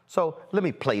caught. So let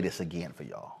me play this again for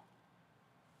y'all.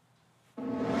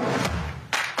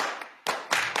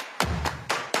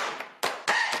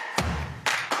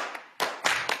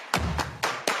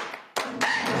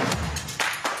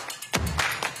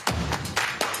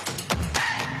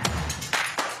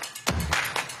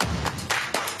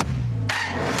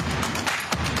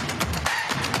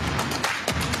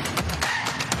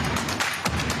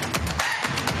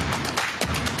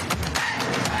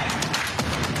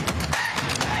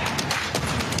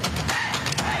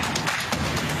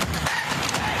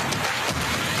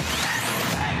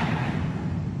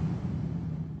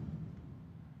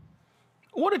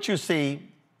 what you see,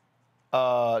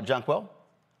 Jonquil?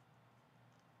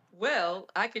 Well,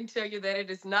 I can tell you that it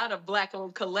is not a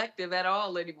Black-owned collective at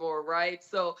all anymore, right?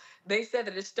 So they said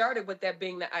that it started with that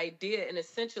being the idea, and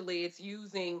essentially it's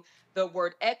using the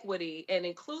word equity and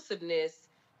inclusiveness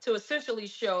to essentially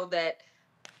show that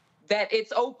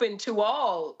it's open to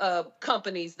all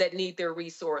companies that need their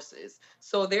resources.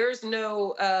 So there's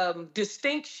no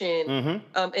distinction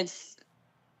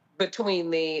between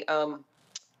the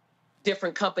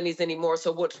different companies anymore.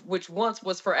 So which once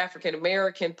was for African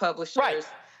American publishers,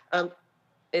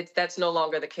 that's no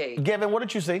longer the case. Gavin, what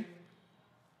did you see?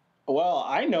 Well,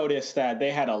 I noticed that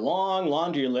they had a long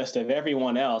laundry list of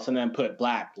everyone else and then put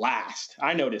Black last.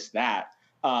 I noticed that.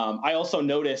 I also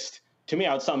noticed, to me,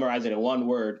 I would summarize it in one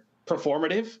word: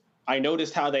 performative. I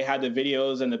noticed how they had the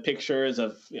videos and the pictures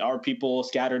of our people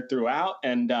scattered throughout,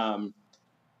 and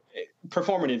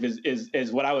performative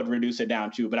is what I would reduce it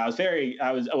down to. But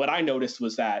what I noticed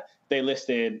was that they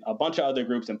listed a bunch of other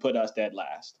groups and put us dead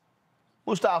last.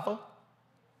 Mustafa?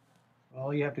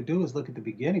 All you have to do is look at the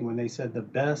beginning when they said the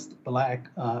best black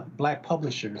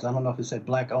publishers. I don't know if it said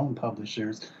Black-owned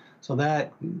publishers. So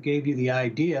that gave you the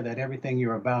idea that everything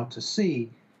you're about to see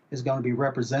is going to be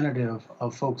representative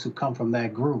of folks who come from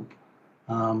that group.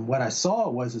 What I saw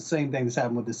was the same thing that's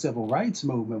happened with the civil rights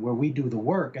movement, where we do the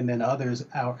work and then others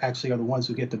actually are the ones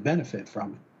who get to benefit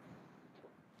from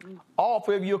it. All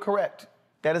three of you are correct.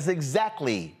 That is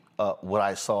exactly what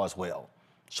I saw as well.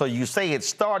 So you say it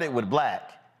started with Black,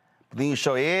 but then you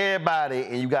show everybody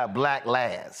and you got Black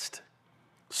last.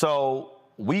 So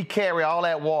we carry all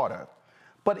that water.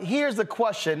 But here's the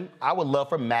question I would love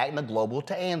for Magna Global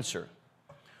to answer.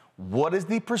 What is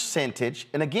the percentage?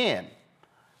 And again,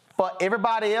 for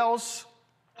everybody else,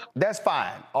 that's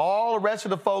fine. All the rest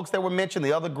of the folks that were mentioned,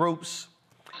 the other groups,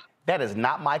 that is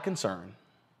not my concern.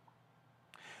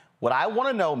 What I want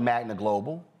to know, Magna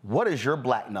Global, what is your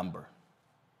Black number?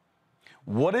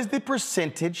 What is the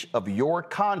percentage of your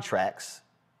contracts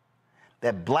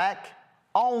that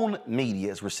Black-owned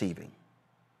media is receiving?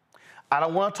 I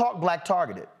don't want to talk Black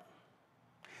targeted.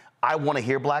 I want to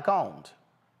hear Black-owned.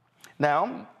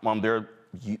 Now, on their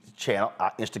channel,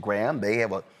 Instagram, they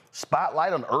have a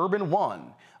spotlight on Urban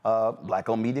One,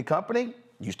 Black-owned media company.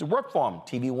 Used to work for them.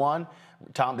 TV One,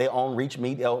 they own Reach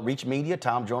Media,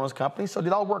 Tom Jones' company, so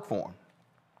they all work for them.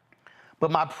 But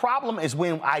my problem is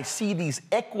when I see these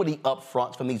equity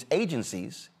upfronts from these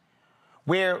agencies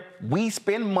where we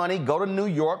spend money, go to New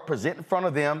York, present in front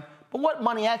of them, but what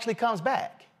money actually comes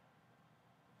back?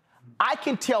 I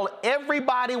can tell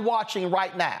everybody watching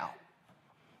right now,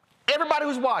 everybody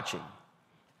who's watching,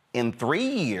 in 3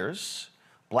 years,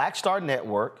 Black Star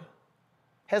Network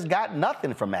has got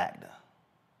nothing from Magna.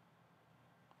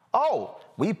 Oh,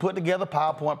 we put together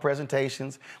PowerPoint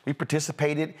presentations. We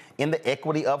participated in the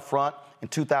equity upfront in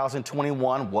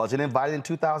 2021, wasn't invited in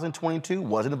 2022,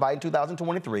 wasn't invited in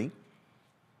 2023.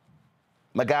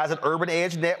 My guys at Urban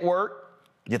Edge Network,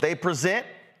 did they present?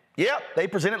 Yep, they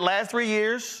presented last 3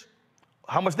 years.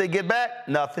 How much they get back?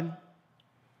 Nothing.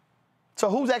 So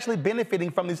who's actually benefiting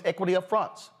from these equity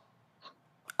upfronts?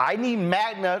 I need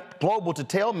Magna Global to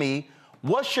tell me,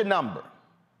 what's your number?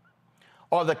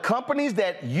 Are the companies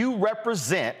that you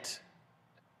represent,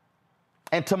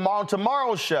 and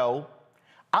tomorrow's show,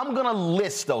 I'm gonna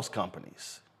list those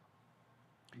companies.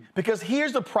 Because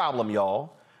here's the problem,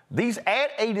 y'all. These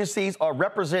ad agencies are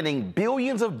representing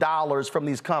billions of dollars from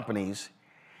these companies,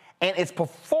 and it's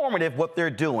performative what they're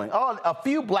doing. Oh, a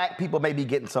few Black people may be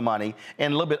getting some money,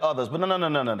 and a little bit others, but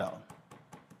no.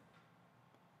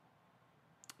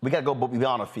 We gotta go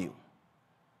beyond a few.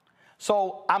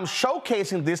 So I'm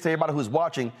showcasing this to everybody who's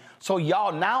watching, so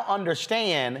y'all now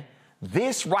understand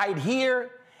this right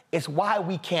here is why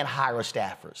we can't hire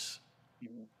staffers.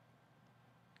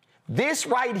 This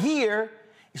right here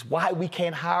is why we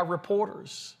can't hire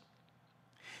reporters.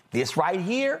 This right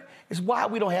here is why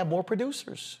we don't have more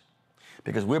producers,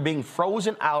 because we're being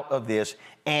frozen out of this,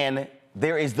 and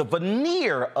there is the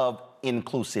veneer of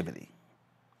inclusivity.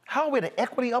 How are we the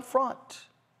equity up front?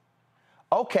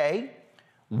 Okay,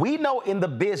 we know in the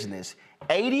business,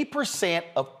 80%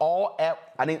 of all,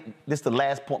 this is the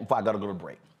last point before I gotta go to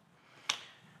break.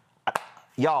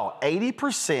 Y'all,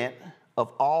 80% of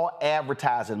all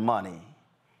advertising money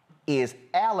is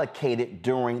allocated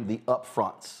during the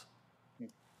upfronts,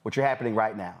 which are happening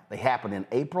right now. They happen in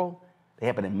April, they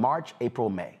happen in March, April,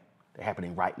 May. They're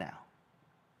happening right now.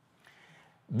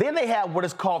 Then they have what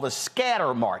is called the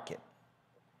scatter market.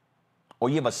 Or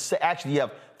you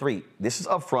have three. This is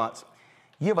upfronts.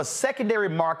 You have a secondary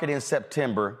market in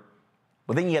September,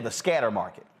 but then you have the scatter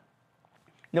market.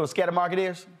 You know what scatter market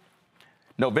is?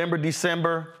 November,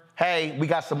 December, hey, we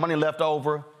got some money left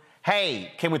over.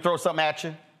 Hey, can we throw something at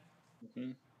you?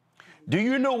 Do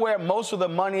you know where most of the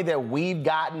money that we've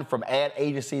gotten from ad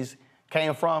agencies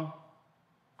came from?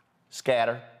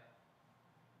 Scatter.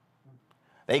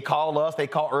 They call us, they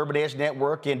call Urban Edge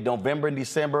Network in November and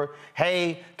December.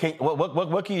 Hey,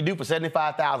 what can you do for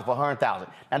 $75,000, for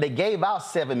 $100,000? Now, they gave out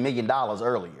 $7 million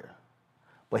earlier,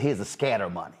 but here's the scatter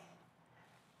money.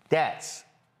 That's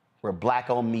where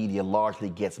black-owned media largely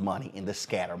gets money, in the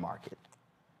scatter market.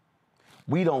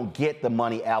 We don't get the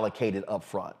money allocated up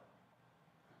front.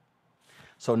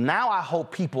 So now I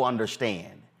hope people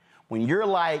understand, when you're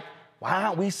like, why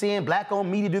aren't we seeing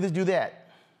black-owned media do this, do that?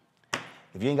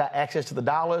 If you ain't got access to the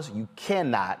dollars, you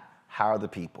cannot hire the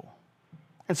people.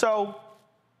 And so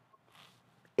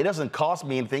it doesn't cost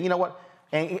me anything. You know what?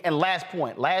 And last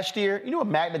point, last year, you know what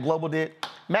Magna Global did?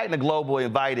 Magna Global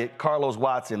invited Carlos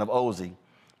Watson of Ozy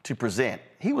to present.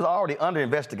 He was already under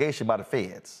investigation by the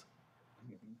feds.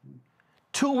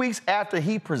 2 weeks after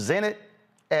he presented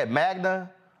at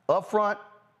Magna up front,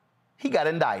 he got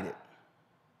indicted.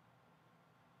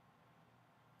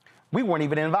 We weren't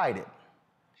even invited.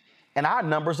 And our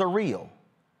numbers are real.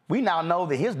 We now know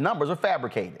that his numbers are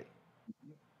fabricated.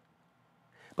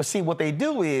 But see, what they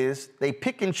do is they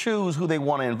pick and choose who they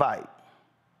want to invite.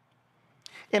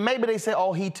 And maybe they say,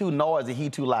 oh, he too noisy, he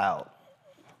too loud.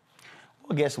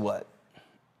 Well, guess what?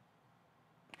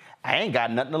 I ain't got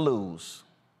nothing to lose.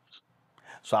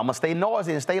 So I'm going to stay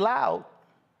noisy and stay loud.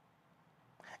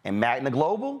 And Magna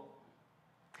Global,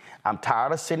 I'm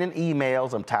tired of sending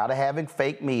emails. I'm tired of having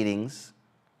fake meetings.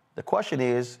 The question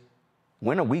is,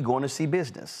 when are we going to see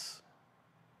business?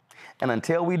 And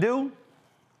until we do,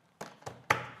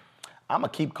 I'm going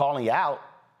to keep calling you out.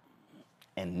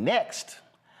 And next,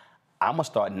 I'm going to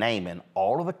start naming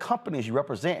all of the companies you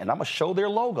represent, and I'm going to show their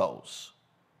logos.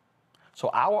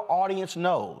 So our audience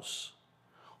knows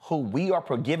who we are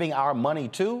giving our money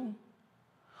to,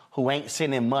 who ain't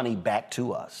sending money back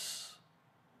to us.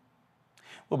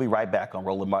 We'll be right back on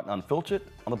Roland Martin Unfiltered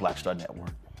on the Black Star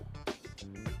Network.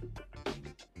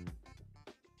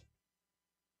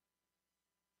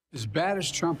 As bad as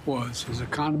Trump was, his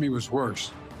economy was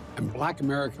worse, and Black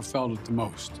America felt it the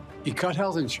most. He cut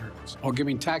health insurance while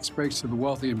giving tax breaks to the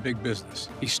wealthy and big business.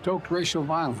 He stoked racial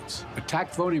violence,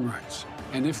 attacked voting rights,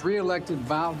 and if reelected,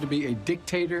 vowed to be a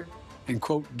dictator and,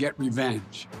 quote, get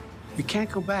revenge. We can't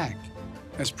go back.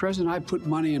 As president, I put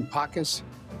money in pockets,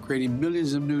 creating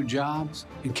millions of new jobs,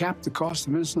 and capped the cost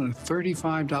of insulin at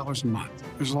 $35 a month.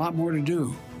 There's a lot more to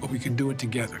do, but we can do it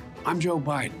together. I'm Joe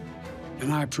Biden,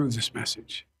 and I approve this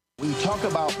message. When you talk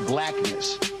about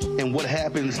blackness and what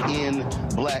happens in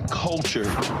black culture,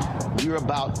 we're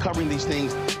about covering these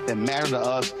things that matter to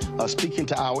us, speaking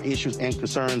to our issues and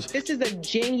concerns. This is a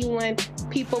genuine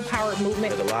people-powered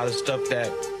movement. There's a lot of stuff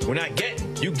that we're not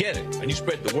getting. You get it, and you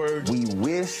spread the word. We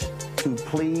wish to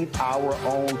plead our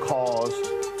own cause.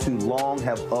 Too long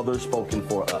have others spoken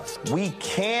for us. We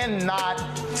cannot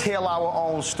tell our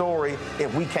own story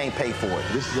if we can't pay for it.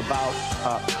 This is about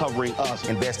covering us.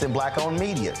 Invest in black-owned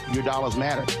media. Your dollars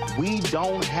matter. We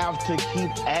don't have to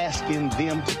keep asking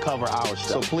them to cover our stuff.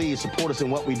 So please support us in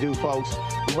what we do, folks.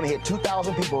 We want to hit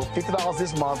 2,000 people, $50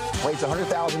 this month, raise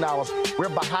 $100,000. We're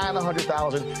behind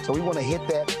 100,000, so we want to hit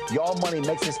that. Your money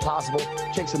makes this possible.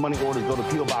 Checks and money orders go to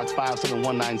P.O. Box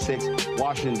 57196,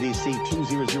 Washington, D.C.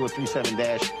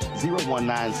 20037-0196.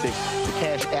 The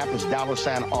Cash App is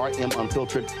 $RM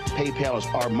Unfiltered. PayPal is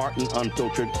R Martin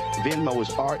Unfiltered. Venmo is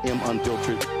RM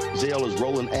Unfiltered. Zelle is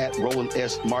Roland at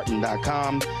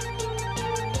RolandSMartin.com.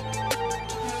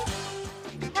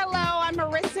 I'm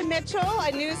Marissa Mitchell,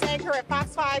 a news anchor at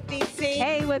Fox 5 DC.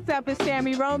 Hey, what's up? It's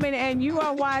Tammy Roman, and you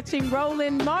are watching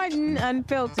Roland Martin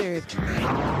Unfiltered.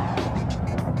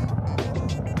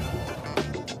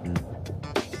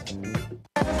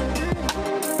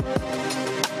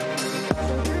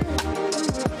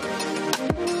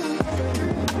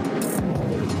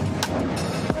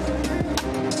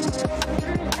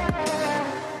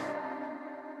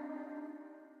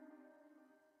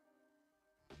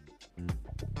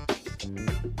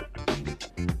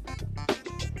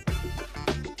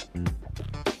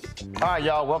 All right,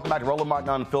 y'all, welcome back to Roland Martin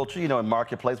Unfiltered. You know, in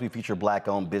Marketplace, we feature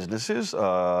black-owned businesses.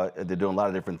 They're doing a lot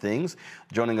of different things.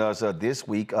 Joining us this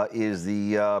week is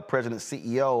the president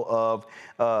CEO of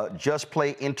Just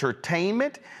Play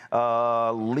Entertainment,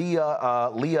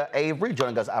 Leah Avery,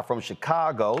 joining us out from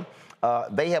Chicago.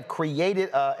 They have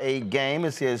created a game.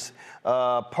 It says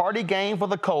party game for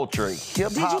the culture,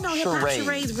 hip-hop Did you know Hip-Hop charades.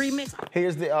 Charades remix?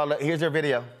 Here's their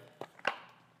video.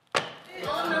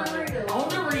 On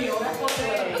the real. That's what it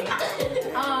is.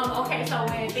 Okay, so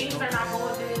when things are not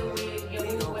going good with you,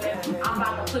 whatever, I'm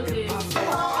about to put this.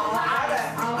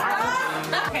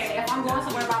 Okay,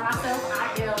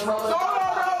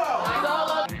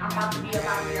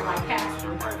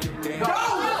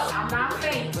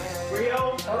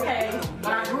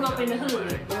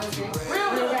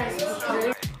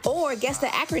 Or guess the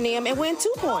acronym and win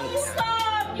 2 points.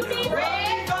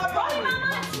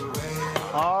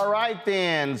 All right,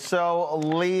 then. So,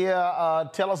 Leah,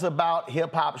 tell us about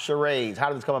Hip Hop Charades. How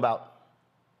did this come about?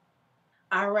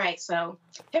 All right, so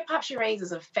Hip Hop Charades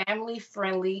is a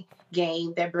family-friendly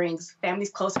game that brings families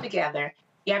closer together.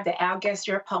 You have to outguess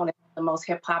your opponent with the most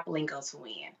hip-hop lingo to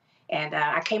win. And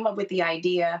I came up with the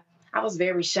idea. I was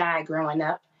very shy growing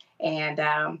up,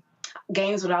 and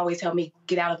games would always help me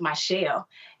get out of my shell.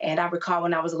 And I recall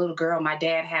when I was a little girl, my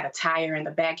dad had a tire in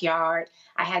the backyard.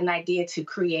 I had an idea to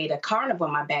create a carnival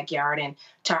in my backyard and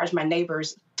charge my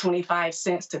neighbors 25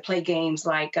 cents to play games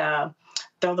like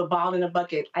throw the ball in a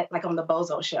bucket, like on the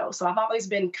Bozo Show. So I've always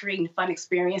been creating fun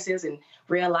experiences and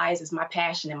realized it's my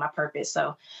passion and my purpose.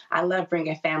 So I love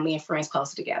bringing family and friends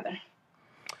closer together.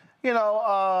 You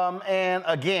know, and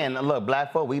again, look,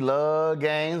 black folk, we love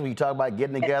games. We talk about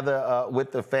getting together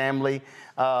with the family.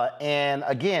 And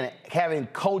again, having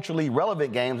culturally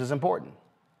relevant games is important.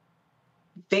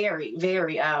 Very,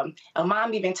 very. A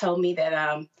mom even told me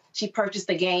that she purchased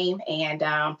the game and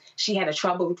she had a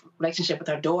troubled relationship with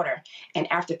her daughter.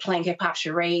 And after playing Hip Hop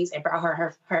Charades, it brought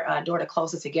her daughter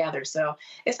closer together. So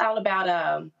it's all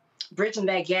about bridging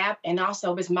that gap, and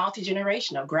also it's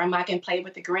multi-generational. Grandma can play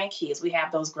with the grandkids. We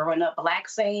have those growing up black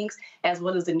sayings as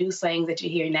well as the new sayings that you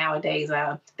hear nowadays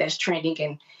that's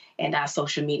trending in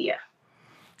social media.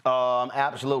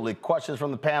 Absolutely. Questions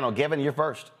from the panel. Gavin, you're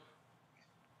first.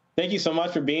 Thank you so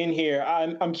much for being here.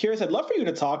 I'm curious, I'd love for you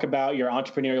to talk about your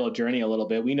entrepreneurial journey a little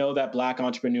bit. We know that Black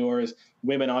entrepreneurs,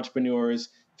 women entrepreneurs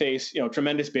face,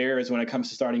 tremendous barriers when it comes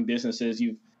to starting businesses.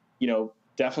 You've,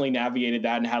 definitely navigated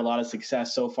that and had a lot of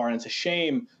success so far. And it's a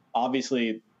shame,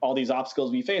 obviously, all these obstacles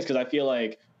we face, because I feel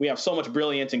like we have so much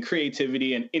brilliance and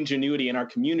creativity and ingenuity in our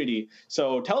community.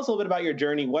 So tell us a little bit about your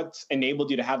journey. What's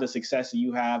enabled you to have the success that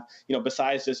you have,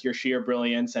 besides just your sheer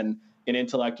brilliance and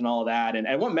intellect and all of that? And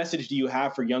what message do you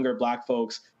have for younger Black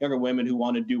folks, younger women who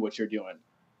want to do what you're doing?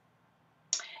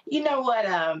 You know what?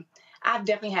 I've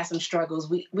definitely had some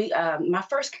struggles. My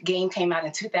first game came out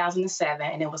in 2007,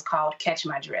 and it was called Catch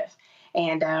My Drift.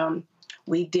 And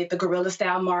we did the guerrilla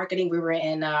style marketing. We were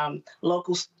in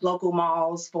local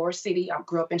malls, Forest City. I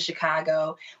grew up in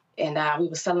Chicago, and we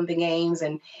were selling the games,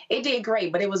 and it did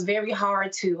great. But it was very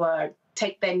hard to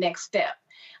take that next step.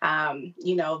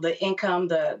 The income,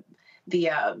 the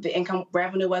income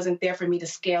revenue wasn't there for me to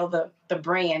scale the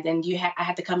brand, and I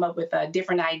had to come up with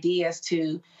different ideas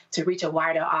to reach a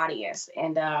wider audience.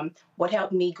 And what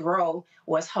helped me grow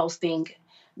was hosting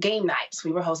game nights.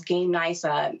 We would host game nights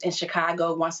in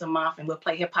Chicago once a month, and we'll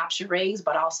play Hip Hop Charades,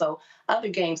 but also other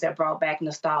games that brought back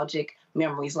nostalgic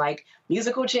memories like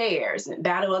musical chairs and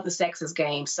Battle of the Sexes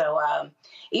games. So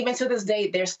even to this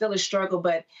day, there's still a struggle.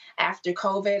 But after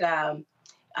COVID,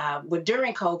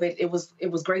 during COVID, it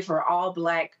was great for all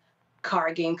Black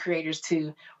card game creators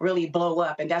to really blow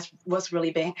up, and that's what's really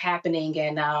been happening.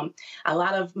 And a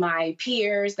lot of my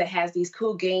peers that has these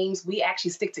cool games, we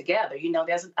actually stick together.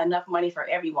 There's enough money for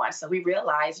everyone, so we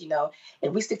realize,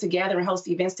 if we stick together and host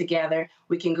events together,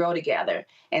 we can grow together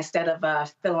instead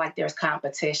of feeling like there's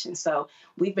competition. So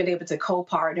we've been able to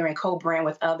co-partner and co-brand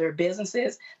with other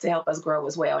businesses to help us grow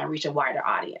as well and reach a wider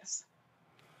audience.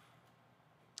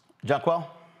 Jonquel?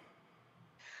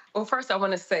 Well, first I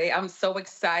want to say I'm so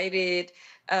excited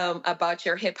about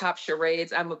your Hip Hop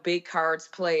Charades. I'm a big cards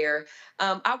player.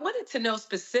 I wanted to know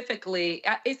specifically,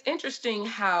 it's interesting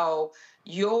how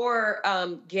your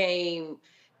game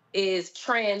is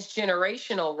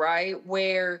transgenerational, right?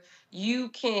 Where you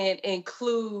can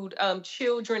include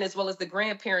children as well as the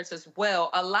grandparents as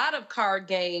well. A lot of card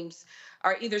games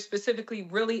are either specifically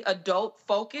really adult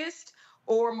focused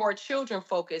or more children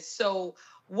focused. So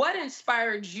what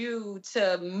inspired you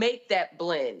to make that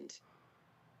blend?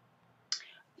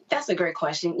 That's a great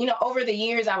question. Over the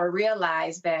years, I would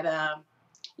realize that,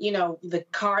 the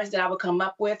cards that I would come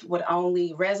up with would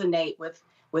only resonate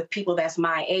with people that's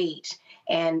my age.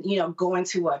 And, going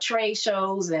to trade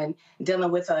shows and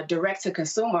dealing with a direct to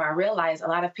consumer, I realized a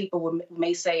lot of people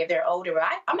may say if they're older,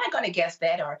 I'm not going to guess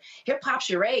that, or Hip Hop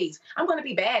Charades, I'm going to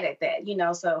be bad at that,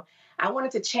 So I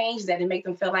wanted to change that and make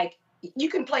them feel like you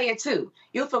can play it too.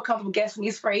 You'll feel comfortable guessing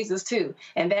these phrases too.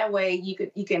 And that way you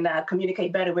can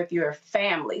communicate better with your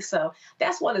family. So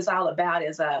that's what it's all about,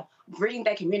 is bridging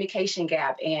that communication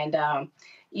gap and,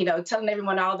 telling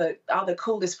everyone all the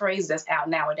coolest phrases that's out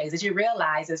nowadays. As you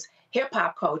realize, it's hip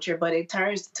hop culture, but it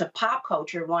turns to pop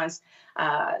culture once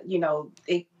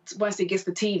it gets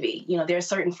to TV. There are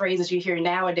certain phrases you hear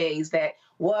nowadays that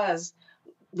was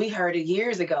we heard it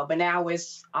years ago, but now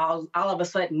it's all of a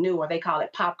sudden new, or they call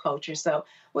it pop culture. So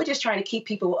we're just trying to keep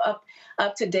people up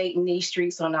to date in these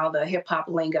streets on all the hip hop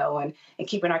lingo and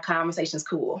keeping our conversations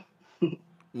cool.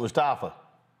 Mustafa.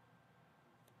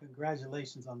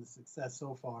 Congratulations on the success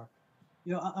so far.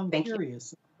 You know, I'm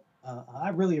curious. I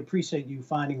really appreciate you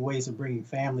finding ways of bringing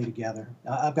family together.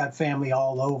 I've got family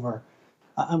all over.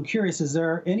 I'm curious, is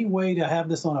there any way to have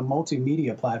this on a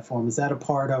multimedia platform? Is that a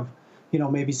part of, you know,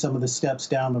 maybe some of the steps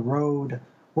down the road?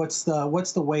 What's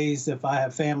the ways, if I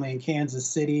have family in Kansas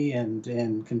City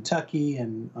and Kentucky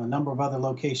and a number of other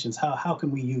locations, how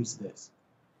can we use this?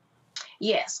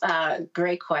 Yes,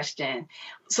 great question.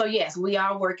 So yes, we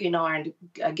are working on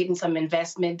getting some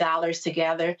investment dollars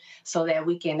together so that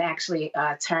we can actually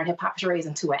turn Hip Hop Charades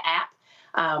into an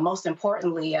app. Most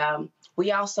importantly,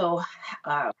 we also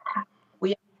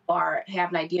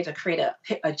have an idea to create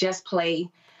a Just Play,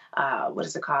 what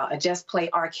is it called? A Just Play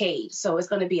arcade. So it's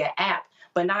going to be an app,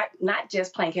 but not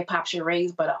just playing hip hop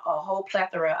charades, but a whole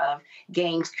plethora of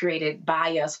games created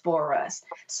by us, for us.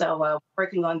 So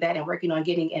working on that and working on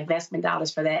getting investment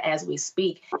dollars for that as we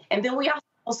speak. And then we also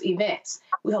host events.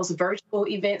 We host virtual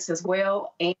events as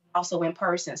well, and also in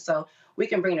person. So we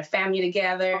can bring the family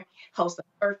together, host a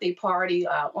birthday party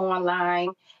online,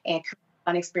 and create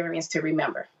an experience to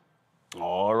remember.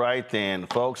 All right, then,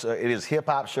 folks. It is Hip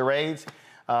Hop Charades.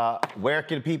 Where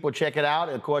can people check it out?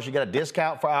 And of course, you got a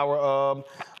discount for our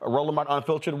Roland Martin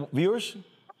Unfiltered viewers?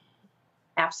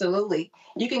 Absolutely.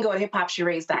 You can go to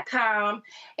hiphopcharades.com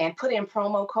and put in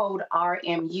promo code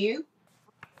RMU.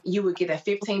 You would get a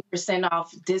 15%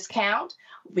 off discount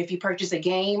if you purchase a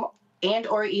game and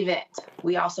or event.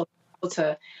 We also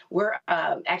we're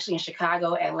actually in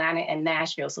Chicago, Atlanta, and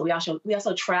Nashville. So we also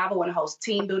travel and host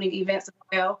team building events as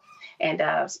well, and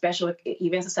special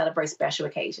events to celebrate special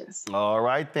occasions. All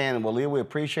right, then. Well, Leah, we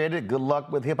appreciate it. Good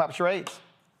luck with Hip Hop Charades.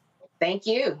 Thank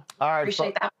you. All right.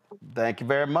 Appreciate that. Thank you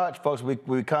very much, folks.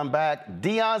 We come back.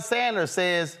 Deion Sanders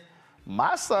says,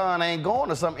 my son ain't going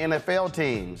to some NFL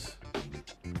teams.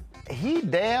 He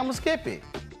damn skippy.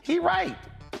 He right.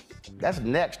 That's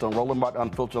next on Roland Martin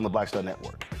Unfiltered on the Black Star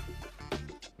Network.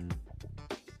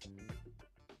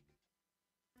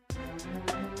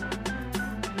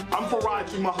 I'm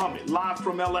Faraji Muhammad, live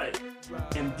from LA.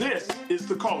 And this is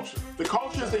The Culture. The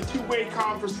Culture is a two-way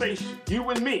conversation. You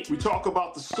and me. We talk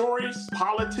about the stories,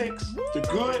 politics, the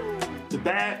good, the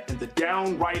bad, and the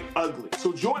downright ugly.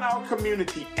 So join our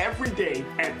community every day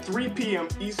at 3 p.m.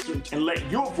 Eastern and let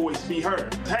your voice be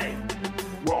heard. Hey,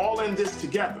 we're all in this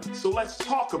together. So let's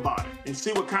talk about it and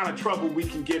see what kind of trouble we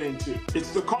can get into.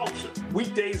 It's The Culture.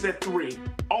 Weekdays at 3,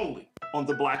 only on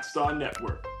the Black Star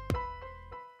Network.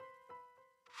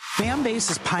 Fanbase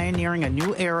is pioneering a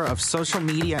new era of social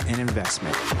media and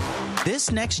investment. This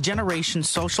next generation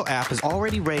social app has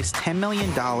already raised $10 million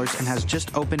and has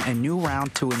just opened a new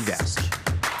round to invest.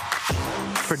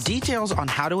 For details on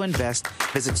how to invest,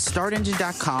 visit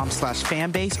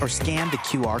startengine.com/fanbase or scan the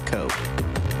QR code.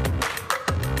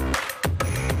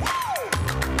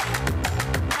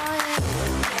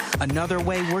 Another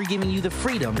way we're giving you the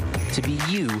freedom to be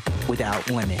you without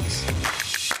limits.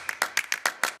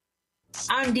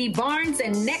 I'm Dee Barnes,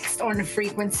 and next on The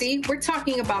Frequency, we're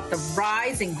talking about the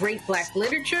rise in great Black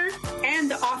literature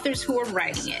and the authors who are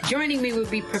writing it. Joining me will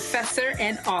be professor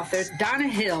and author Donna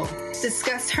Hill,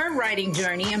 discuss her writing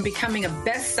journey and becoming a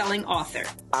best-selling author.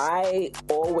 I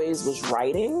always was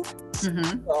writing,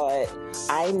 but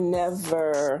I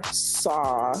never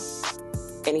saw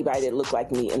anybody that looked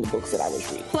like me in the books that I was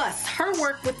reading. Plus, her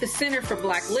work with the Center for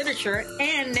Black Literature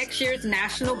and next year's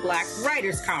National Black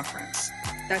Writers Conference.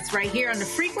 That's right here on The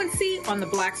Frequency on the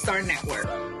Black Star Network.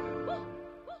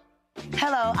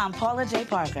 Hello, I'm Paula J.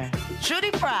 Parker.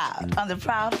 Truly proud on the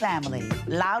Proud Family,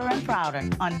 Louder and Prouder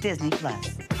on Disney+.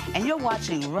 And you're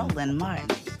watching Roland Martin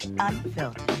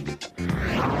Unfiltered.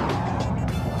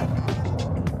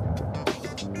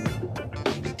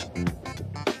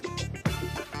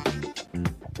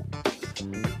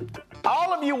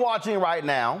 All of you watching right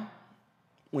now,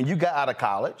 when you got out of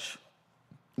college,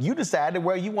 you decided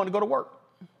where you want to go to work.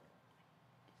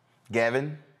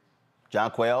 Gavin,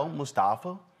 John Quayle,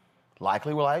 Mustafa,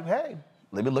 likely were like, hey,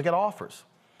 let me look at offers.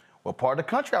 What part of the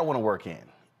country I want to work in?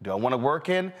 Do I want to work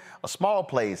in a small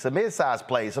place, a mid-sized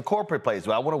place, a corporate place?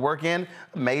 Do I want to work in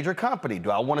a major company?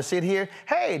 Do I want to sit here?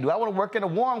 Hey, do I want to work in a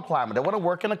warm climate? Do I want to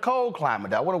work in a cold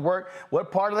climate? Do I want to work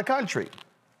what part of the country?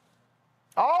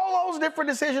 All those different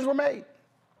decisions were made.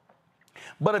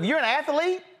 But if you're an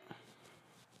athlete,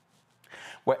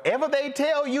 wherever they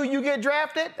tell you you get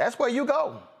drafted, that's where you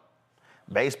go.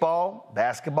 Baseball,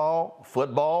 basketball,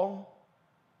 football,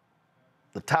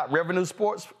 the top revenue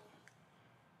sports,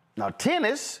 Now,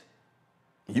 tennis,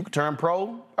 you can turn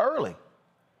pro early.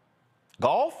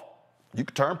 Golf, you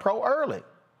can turn pro early.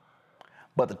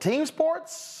 But the team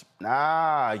sports,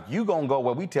 nah, you gonna go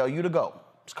where we tell you to go.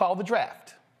 It's called the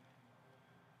draft.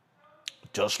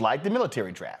 Just like the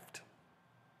military draft.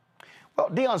 Well,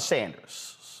 Deion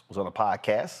Sanders was on a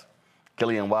podcast,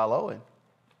 Gillian Wallow, and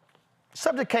the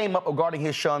subject came up regarding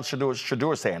his son,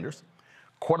 Shedeur Sanders,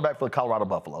 quarterback for the Colorado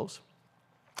Buffaloes,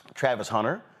 Travis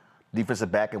Hunter,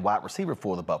 defensive back and wide receiver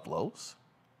for the Buffaloes,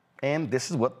 and this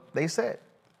is what they said.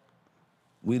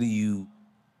 Where do you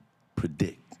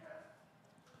predict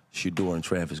Shedeur and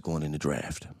Travis going in the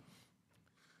draft?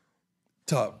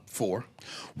 Top 4.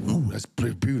 Ooh, that's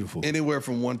pretty beautiful. Anywhere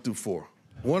from 1 through 4.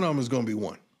 One of them is going to be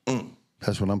 1.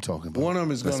 That's what I'm talking about. One of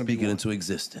them is going to be speak it 1. into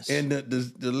existence. And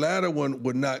the latter one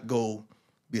would not go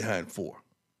behind 4.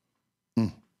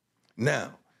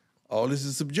 Now, all this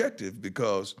is subjective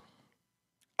because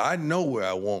I know where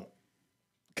I want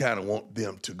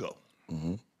them to go.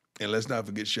 And let's not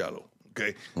forget Shallow,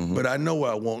 okay? But I know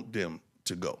where I want them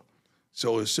to go.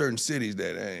 So there's certain cities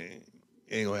that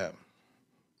ain't gonna happen.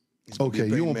 Okay,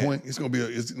 you on point. It's gonna be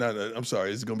it's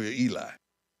gonna be an Eli.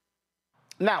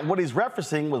 Now, what he's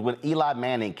referencing was when Eli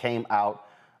Manning came out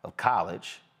of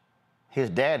college, his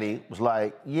daddy was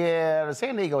like, yeah, the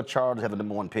San Diego Chargers have the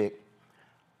 #1 pick.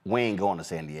 We ain't going to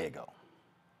San Diego.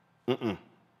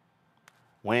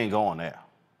 We ain't going there.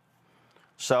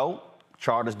 So,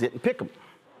 Chargers didn't pick him.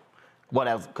 Well,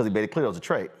 that was because he made it clear it was a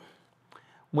trade.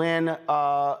 When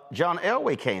John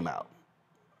Elway came out,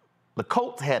 the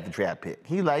Colts had the draft pick.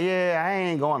 He's like, yeah, I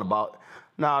ain't going to Baltimore.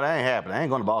 No, that ain't happening. I ain't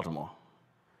going to Baltimore.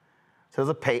 So it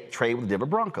was a trade with the Denver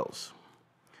Broncos.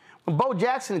 When Bo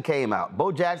Jackson came out,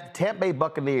 Tampa Bay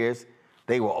Buccaneers,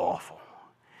 they were awful.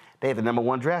 They had the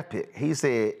 #1 draft pick. He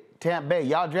said, Tampa Bay,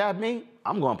 y'all draft me,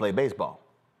 I'm going to play baseball.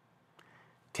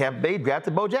 Tampa Bay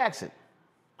drafted Bo Jackson.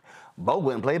 Bo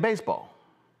wouldn't play baseball.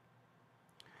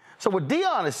 So what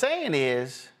Deion is saying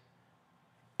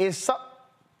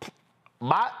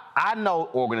I know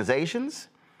organizations,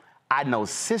 I know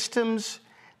systems.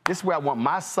 This is where I want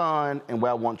my son and where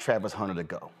I want Travis Hunter to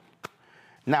go.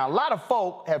 Now, a lot of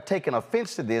folk have taken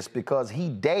offense to this because he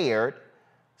dared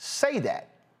say that.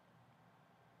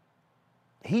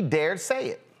 He dared say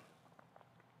it.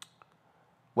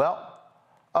 Well,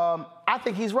 I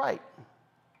think he's right.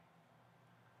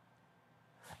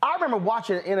 I remember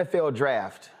watching an NFL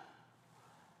draft.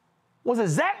 Was it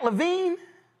Zach LaVine?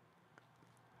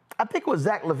 I think it was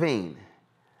Zach LaVine.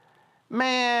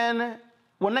 Man,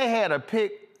 when they had a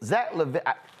pick, Zach LaVine,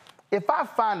 if I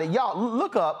find it, y'all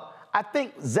look up, I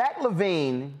think Zach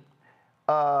LaVine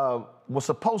was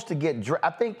supposed to get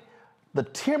drafted. I think the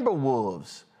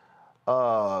Timberwolves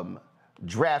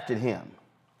drafted him.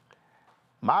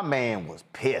 My man was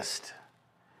pissed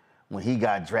when he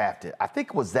got drafted. I think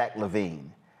it was Zach LaVine.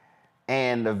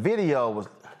 And the video was,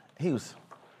 he was,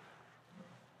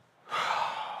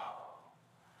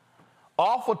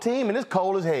 awful team and it's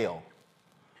cold as hell.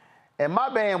 And my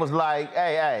man was like,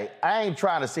 hey, I ain't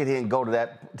trying to sit here and go to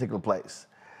that particular place.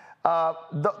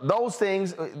 Those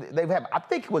things, they've happened. I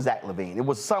think it was Zach LaVine. It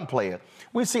was some player.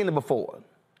 We've seen it before.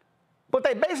 But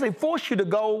they basically force you to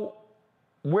go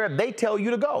where they tell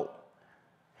you to go.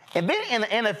 And then in the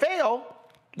NFL,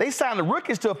 they sign the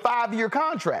rookies to a 5-year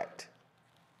contract.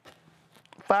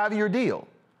 5-year deal.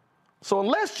 So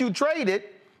unless you trade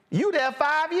it, you'd have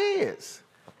 5 years.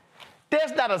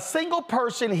 There's not a single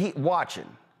person watching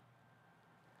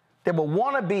that will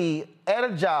want to be at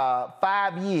a job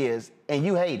 5 years and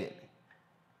you hate it.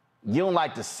 You don't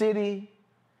like the city.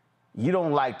 You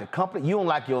don't like the company. You don't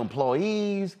like your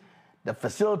employees. The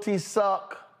facilities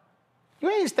suck. You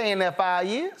ain't staying there 5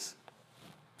 years.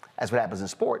 That's what happens in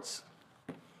sports.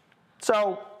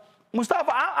 So,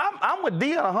 Mustafa, I'm with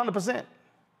Deion 100%.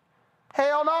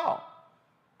 Hell no.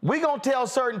 We're going to tell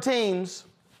certain teams,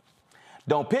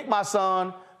 don't pick my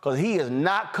son because he is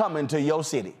not coming to your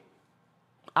city.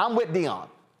 I'm with Deion.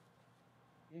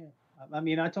 Yeah, I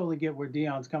mean, I totally get where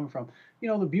Deion's coming from. You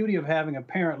know, the beauty of having a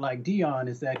parent like Deion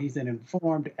is that he's an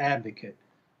informed advocate.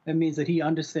 That means that he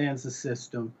understands the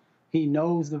system. He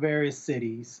knows the various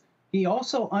cities. He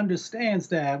also understands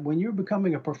that when you're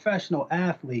becoming a professional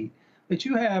athlete, that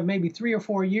you have maybe 3 or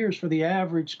 4 years for the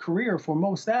average career for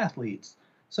most athletes.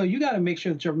 So you got to make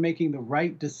sure that you're making the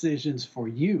right decisions for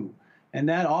you. And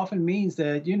that often means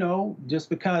that, you know, just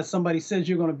because somebody says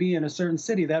you're going to be in a certain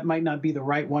city, that might not be the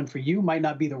right one for you, might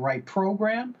not be the right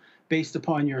program based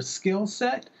upon your skill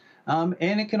set. And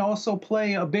it can also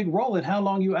play a big role in how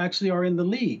long you actually are in the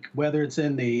league, whether it's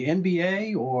in the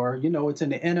NBA or, you know, it's in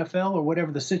the NFL or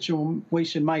whatever the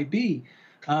situation might be.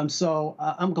 So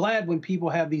I'm glad when people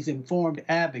have these informed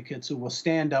advocates who will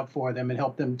stand up for them and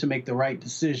help them to make the right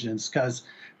decisions, because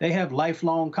they have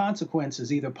lifelong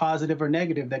consequences, either positive or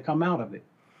negative, that come out of it.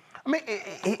 I mean,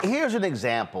 here's an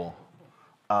example.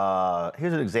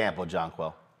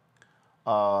 Jonquil.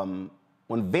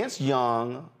 When Vince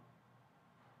Young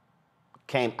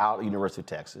came out of the University of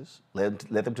Texas, led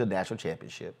them to the national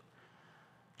championship,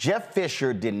 Jeff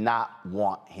Fisher did not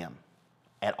want him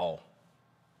at all.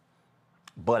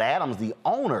 But Adams, the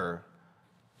owner,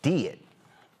 did.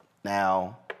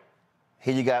 Now,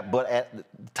 here you got, the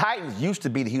Titans used to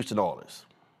be the Houston Oilers.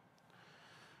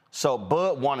 So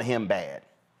Bud wanted him bad.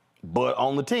 Bud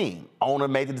owned the team. Owner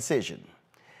made the decision.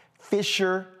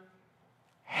 Fisher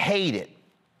hated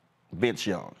Vince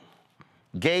Young,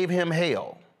 gave him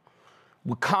hell,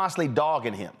 was constantly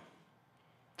dogging him.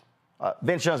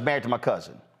 Vince Young's married to my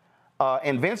cousin.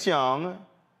 And Vince Young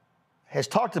has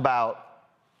talked about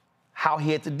how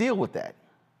he had to deal with that.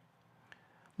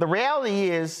 The reality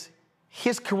is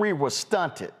his career was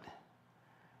stunted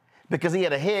because he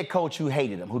had a head coach who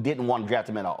hated him, who didn't want to draft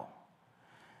him at all.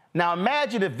 Now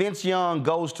imagine if Vince Young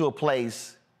goes to a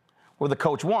place where the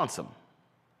coach wants him.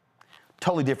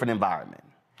 Totally different environment.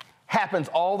 Happens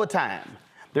all the time.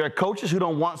 There are coaches who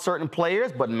don't want certain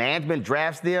players, but management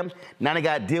drafts them. Now they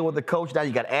got to deal with the coach. Now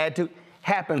you got attitude.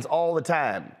 Happens all the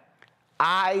time.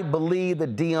 I believe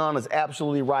that Deion is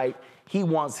absolutely right. He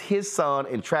wants his son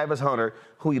and Travis Hunter,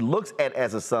 who he looks at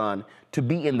as a son, to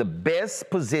be in the best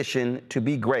position to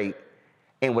be great.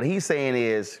 And what he's saying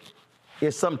is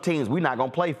some teams we're not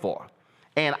going to play for.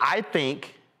 And I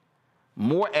think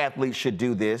more athletes should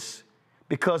do this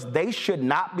because they should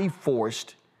not be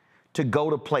forced to go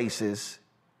to places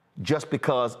just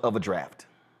because of a draft.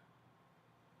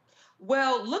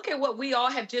 Well, look at what we all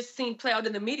have just seen play out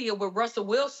in the media with Russell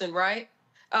Wilson, right?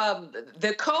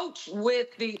 The coach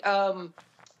with the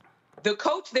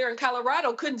coach there in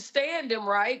Colorado couldn't stand him,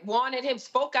 right? Wanted him,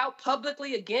 spoke out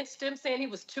publicly against him, saying he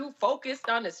was too focused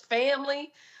on his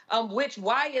family.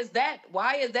 Why is that?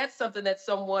 Why is that something that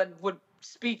someone would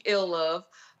speak ill of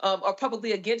or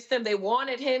publicly against him? They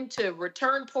wanted him to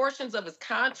return portions of his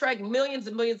contract, millions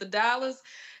and millions of dollars,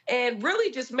 and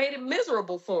really just made it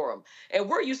miserable for him. And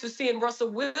we're used to seeing Russell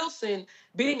Wilson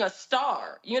being a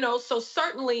star, so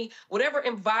certainly whatever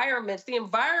environments, the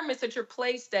environments that you're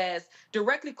placed as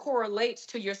directly correlates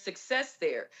to your success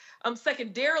there.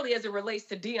 Secondarily, as it relates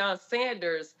to Deion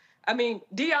Sanders, I mean,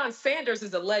 Deion Sanders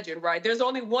is a legend, right? There's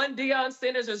only one Deion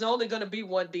Sanders. There's only going to be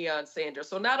one Deion Sanders.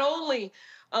 So not only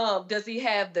does he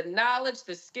have the knowledge,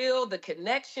 the skill, the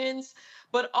connections,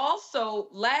 but also,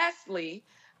 lastly,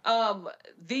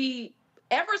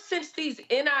 ever since these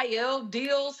NIL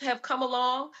deals have come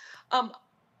along,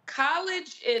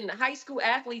 college and high school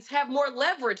athletes have more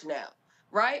leverage now,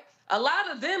 right? A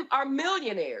lot of them are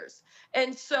millionaires.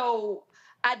 And so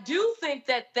I do think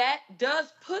that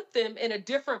does put them in a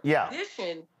different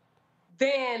position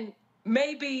than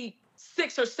maybe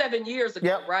 6 or 7 years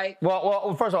ago, right?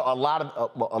 Well, first of all,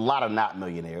 a lot of not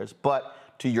millionaires. But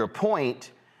to your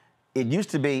point, it used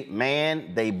to be,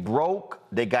 man, they broke,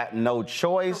 they got no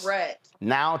choice. Correct.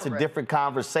 Now it's a different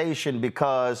conversation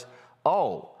because,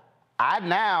 I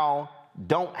now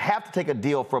don't have to take a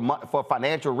deal for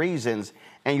financial reasons.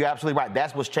 And you're absolutely right.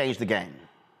 That's what's changed the game.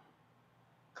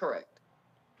 Correct.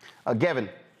 Gavin.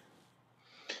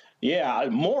 Yeah,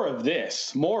 more of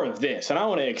this. And I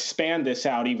want to expand this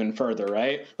out even further,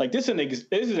 right? Like this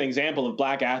is an example of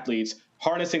Black athletes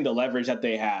harnessing the leverage that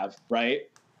they have, right?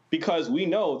 Because we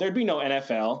know there'd be no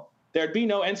NFL, there'd be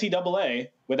no NCAA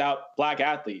without Black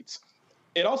athletes.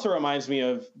 It also reminds me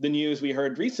of the news we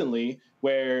heard recently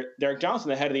where Derek Johnson,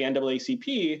 the head of the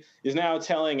NAACP, is now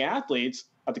telling athletes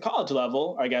at the college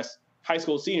level, I guess high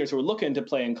school seniors who are looking to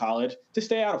play in college, to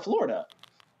stay out of Florida.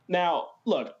 Now,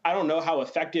 look, I don't know how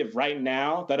effective right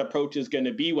now that approach is going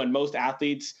to be when most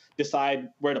athletes decide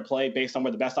where to play based on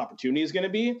where the best opportunity is going to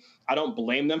be. I don't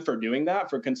blame them for doing that,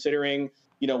 for considering,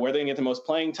 where they're going to get the most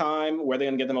playing time, where they're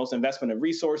going to get the most investment of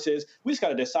resources. We just got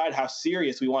to decide how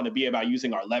serious we want to be about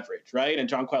using our leverage, right? And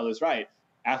John Quell is right.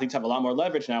 Athletes have a lot more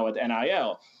leverage now with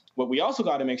NIL. What we also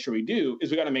got to make sure we do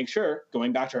is we got to make sure,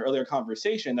 going back to our earlier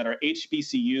conversation, that our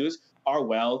HBCUs are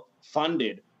well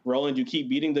funded. Roland, you keep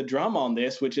beating the drum on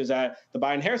this, which is that the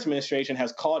Biden-Harris administration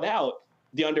has called out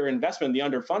the underinvestment, the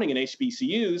underfunding in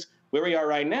HBCUs. Where we are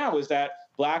right now is that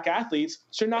Black athletes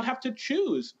should not have to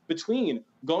choose between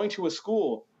going to a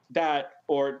school that,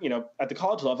 or, at the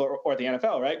college level or at the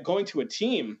NFL, right? Going to a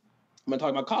team, I'm going to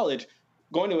talk about college,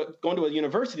 going to a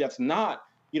university that's not,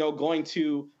 going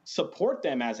to support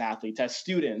them as athletes, as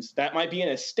students, that might be in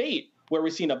a state where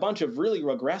we've seen a bunch of really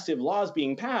regressive laws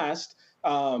being passed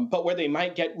but where they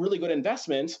might get really good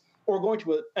investments, or going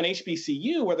to an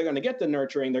HBCU where they're going to get the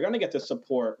nurturing, they're going to get the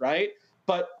support, right?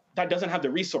 But that doesn't have the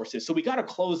resources. So we got to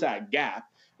close that gap,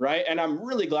 right? And I'm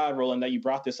really glad, Roland, that you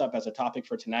brought this up as a topic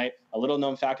for tonight. A little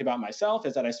known fact about myself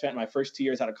is that I spent my first 2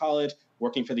 years out of college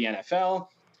working for the NFL.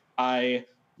 I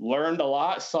learned a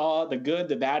lot, saw the good,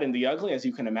 the bad, and the ugly, as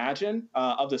you can imagine,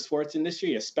 of the sports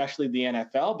industry, especially the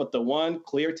NFL. But the one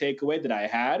clear takeaway that I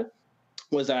had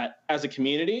was that as a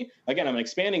community, again, I'm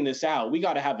expanding this out, we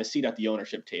got to have a seat at the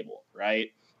ownership table, right?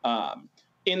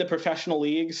 In the professional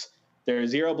leagues, there are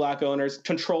 0 black owners,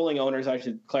 controlling owners, I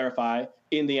should clarify,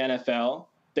 in the NFL.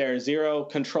 There are 0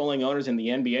 controlling owners in the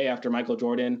NBA after Michael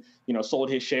Jordan,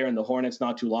 sold his share in the Hornets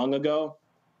not too long ago.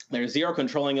 There's 0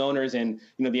 controlling owners in,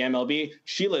 the MLB.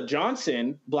 Sheila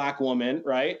Johnson, black woman,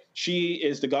 right? She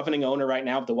is the governing owner right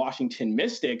now of the Washington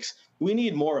Mystics. We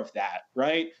need more of that,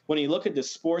 right? When you look at the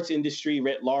sports industry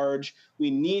writ large,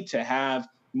 we need to have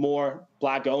more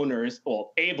black owners,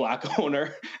 well, a black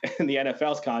owner in the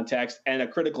NFL's context, and a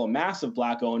critical mass of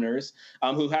black owners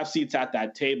who have seats at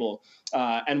that table.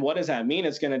 And what does that mean?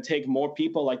 It's going to take more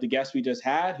people like the guest we just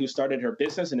had who started her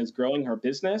business and is growing her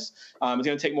business. It's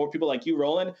going to take more people like you,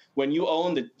 Roland. When you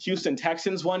own the Houston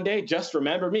Texans one day, just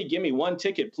remember me, give me 1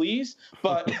 ticket, please.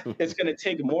 But it's going to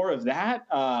take more of that.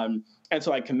 And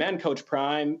so I commend Coach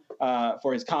Prime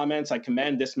for his comments. I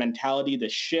commend this mentality,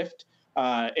 this shift,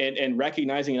 and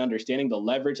recognizing and understanding the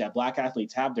leverage that black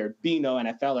athletes have. There'd be no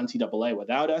NFL, NCAA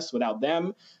without us, without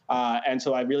them. And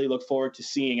so I really look forward to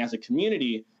seeing, as a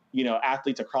community,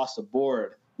 athletes across the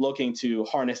board looking to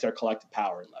harness their collective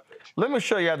power and leverage. Let me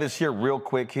show you this here real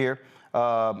quick here.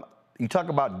 You talk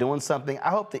about doing something. I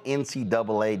hope the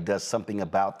NCAA does something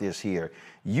about this here.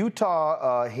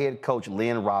 Utah head coach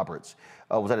Lynn Roberts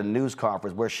was at a news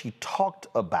conference where she talked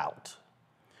about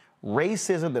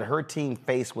racism that her team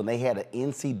faced when they had an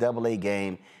NCAA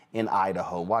game in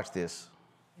Idaho. Watch this.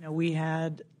 We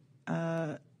had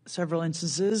several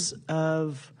instances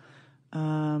of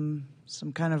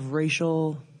some kind of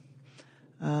racial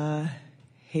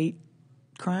hate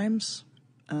crimes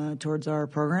towards our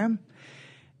program,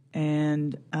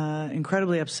 and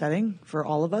incredibly upsetting for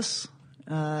all of us.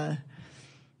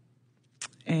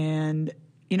 And,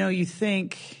 you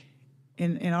think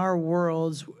in our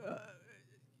worlds,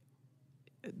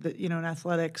 that, in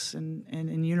athletics and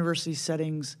in university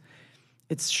settings,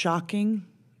 it's shocking,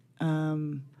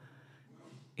 in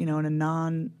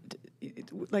a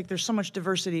there's so much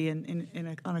diversity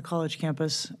on a college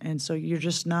campus, and so you're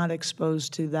just not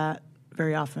exposed to that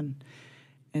very often.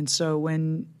 And so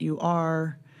when you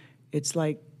are, it's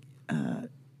like, and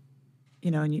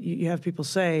you have people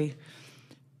say,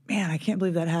 man, I can't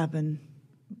believe that happened.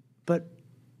 But,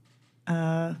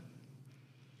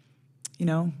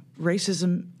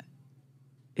 racism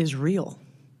is real,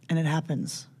 and it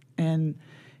happens, and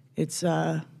it's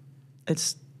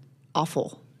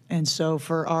awful. And so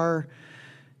for our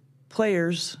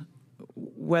players,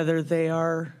 whether they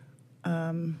are,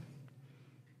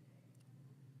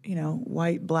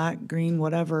 white, black, green,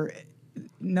 whatever,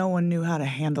 no one knew how to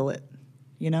handle it,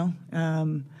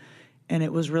 and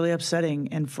it was really upsetting.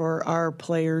 And for our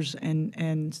players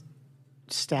and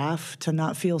staff to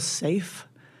not feel safe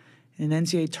in an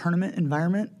NCAA tournament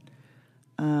environment,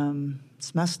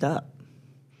 it's messed up.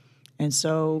 And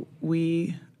so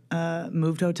we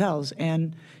moved hotels,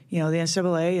 and the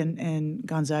NCAA and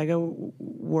Gonzaga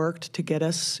worked to get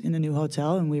us in a new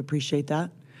hotel, and we appreciate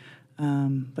that.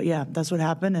 But yeah, that's what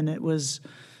happened, and it was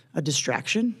a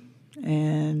distraction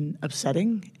and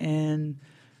upsetting and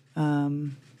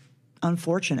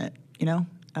unfortunate.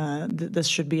 This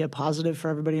should be a positive for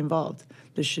everybody involved.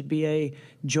 This should be a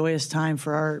joyous time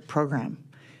for our program,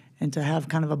 and to have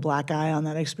kind of a black eye on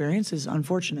that experience is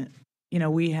unfortunate.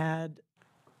 We had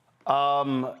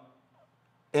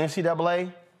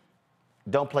NCAA,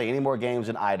 don't play any more games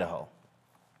in Idaho.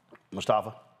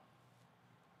 Mustafa?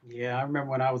 Yeah, I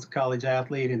remember when I was a college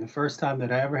athlete, and the first time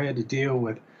that I ever had to deal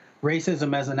with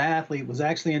racism as an athlete was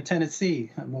actually in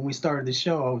Tennessee. When we started the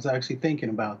show, I was actually thinking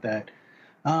about that.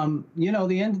 The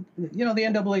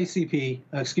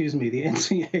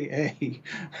NCAA,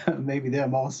 maybe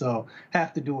them also,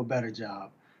 have to do a better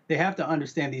job. They have to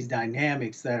understand these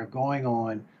dynamics that are going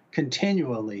on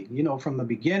continually. From the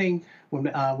beginning,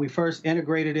 when we first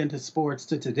integrated into sports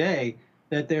to today,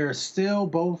 that there are still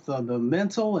both the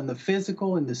mental and the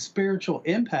physical and the spiritual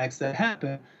impacts that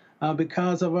happen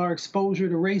because of our exposure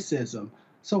to racism.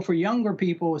 So for younger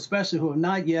people, especially who have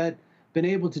not yet been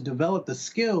able to develop the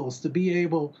skills to be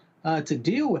able to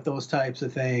deal with those types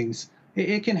of things,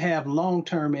 it can have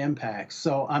long-term impacts.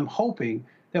 So I'm hoping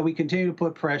that we continue to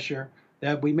put pressure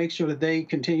that we make sure that they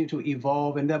continue to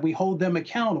evolve and that we hold them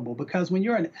accountable. Because when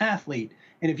you're an athlete,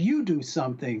 and if you do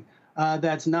something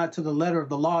that's not to the letter of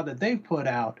the law that they've put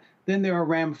out, then there are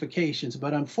ramifications.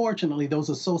 But unfortunately, those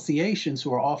associations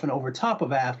who are often over top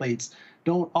of athletes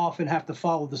don't often have to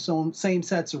follow the same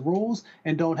sets of rules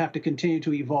and don't have to continue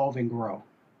to evolve and grow.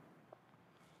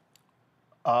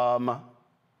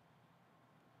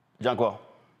 Jonquil.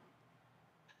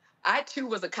 I, too,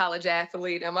 was a college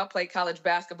athlete, and I played college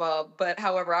basketball. But,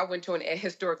 however, I went to a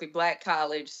historically black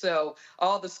college. So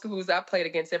all the schools I played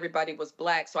against, everybody was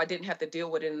black. So I didn't have to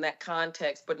deal with it in that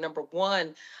context. But number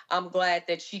one, I'm glad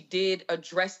that she did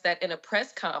address that in a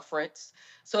press conference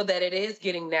so that it is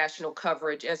getting national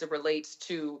coverage as it relates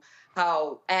to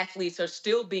how athletes are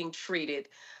still being treated.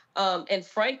 And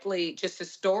frankly, just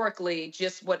historically,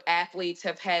 just what athletes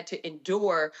have had to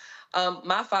endure.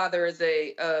 My father is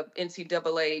a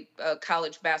NCAA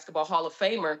college basketball Hall of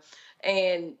Famer.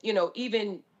 And, you know,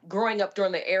 even growing up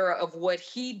during the era of what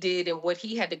he did and what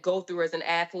he had to go through as an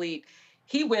athlete,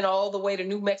 he went all the way to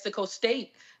New Mexico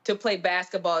State to play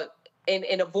basketball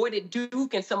and avoided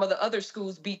Duke and some of the other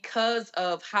schools because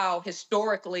of how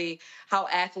historically how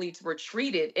athletes were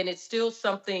treated. And it's still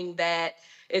something that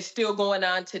is still going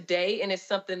on today, and it's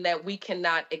something that we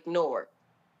cannot ignore.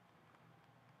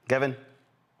 Kevin?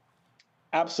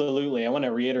 Absolutely. I want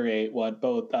to reiterate what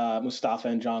both Mustafa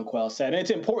and Jonquil said. And it's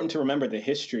important to remember the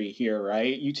history here,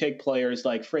 right? You take players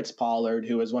like Fritz Pollard,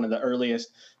 who was one of the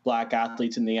earliest black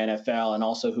athletes in the NFL and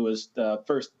also who was the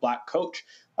first black coach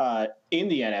in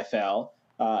the NFL.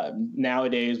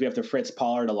 Nowadays, we have the Fritz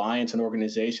Pollard Alliance, an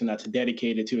organization that's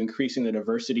dedicated to increasing the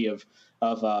diversity of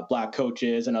black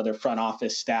coaches and other front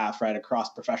office staff right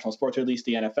across professional sports, or at least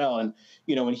the NFL. And,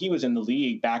 you know, when he was in the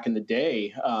league back in the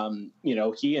day, you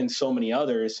know, he and so many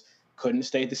others couldn't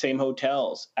stay at the same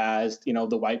hotels as, you know,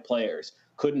 the white players,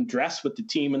 couldn't dress with the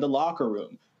team in the locker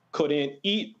room, couldn't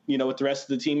eat, you know, with the rest of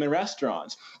the team in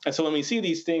restaurants. And so when we see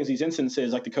these things, these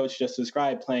instances like the coach just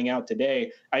described playing out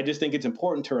today, I just think it's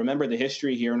important to remember the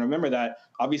history here and remember that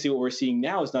obviously what we're seeing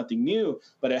now is nothing new,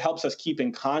 but it helps us keep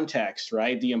in context,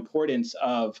 right? The importance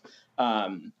of,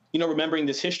 you know, remembering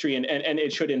this history and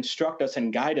it should instruct us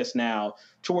and guide us now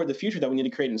toward the future that we need to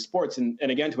create in sports. And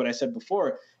again, to what I said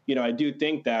before, you know, I do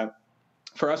think that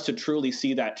for us to truly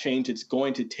see that change, it's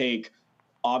going to take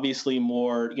obviously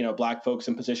more, you know, black folks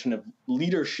in position of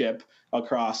leadership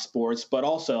across sports, but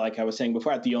also, like I was saying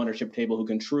before, at the ownership table who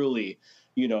can truly,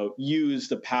 you know, use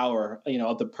the power, you know,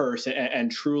 of the purse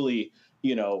and truly,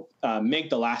 you know, make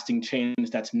the lasting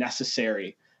change that's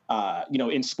necessary, you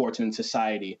know, in sports and in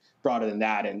society broader than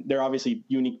that. And there are obviously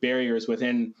unique barriers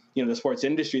within, you know, the sports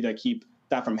industry that keep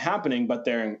that from happening, but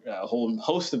there are a whole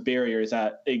host of barriers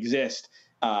that exist,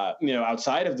 you know,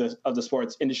 outside of the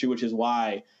sports industry, which is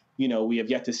why, you know, we have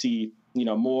yet to see, you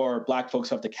know, more black folks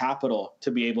have the capital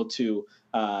to be able to,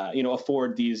 you know,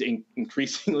 afford these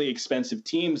increasingly expensive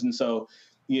teams. And so,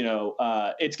 you know,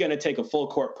 it's going to take a full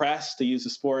court press to use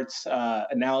the sports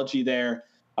analogy there.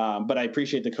 But I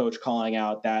appreciate the coach calling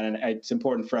out that. And it's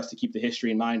important for us to keep the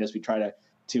history in mind as we try to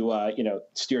you know,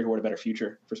 steer toward a better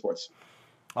future for sports.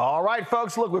 All right,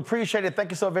 folks, look, we appreciate it.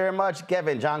 Thank you so very much.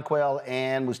 Kevin, Jonquil,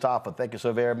 and Mustafa, thank you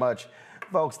so very much.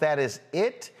 Folks, that is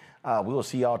it. We will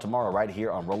see y'all tomorrow right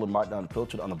here on Roland Martin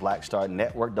Unfiltered on the Black Star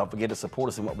Network. Don't forget to support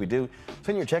us in what we do.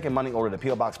 Send your check and money order to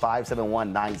P.O. Box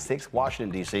 57196,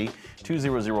 Washington, D.C.,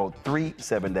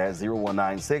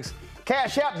 20037-0196.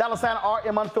 Cash App,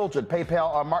 $RM Unfiltered.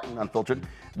 PayPal, R Martin Unfiltered.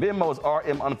 Venmo's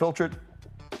RM Unfiltered.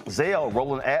 Zelle,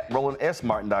 Roland at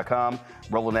RolandSMartin.com.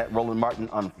 Roland at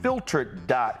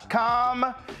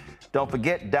RolandMartinUnfiltered.com. Don't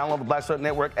forget, download the Black Star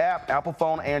Network app, Apple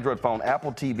phone, Android phone,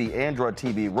 Apple TV, Android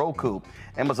TV, Roku,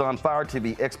 Amazon Fire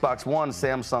TV, Xbox One,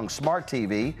 Samsung Smart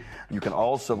TV. You can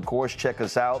also, of course, check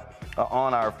us out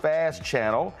on our FAST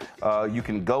channel. You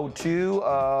can go to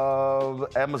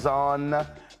Amazon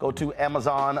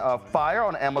Fire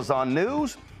on Amazon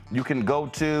News. You can go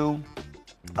to,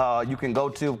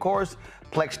 of course,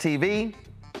 Plex TV,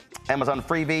 Amazon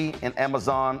Freevee, and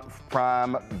Amazon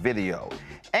Prime Video.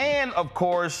 And, of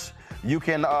course, you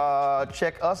can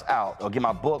check us out. I'll get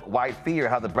my book, White Fear: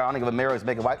 How the Browning of America is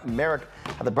making white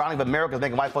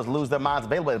folks lose their minds.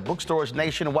 Available at bookstores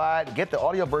nationwide. Get the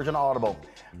audio version on Audible.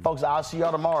 Folks, I'll see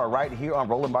y'all tomorrow right here on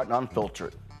Roland Martin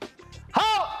Unfiltered.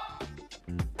 Ho!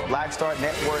 Black Star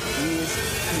Network is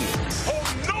here.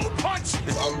 Oh, no punch!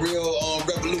 I'm real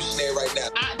revolutionary right now.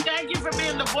 Thank you for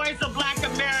being the voice of Black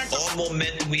America. All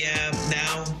momentum we have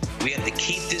now, we have to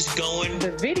keep this going.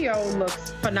 The video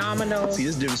looks phenomenal. See,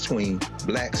 there's a difference between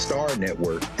Black Star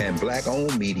Network and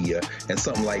black-owned media and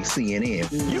something like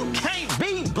CNN. You can't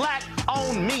be black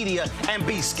own media and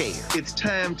be scared. It's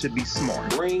time to be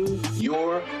smart. Bring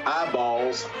your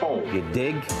eyeballs home. You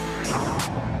dig?